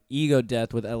actual ego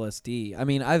death with LSD. I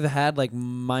mean, I've had, like,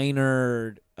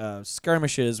 minor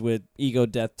skirmishes with ego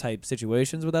death type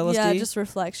situations with LSD. Yeah, just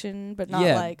reflection, but not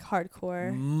like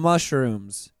hardcore.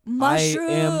 Mushrooms. I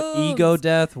am ego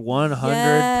death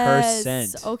 100%.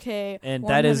 Yes. Okay. And 100%.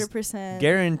 that is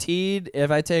guaranteed. If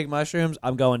I take mushrooms,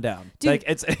 I'm going down. Dude, like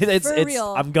it's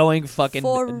real. I'm going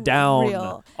fucking down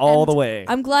real. all and the way.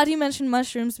 I'm glad you mentioned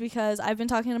mushrooms because I've been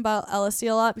talking about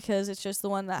LSD a lot because it's just the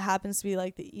one that happens to be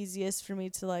like the easiest for me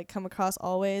to like come across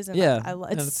always. And yeah,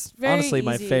 it's very honestly easy.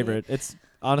 my favorite. It's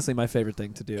honestly my favorite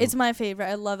thing to do. It's my favorite.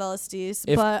 I love LSDs.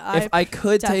 If I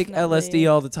could take definitely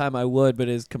LSD all the time, I would, but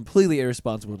it's completely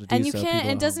irresponsible to do so. And you can't.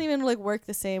 It doesn't even like work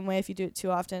the same way if you do it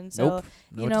too often. So nope.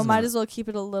 No, you know, might as well keep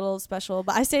it a little special.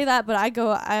 But I say that, but I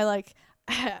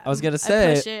was gonna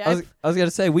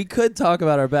say we could talk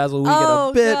about our Basil weekend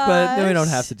a bit, but no, we don't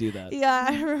have to do that.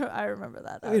 Yeah, I remember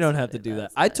that. We don't have to do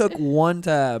that. I took one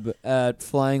tab at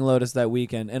Flying Lotus that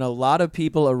weekend, and a lot of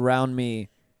people around me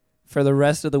for the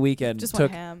rest of the weekend just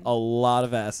took a lot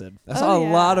of acid. I saw a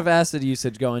lot of acid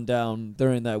usage going down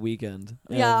during that weekend.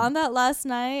 Yeah, on that last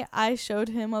night, I showed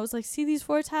him. I was like, "See these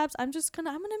 4 tabs? I'm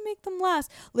gonna make them last."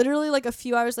 Literally, like a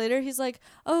few hours later, he's like,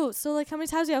 "Oh, so like how many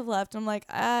tabs do you have left?" I'm like,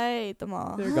 "I ate them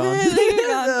all. They're gone.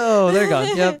 No, they're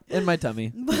gone. Yep, in my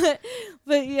tummy."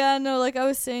 But yeah, no, like I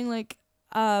was saying, like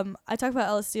I talk about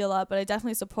LSD a lot, but I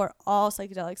definitely support all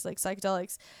psychedelics. Like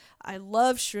psychedelics, I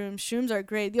love shrooms. Shrooms are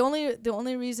great. The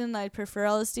only reason I prefer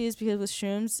LSD is because with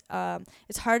shrooms,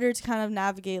 it's harder to kind of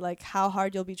navigate like how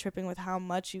hard you'll be tripping with how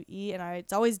much you eat, and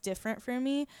it's always different for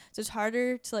me. So it's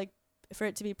harder to like for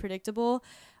it to be predictable.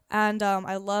 And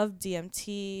I love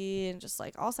DMT and just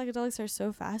like all psychedelics are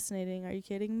so fascinating. Are you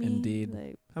kidding me? Indeed.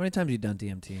 Like, how many times have you done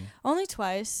DMT? Only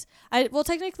twice.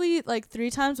 Technically like 3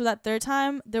 times, but that third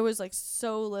time there was like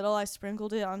so little. I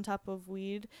sprinkled it on top of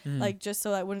weed, like just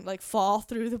so I wouldn't like fall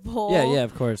through the bowl. Yeah,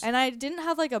 of course. And I didn't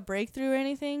have like a breakthrough or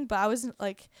anything, but I was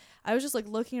just like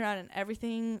looking around and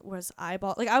everything was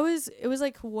eyeball. Like it was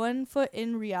like 1 foot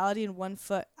in reality and 1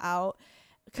 foot out.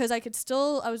 Because I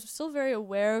was still very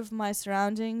aware of my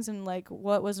surroundings and like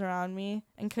what was around me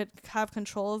and could have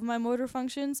control of my motor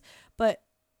functions, but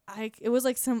it was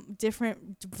like some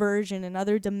different version,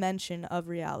 another dimension of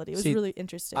reality. It was really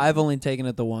interesting. I've only taken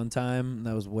it the one time, and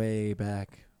that was way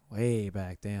back.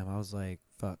 Damn, I was like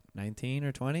 19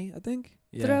 or 20, I think.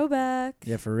 Yeah. Throwback.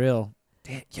 Yeah, for real.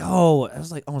 Damn, that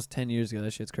was like almost 10 years ago.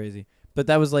 That shit's crazy. But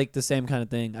that was like the same kind of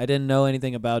thing. I didn't know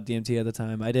anything about DMT at the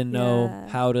time. I didn't know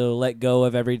how to let go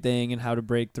of everything and how to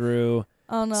break through.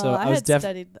 Oh no, so I had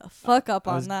studied the fuck up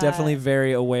on that. I was definitely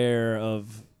very aware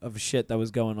of shit that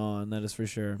was going on. That is for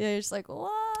sure. Yeah, you're just like, what?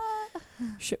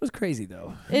 Shit was crazy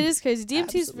though. It is crazy.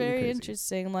 DMT is very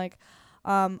interesting. Like,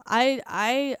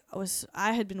 I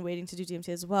had been waiting to do DMT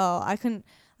as well. I couldn't.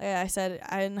 Like I said,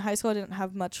 in high school I didn't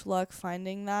have much luck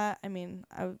finding that. I mean,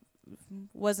 I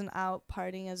wasn't out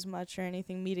partying as much or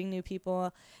anything, meeting new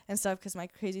people and stuff because my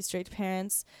crazy strict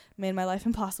parents made my life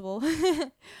impossible.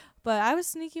 But I was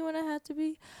sneaky when I had to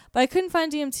be. But I couldn't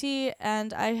find DMT,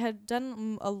 and I had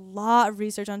done a lot of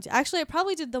research on Actually, I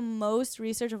probably did the most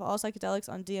research of all psychedelics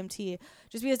on DMT,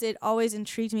 just because it always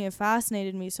intrigued me and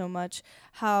fascinated me so much,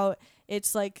 how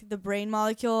it's like the brain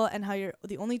molecule and how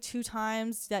the only 2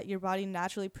 times that your body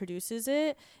naturally produces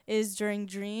it is during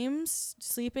dreams,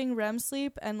 sleeping, REM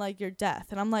sleep, and like your death.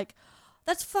 And I'm like,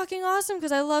 that's fucking awesome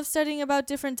because I love studying about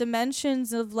different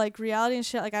dimensions of like reality and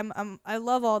shit. Like I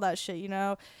love all that shit, you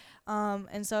know.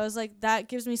 And so I was like, that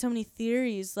gives me so many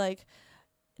theories, like,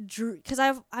 because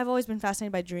I've always been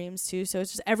fascinated by dreams too. So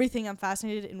it's just everything I'm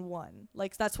fascinated in one.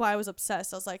 Like that's why I was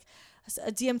obsessed. I was like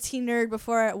a DMT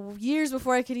nerd years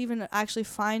before I could even actually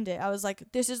find it. I was like,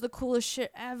 this is the coolest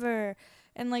shit ever.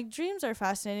 And like dreams are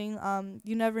fascinating.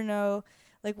 You never know.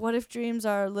 Like, what if dreams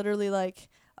are literally like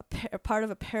a part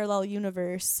of a parallel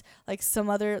universe, like some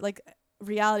other like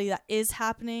reality that is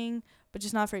happening, but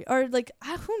just not for you. Or like,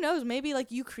 who knows? Maybe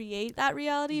like you create that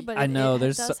reality, but I know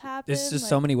there's there's just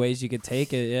so many ways you could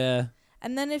take it. Yeah.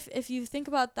 And then if you think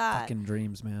about that, fucking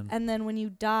dreams, man. And then when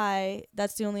you die,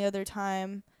 that's the only other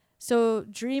time. So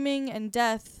dreaming and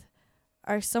death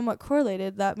are somewhat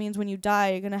correlated. That means when you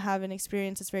die, you're gonna have an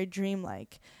experience that's very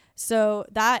dreamlike. So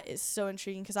that is so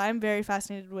intriguing because I'm very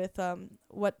fascinated with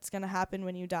what's gonna happen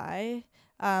when you die.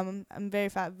 I'm very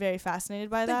fascinated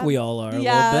by that. I think we all are. Yeah,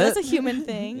 a little bit. That's a human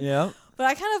thing. Yeah. But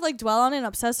I kind of like dwell on it and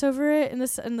obsess over it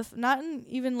not in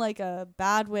even like a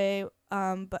bad way.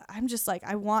 But I'm just like,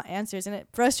 I want answers, and it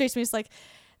frustrates me. It's like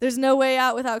there's no way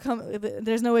out without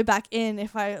there's no way back in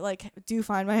if I like do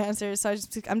find my answers. So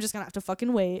I'm just gonna have to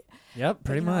fucking wait. Yep,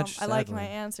 pretty much. I like my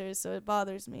answers, so it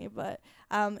bothers me. But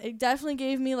it definitely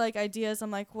gave me like ideas. I'm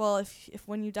like, well, if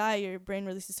when you die, your brain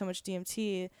releases so much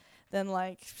DMT, then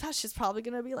like that's just probably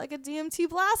gonna be like a DMT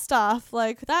blast off.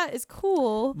 Like that is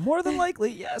cool. More than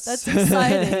likely, yes. That's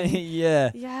exciting.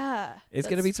 Yeah. Yeah. It's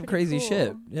gonna be some crazy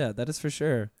shit. Yeah, that is for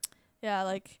sure. Yeah,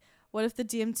 like what if the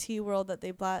DMT world that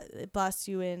they blast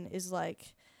you in is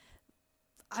like,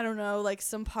 I don't know, like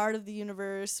some part of the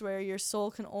universe where your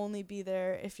soul can only be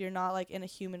there if you're not like in a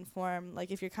human form. Like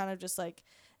if you're kind of just like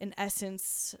in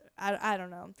essence, I don't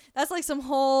know. That's like some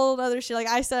whole other shit. Like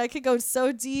I said, I could go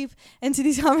so deep into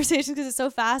these conversations because it's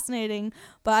so fascinating.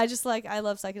 But I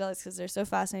love psychedelics because they're so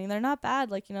fascinating. They're not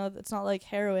bad. Like, it's not like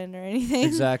heroin or anything.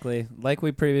 Exactly. Like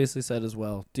we previously said as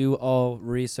well, do all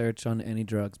research on any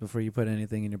drugs before you put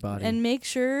anything in your body. And make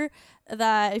sure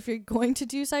that if you're going to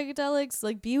do psychedelics,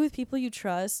 like be with people you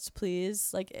trust,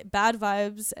 please. Like bad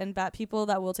vibes and bad people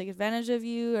that will take advantage of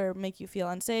you or make you feel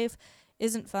unsafe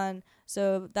isn't fun.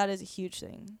 So that is a huge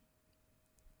thing.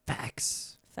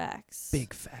 Facts.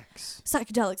 Big facts.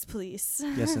 Psychedelics, please.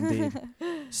 Yes, indeed.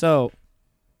 So,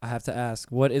 I have to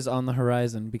ask, what is on the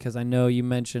horizon? Because I know you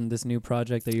mentioned this new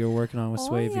project that you're working on with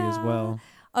Swavey as well.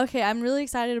 Okay, I'm really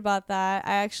excited about that.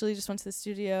 I actually just went to the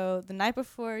studio the night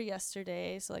before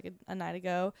yesterday, so like a night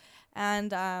ago,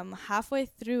 and halfway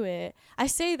through it, I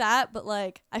say that, but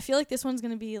like I feel like this one's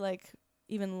gonna be like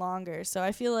even longer. So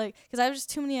I feel like, because I have just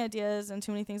too many ideas and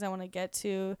too many things I want to get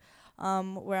to,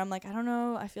 where I'm like, I don't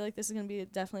know, I feel like this is going to be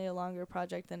definitely a longer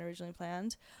project than originally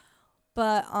planned.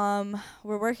 But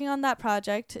we're working on that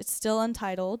project. It's still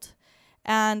untitled.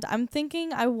 And I'm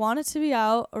thinking I want it to be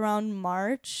out around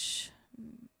March.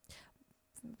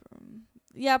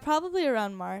 Yeah, probably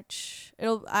around March.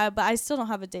 But I still don't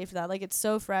have a date for that. Like, it's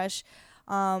so fresh.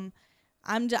 As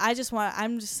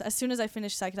soon as I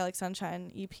finished Psychedelic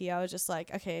Sunshine EP, I was just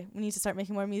like, okay, we need to start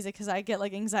making more music because I get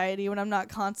like anxiety when I'm not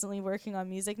constantly working on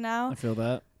music now. I feel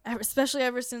that. Especially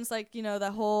ever since like,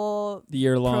 that whole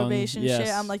year-long probation shit.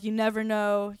 I'm like, you never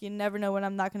know when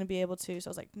I'm not going to be able to. So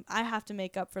I was like, I have to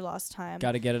make up for lost time.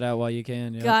 Got to get it out while you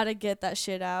can. Yep. Got to get that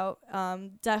shit out.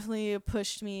 Definitely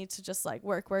pushed me to just like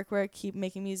work, keep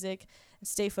making music and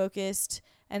stay focused.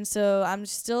 And so I'm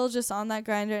still just on that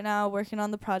grind right now, working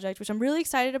on the project, which I'm really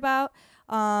excited about.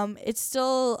 It's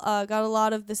still got a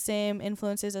lot of the same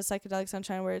influences as Psychedelic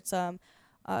Sunshine, where it's a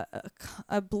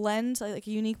blend, like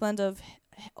a unique blend of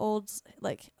old,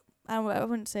 like, I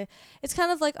wouldn't say, it's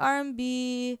kind of like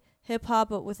R&B, hip-hop,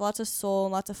 but with lots of soul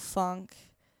and lots of funk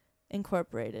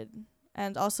incorporated.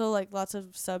 And also like lots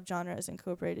of subgenres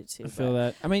incorporated too. I feel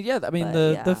that. I mean,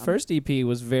 the first EP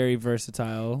was very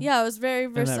versatile. Yeah, it was very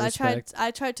versatile.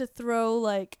 I tried to throw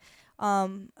like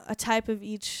a type of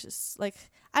each, like,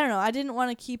 I don't know. I didn't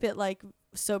want to keep it like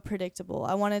so predictable.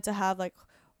 I wanted to have like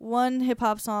one hip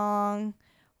hop song,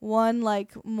 one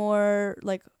like more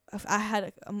like, I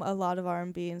had a lot of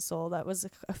R&B and soul. That was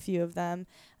a few of them,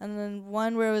 and then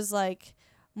one where it was like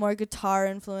more guitar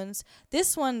influence.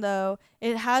 This one though,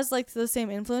 it has like the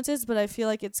same influences, but I feel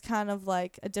like it's kind of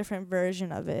like a different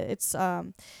version of it. It's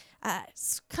kind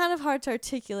of hard to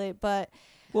articulate, but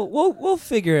we'll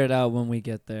figure it out when we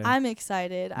get there. I'm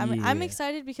excited. I'm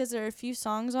excited because there are a few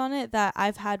songs on it that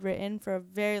I've had written for a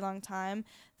very long time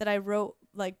that I wrote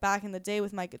like back in the day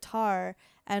with my guitar,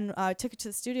 and I took it to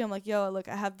the studio. I'm like, yo, look,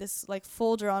 I have this like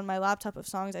folder on my laptop of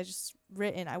songs I just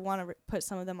written. I want to put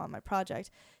some of them on my project.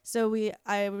 So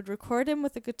I would record him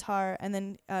with the guitar, and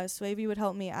then Swavey would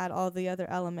help me add all the other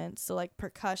elements, so like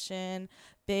percussion,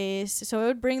 bass, so it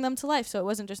would bring them to life, so it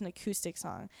wasn't just an acoustic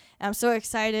song. And I'm so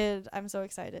excited.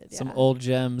 Some old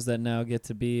gems that now get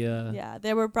to be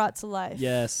they were brought to life.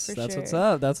 Yes, that's sure. what's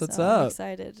up. That's what's up.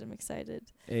 I'm excited.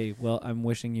 Hey, well, I'm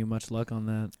wishing you much luck on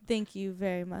that. Thank you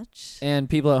very much. And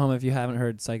people at home, if you haven't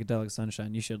heard Psychedelic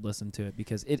Sunshine, you should listen to it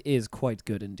because it is quite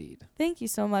good indeed. Thank you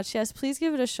so much. Yes, please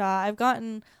give it a shot. I've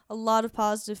gotten a lot of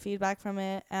positive feedback from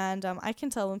it, and I can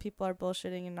tell when people are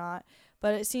bullshitting and not.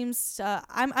 But it seems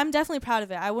I'm definitely proud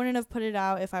of it. I wouldn't have put it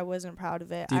out if I wasn't proud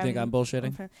of it. Do you think I'm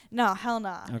bullshitting? No, hell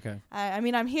nah. Okay. I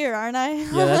mean, I'm here, aren't I?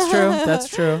 Yeah, that's true. That's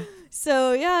true.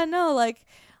 So yeah, no, like,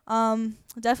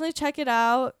 definitely check it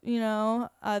out. You know,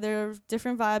 there are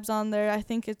different vibes on there. I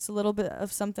think it's a little bit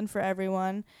of something for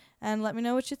everyone. And let me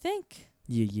know what you think.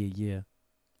 Yeah, yeah,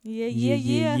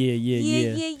 yeah.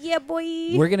 Yeah,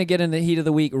 boy. We're going to get in the heat of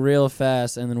the week real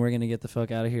fast, and then we're going to get the fuck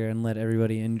out of here and let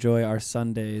everybody enjoy our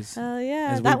Sundays.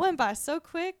 Yeah. That went by so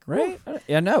quick. Right?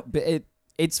 Yeah, no. But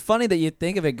it's funny that you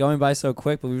think of it going by so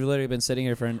quick, but we've literally been sitting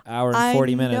here for an hour and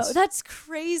 40 minutes. Know. That's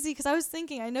crazy, because I was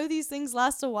thinking, I know these things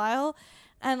last a while,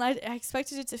 and I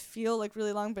expected it to feel like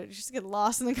really long, but you just get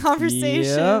lost in the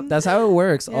conversation. Yep, that's how it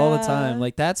works all the time.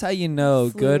 Like, that's how you know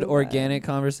good organic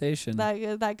conversation.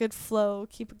 That good flow.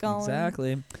 Keep it going.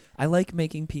 Exactly. I like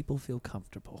making people feel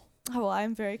comfortable. Oh, well,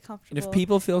 I'm very comfortable. And if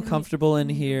people feel comfortable in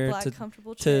here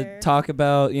to talk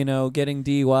about, getting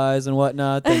DUIs and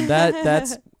whatnot, then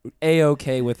that's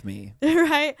A-okay with me.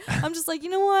 Right? I'm just like, you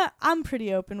know what? I'm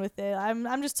pretty open with it.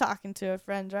 I'm just talking to a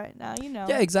friend right now,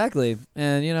 Yeah, exactly.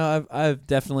 And, I've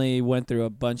definitely went through a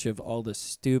bunch of all the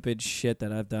stupid shit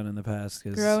that I've done in the past.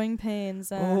 Growing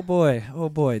pains. Oh,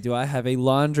 boy. Do I have a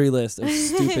laundry list of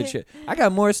stupid shit. I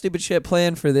got more stupid shit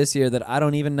planned for this year that I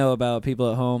don't even know about,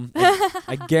 people at home.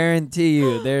 I guarantee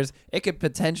you it could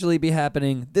potentially be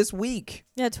happening this week.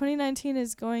 Yeah, 2019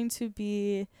 is going to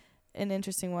be an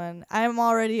interesting one. I'm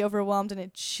already overwhelmed, and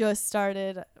it just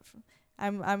started.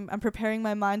 I'm preparing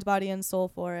my mind, body, and soul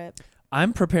for it.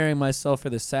 I'm preparing myself for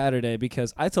this Saturday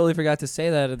because I totally forgot to say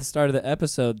that at the start of the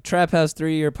episode. Trap House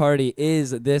 3-year party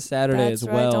is this Saturday as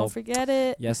well. That's right. Don't forget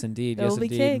it. Yes, indeed. There will be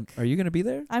cake. Are you going to be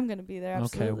there? I'm going to be there,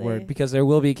 absolutely. Okay, word. Because there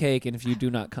will be cake, and if you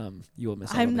do not come, you will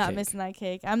miss out on the cake. I'm not missing that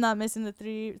cake. I'm not missing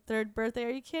the third birthday. Are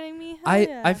you kidding me?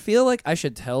 I feel like I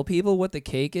should tell people what the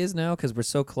cake is now because we're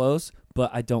so close,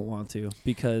 but I don't want to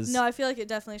because... No, I feel like it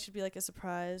definitely should be like a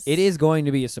surprise. It is going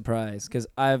to be a surprise because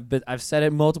I've said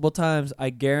it multiple times. I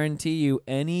guarantee you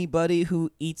anybody who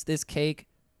eats this cake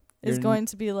is going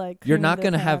to be like you're not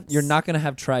gonna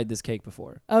have tried this cake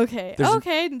before. Okay.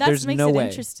 That makes it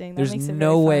interesting. There's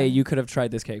no way you could have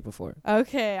tried this cake before.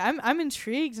 Okay. I'm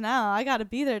intrigued now. I gotta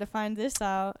be there to find this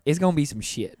out. It's gonna be some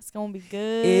shit. It's gonna be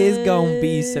good. It's gonna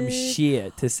be some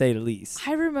shit, to say the least.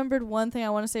 I remembered one thing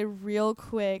I want to say real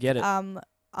quick. Get it.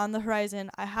 On the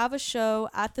horizon, I have a show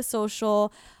at the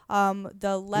Social, the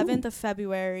 11th of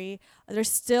February.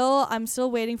 I'm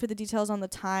still waiting for the details on the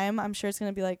time. I'm sure it's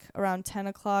going to be like around 10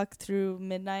 o'clock through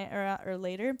midnight or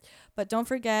later. But don't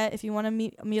forget, if you want to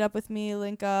meet up with me,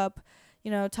 link up,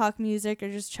 talk music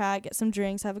or just chat, get some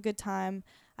drinks, have a good time.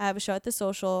 I have a show at the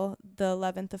Social the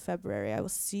 11th of February. I will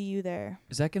see you there.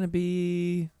 Is that going to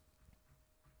be...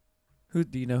 Who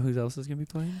do you know who else is going to be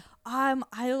playing? I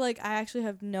actually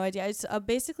have no idea. It's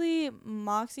basically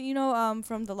Moxie,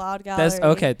 from the Loud Gallery.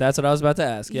 That's what I was about to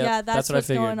ask. Yep, yeah, that's what I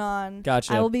figured. Going on.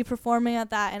 Gotcha. I will be performing at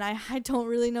that, and I don't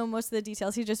really know most of the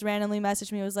details. He just randomly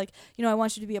messaged me. It was like, I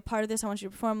want you to be a part of this. I want you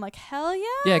to perform. I'm like, hell yeah.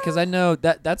 Yeah, because I know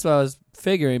that's what I was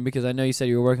figuring, because I know you said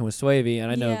you were working with Swavey,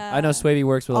 and I know Swavey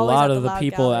works with always a lot of the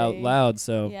people Gallery. out loud.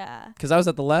 So yeah, because I was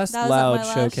at the last Loud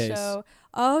showcase. Show.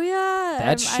 Oh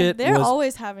yeah, they're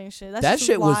always having shit. That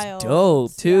shit was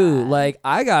dope too. Yeah. Like,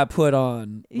 I got put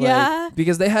on. Yeah,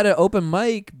 because they had an open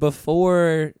mic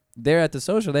before. They're at the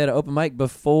Social. They had an open mic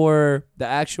before the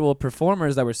actual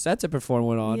performers that were set to perform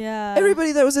went on. Yeah,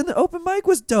 everybody that was in the open mic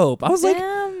was dope. I was like,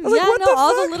 what the fuck?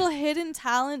 All the little hidden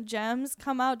talent gems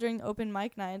come out during open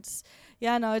mic nights.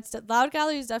 Yeah, no, Loud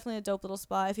Gallery is definitely a dope little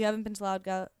spot. If you haven't been to Loud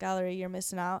Gallery, you're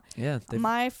missing out. Yeah.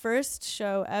 My first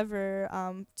show ever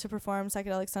to perform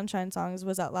Psychedelic Sunshine songs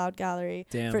was at Loud Gallery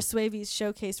for Swavey's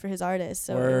showcase for his artists.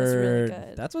 So it was really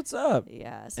good. That's what's up.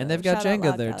 Yeah. So and they've got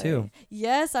Jenga there too.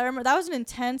 Yes, I remember. That was an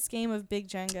intense game of big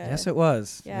Jenga. Yes, it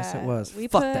was. Yeah. Yes, it was.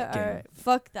 Fuck that game.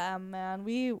 Fuck them, man.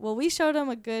 We showed them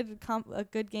a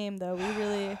good game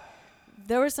though.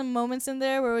 There were some moments in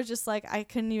there where it was just like I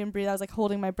couldn't even breathe. I was like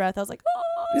holding my breath. I was like,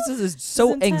 oh, this is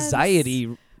so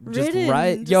anxiety. Just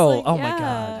right. My god. Oh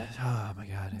my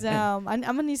god. Damn. I'm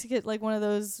gonna need to get like one of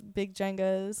those big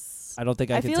Jengas. I don't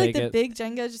think I can take it. I feel like the big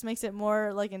Jenga just makes it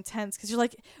more like intense because you're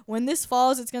like, when this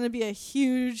falls, it's gonna be a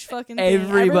huge fucking thing.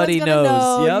 Everybody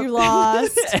knows. Yep. You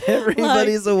lost.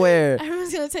 Everybody's aware.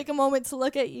 Everyone's gonna take a moment to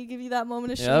look at you, give you that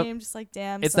moment of shame, just like,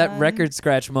 damn. It's that record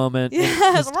scratch moment.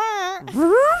 Yes.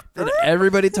 And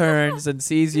everybody turns and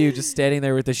sees you just standing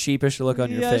there with a sheepish look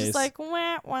on your face. Just like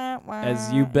wah, wah, wah.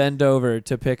 As you bend over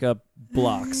to pick up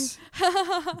blocks.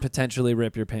 Potentially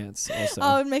rip your pants also.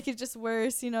 Oh, and make it just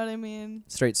worse, you know what I mean?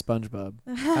 Straight SpongeBob.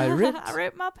 I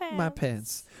ripped my pants. My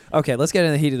pants. Okay, let's get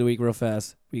in the heat of the week real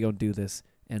fast. We gonna do this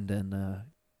and then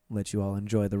let you all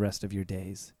enjoy the rest of your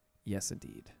days. Yes,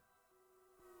 indeed.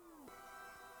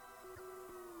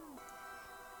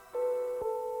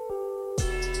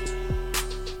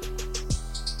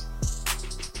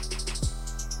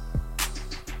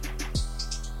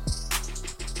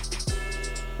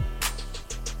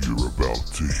 You're about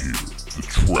to hear the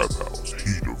Trap House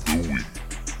Heat of the Week.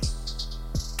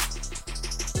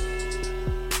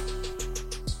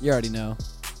 You already know.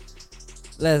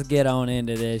 Let's get on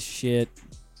into this shit.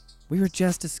 We were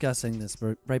just discussing this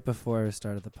right before we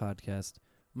started the podcast.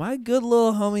 My good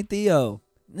little homie Theo.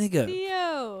 Nigga.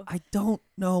 Theo. I don't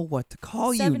know what to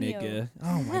call you, 7-yo. nigga.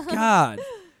 Oh, my God.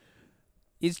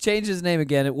 He's changed his name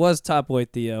again. It was Top Boy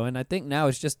Theo, and I think now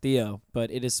it's just Theo,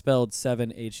 but it is spelled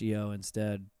 7-HEO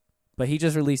instead. But he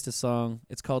just released a song.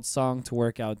 It's called Song to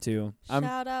Work Out To.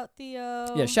 Shout out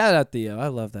Theo. Yeah, shout out Theo. I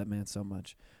love that man so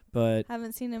much. But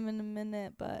Haven't seen him in a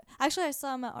minute, but actually I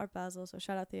saw him at Art Basel, so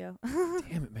shout out Theo.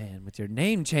 damn it, man, with your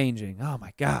name changing. Oh,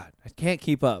 my God. I can't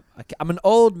keep up. I'm an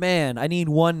old man. I need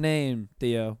one name,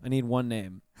 Theo. I need one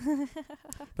name.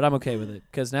 But I'm okay with it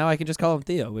because now I can just call him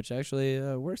Theo, which actually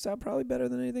works out probably better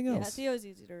than anything else. Yeah, Theo's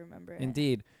easy to remember.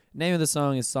 Indeed. Name of the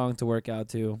song is Song to Work Out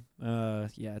To.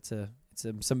 Yeah, it's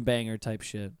some banger type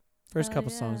shit. First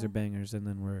couple songs are bangers, and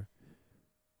then we're...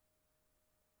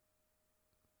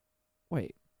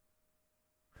 Wait.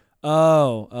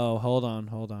 Oh, hold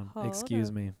on.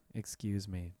 Excuse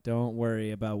me. Don't worry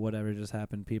about whatever just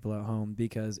happened, people at home,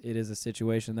 because it is a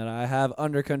situation that I have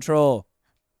under control.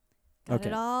 Got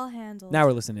it all handled. Now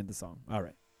we're listening to the song. All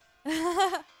right.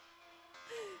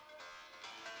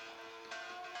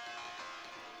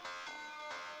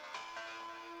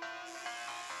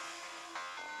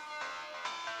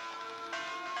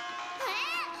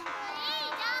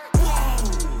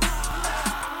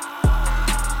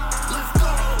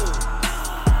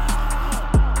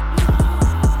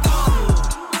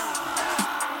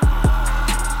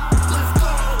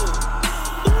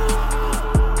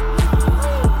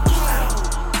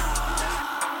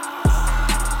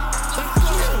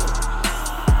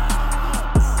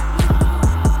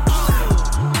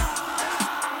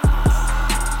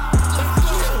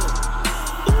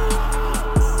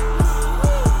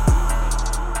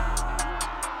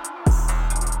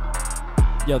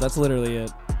 Yo, that's literally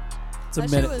it. It's a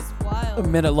minute. Was wild. A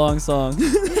minute long song.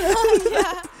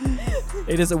 Yeah.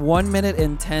 It is 1 minute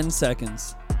and 10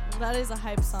 seconds. That is a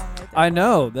hype song right there. I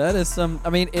know. That is some... I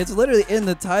mean, it's literally in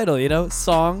the title, you know?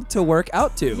 Song to work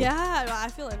out to. Yeah, I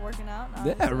feel like working out.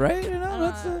 Yeah, right? You know,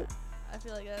 that's it. I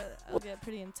feel like I'll get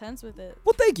pretty intense with it.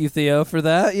 Well, thank you, Theo, for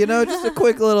that. You know, just a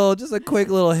quick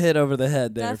little hit over the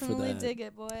head there. Definitely for that. dig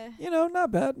it, boy. You know, not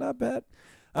bad.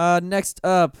 Next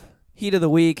up, Heat of the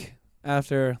Week.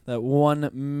 After that 1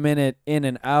 minute in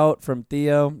and out from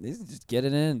Theo. Just get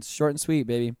it in. It's short and sweet,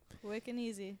 baby. Quick and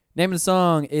easy. Name of the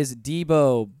song is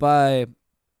Debo by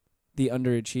the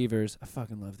Underachievers. I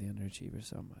fucking love the Underachievers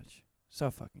so much. So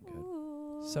fucking good.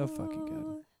 Ooh. So fucking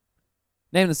good.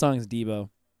 Name of the song is Debo.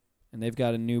 And they've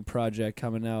got a new project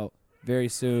coming out very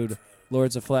soon.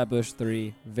 Lords of Flatbush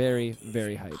 3. Very,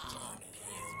 very hyped.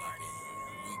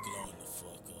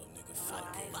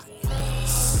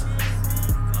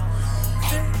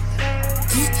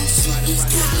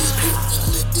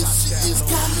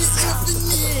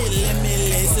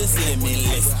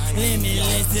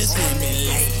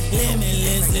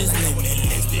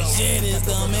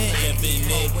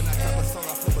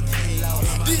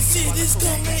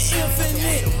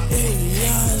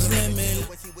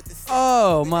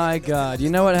 Oh my God. You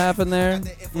know what happened there?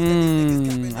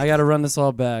 I gotta run this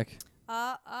all back.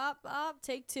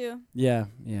 Take two. Yeah.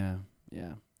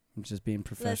 I'm just being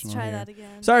professional. Let's try here. that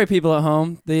again. Sorry, people at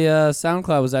home. The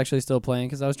SoundCloud was actually still playing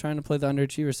because I was trying to play the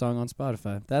Underachiever song on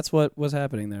Spotify. That's what was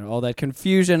happening there. All that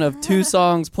confusion of two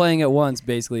songs playing at once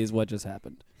basically is what just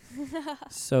happened.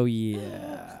 So,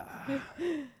 yeah.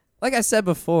 Like I said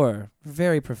before,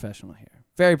 very professional here.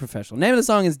 Very professional. Name of the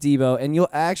song is Debo, and you'll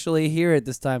actually hear it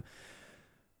this time.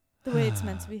 The way it's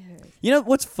meant to be heard. You know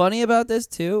what's funny about this,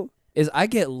 too, is I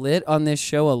get lit on this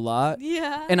show a lot.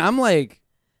 Yeah. And I'm like...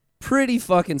 pretty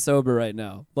fucking sober right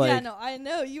now. Like, yeah, no, I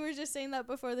know. You were just saying that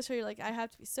before the show. You're like, I have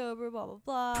to be sober, blah, blah,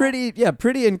 blah.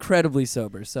 Pretty incredibly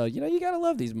sober. So, you know, you gotta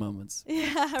love these moments.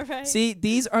 Yeah, right. See,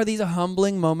 these are these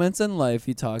humbling moments in life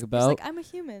you talk about. It's like, I'm a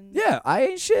human. Yeah, I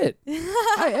ain't shit.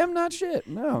 I am not shit.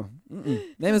 No.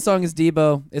 Name of the song is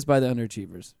Debo. It's by the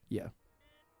Underachievers. Yeah.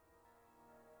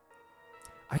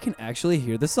 I can actually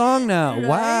hear the song now. Right?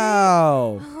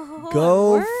 Wow. Oh,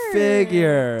 Go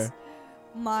figure.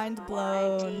 Mind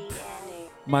blown.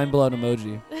 Mind blown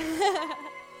emoji.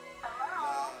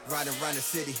 Riding around the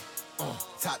city,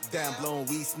 Top down, blowing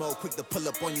weed smoke, quick to pull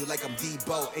up on you like I'm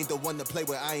Debo. Ain't the one to play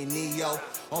with, I ain't Neo.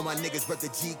 All my niggas rep the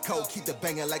G code, keep the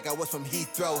banging like I was from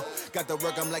Heathrow. Got the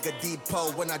work, I'm like a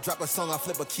depot. When I drop a song, I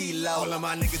flip a kilo. All of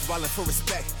my niggas wildin' for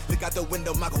respect. Look out the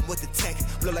window, Michael with the tech.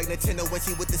 Blow like Nintendo when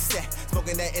she with the set.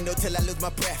 Smoking that endo till I lose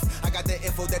my breath. I got the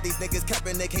info that these niggas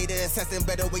capping, they cater assassin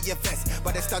better with your vest.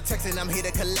 But they start texting, I'm here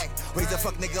to collect. Raise a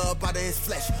fuck nigga up out of his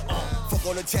flesh. Fuck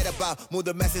all the chat about, move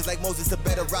the message like Moses to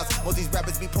better routes. Most these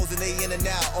rappers be posing, they in and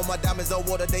out. All my diamonds on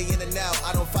water, they in and out.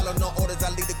 I don't follow no orders, I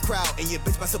lead the crowd. And your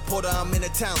bitch my supporter, I'm in the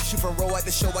town. She from row at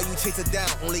the show while you chase her down.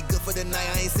 Only good for the night,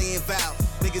 I ain't saying vow.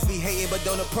 Niggas be hating but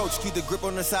don't approach. Keep the grip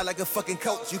on the side like a fucking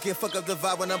coach. You can fuck up the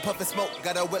vibe when I'm puffing smoke.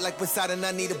 Got a wet like Poseidon,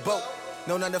 I need a boat.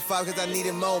 No 9 to 5 cause I need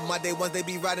it more. My day ones they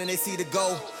be riding, they see the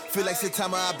goal. Feel like shit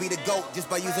time I be the GOAT. Just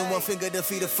by using one finger to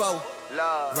feed a foe.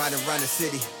 Riding around the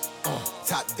city.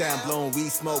 Top down, blowing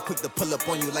weed smoke, quick to pull up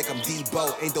on you like I'm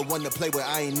Debo. Ain't the one to play with,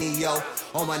 I ain't Neo.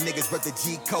 All my niggas rep the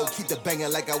G code, keep the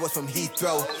banging like I was from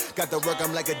Heathrow. Got the work,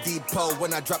 I'm like a depot.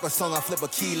 When I drop a song, I flip a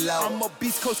kilo. I'm a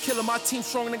beast coast killer, my team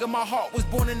strong, nigga. My heart was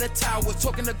born in the tower.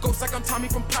 Talking to ghosts like I'm Tommy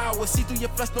from Power. See through your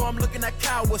flesh, know I'm looking at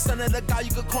cowards. Son of the guy,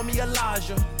 you could call me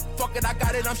Elijah. Fuck it, I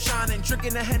got it, I'm shining.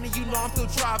 Drinking the Henny, you know I'm still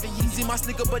driving. Yeezy my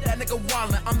sneaker, but that nigga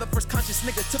wildin'. I'm the first conscious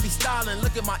nigga to be styling.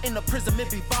 Look at my inner prison,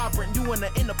 it be vibrant. You in the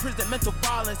inner prison, mental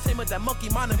violence. Same with that monkey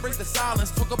mind, embrace the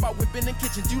silence. Talk about whipping in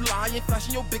kitchens, you lying.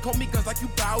 Flashing your big homie guns like you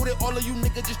bowed it. All of you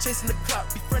niggas just chasing the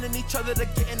clock. Befriending each other to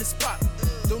get in the spot.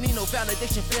 Don't need no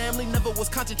validation, family. Never was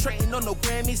concentrating on no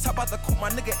Grammys. How about the coupe, my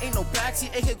nigga ain't no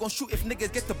backseat. AK gon' shoot if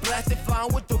niggas get the blasted.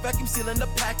 Flying with the vacuum sealing the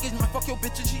package. My fuck your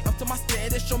bitch and she up to my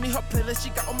standards. Show me her playlist, she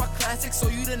got all my classics. So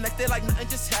you the next day like nothing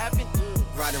just happened.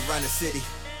 Riding around the city.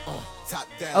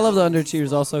 I love the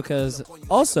Underachievers also because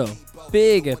also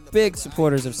big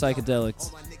supporters of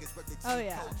psychedelics. Oh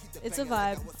yeah, it's a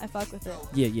vibe. I fuck with it.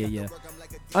 Yeah.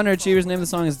 Underachievers, name of the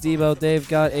song is Devo. They've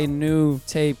got a new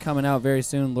tape coming out very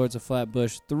soon, Lords of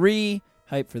Flatbush 3.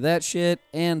 Hype for that shit.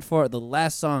 And for the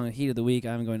last song, Heat of the Week,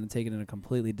 I'm going to take it in a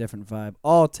completely different vibe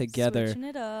altogether. Switching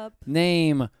it up.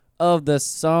 Name of the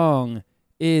song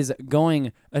is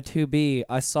going to be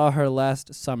I Saw Her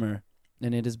Last Summer,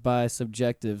 and it is by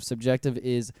Subjective. Subjective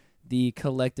is the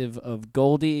collective of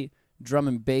Goldie, drum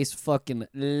and bass fucking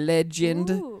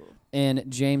legend, and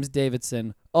James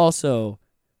Davidson, also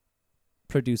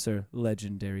producer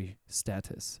legendary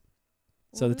status.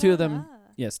 So the two of them,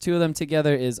 two of them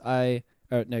together is two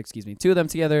of them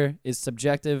together is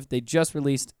Subjective. They just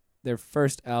released their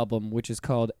first album, which is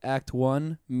called Act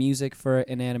 1, Music for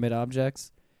Inanimate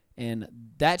Objects. And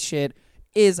that shit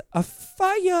is a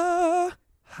fire.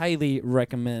 Highly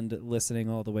recommend listening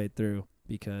all the way through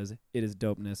because it is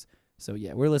dopeness. So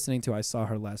yeah, we're listening to I Saw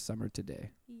Her Last Summer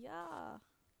today. Yeah.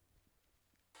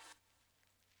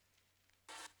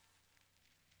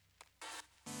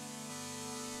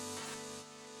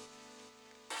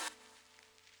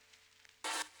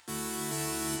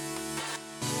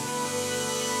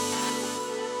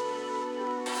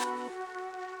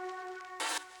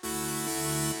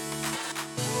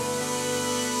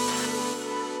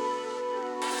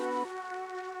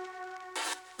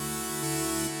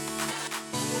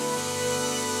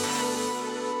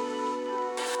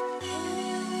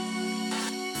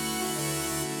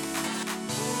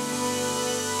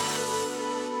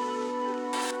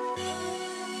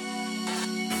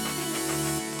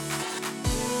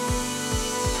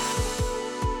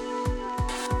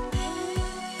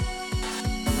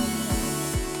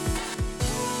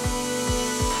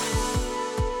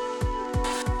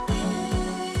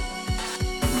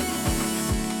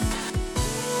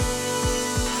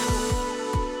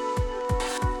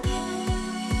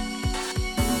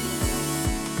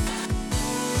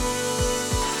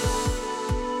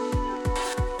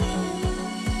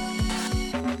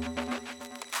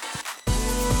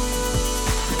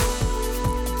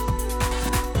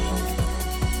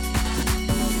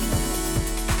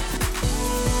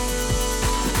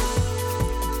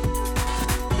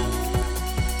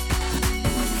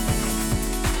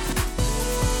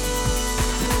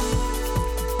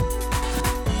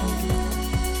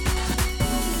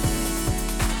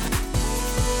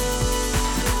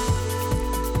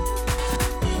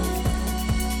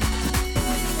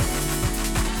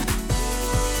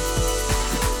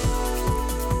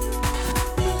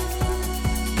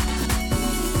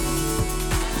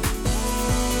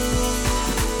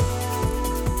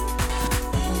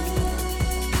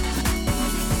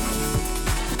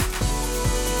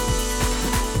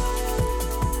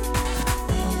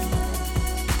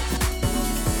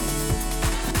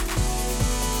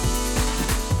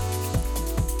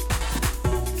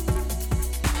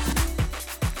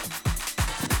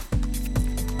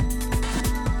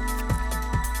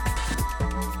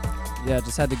 Yeah,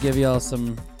 just had to give y'all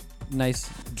some nice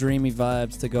dreamy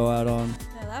vibes to go out on.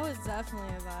 Yeah, that was definitely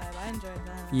a vibe. I enjoyed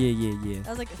that. Yeah. That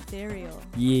was like ethereal.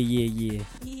 Yeah.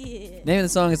 Yeah. Name of the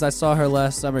song is I Saw Her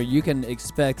Last Summer. You can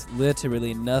expect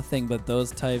literally nothing but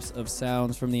those types of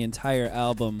sounds from the entire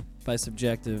album by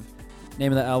Subjective.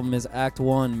 Name of the album is Act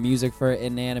 1, Music for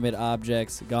Inanimate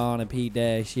Objects. Gonna beat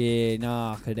that shit,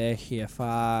 knock that shit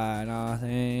fine, know what I'm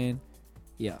saying?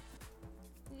 Yeah.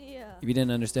 If you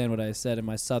didn't understand what I said in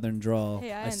my southern drawl,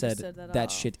 hey, I said that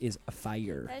shit is a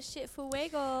fire. That shit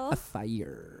fuego. A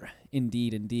fire.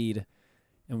 Indeed.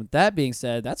 And with that being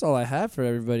said, that's all I have for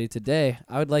everybody today.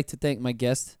 I would like to thank my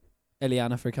guest,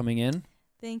 Eliana, for coming in.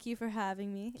 Thank you for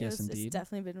having me. Yes, indeed. It's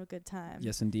definitely been a good time.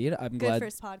 Yes, indeed. Good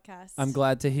first podcast. I'm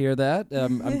glad to hear that.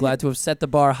 I'm glad to have set the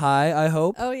bar high, I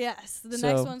hope. Oh, yes. The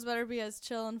next ones better be as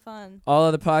chill and fun. All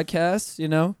of the podcasts,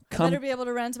 come. Better be able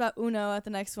to rant about Uno at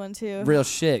the next one, too. Real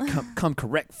shit. Come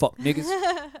correct, fuck niggas.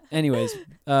 Anyways,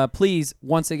 please,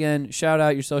 once again, shout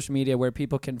out your social media where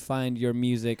people can find your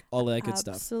music, all that good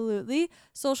stuff. Absolutely.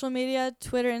 Social media,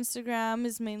 Twitter, Instagram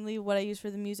is mainly what I use for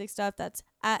the music stuff. That's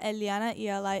at Eliana,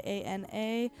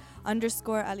 ELIANA, _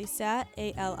 Alicea,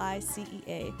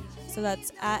 ALICEA. So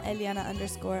that's at Eliana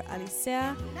 _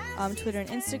 Alicea. Twitter and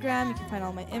Instagram, you can find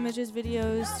all my images,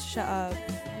 videos,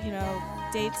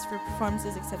 dates for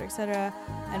performances, etc.,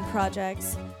 and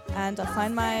projects. And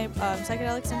find my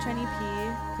Psychedelic Sunshine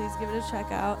EP. Please give it a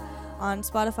check out on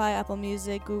Spotify, Apple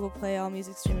Music, Google Play, all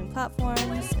music streaming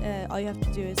platforms. All you have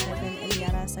to do is type in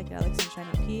Eliana Psychedelic Sunshine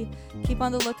EP. Keep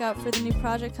on the lookout for the new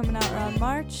project coming out around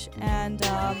March, and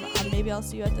maybe I'll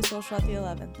see you at the social at the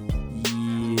 11th.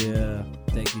 Yeah.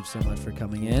 Thank you so much for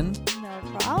coming in. No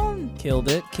problem. Killed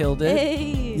it.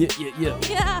 Hey.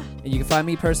 Yeah. And you can find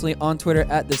me personally on Twitter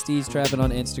at The Steez Trap and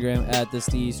on Instagram at The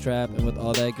Steez Trap. And with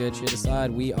all that good shit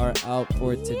aside, we are out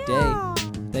for today.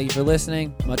 Thank you for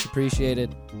listening. Much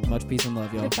appreciated. Much peace and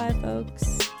love, y'all. Goodbye,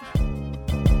 folks.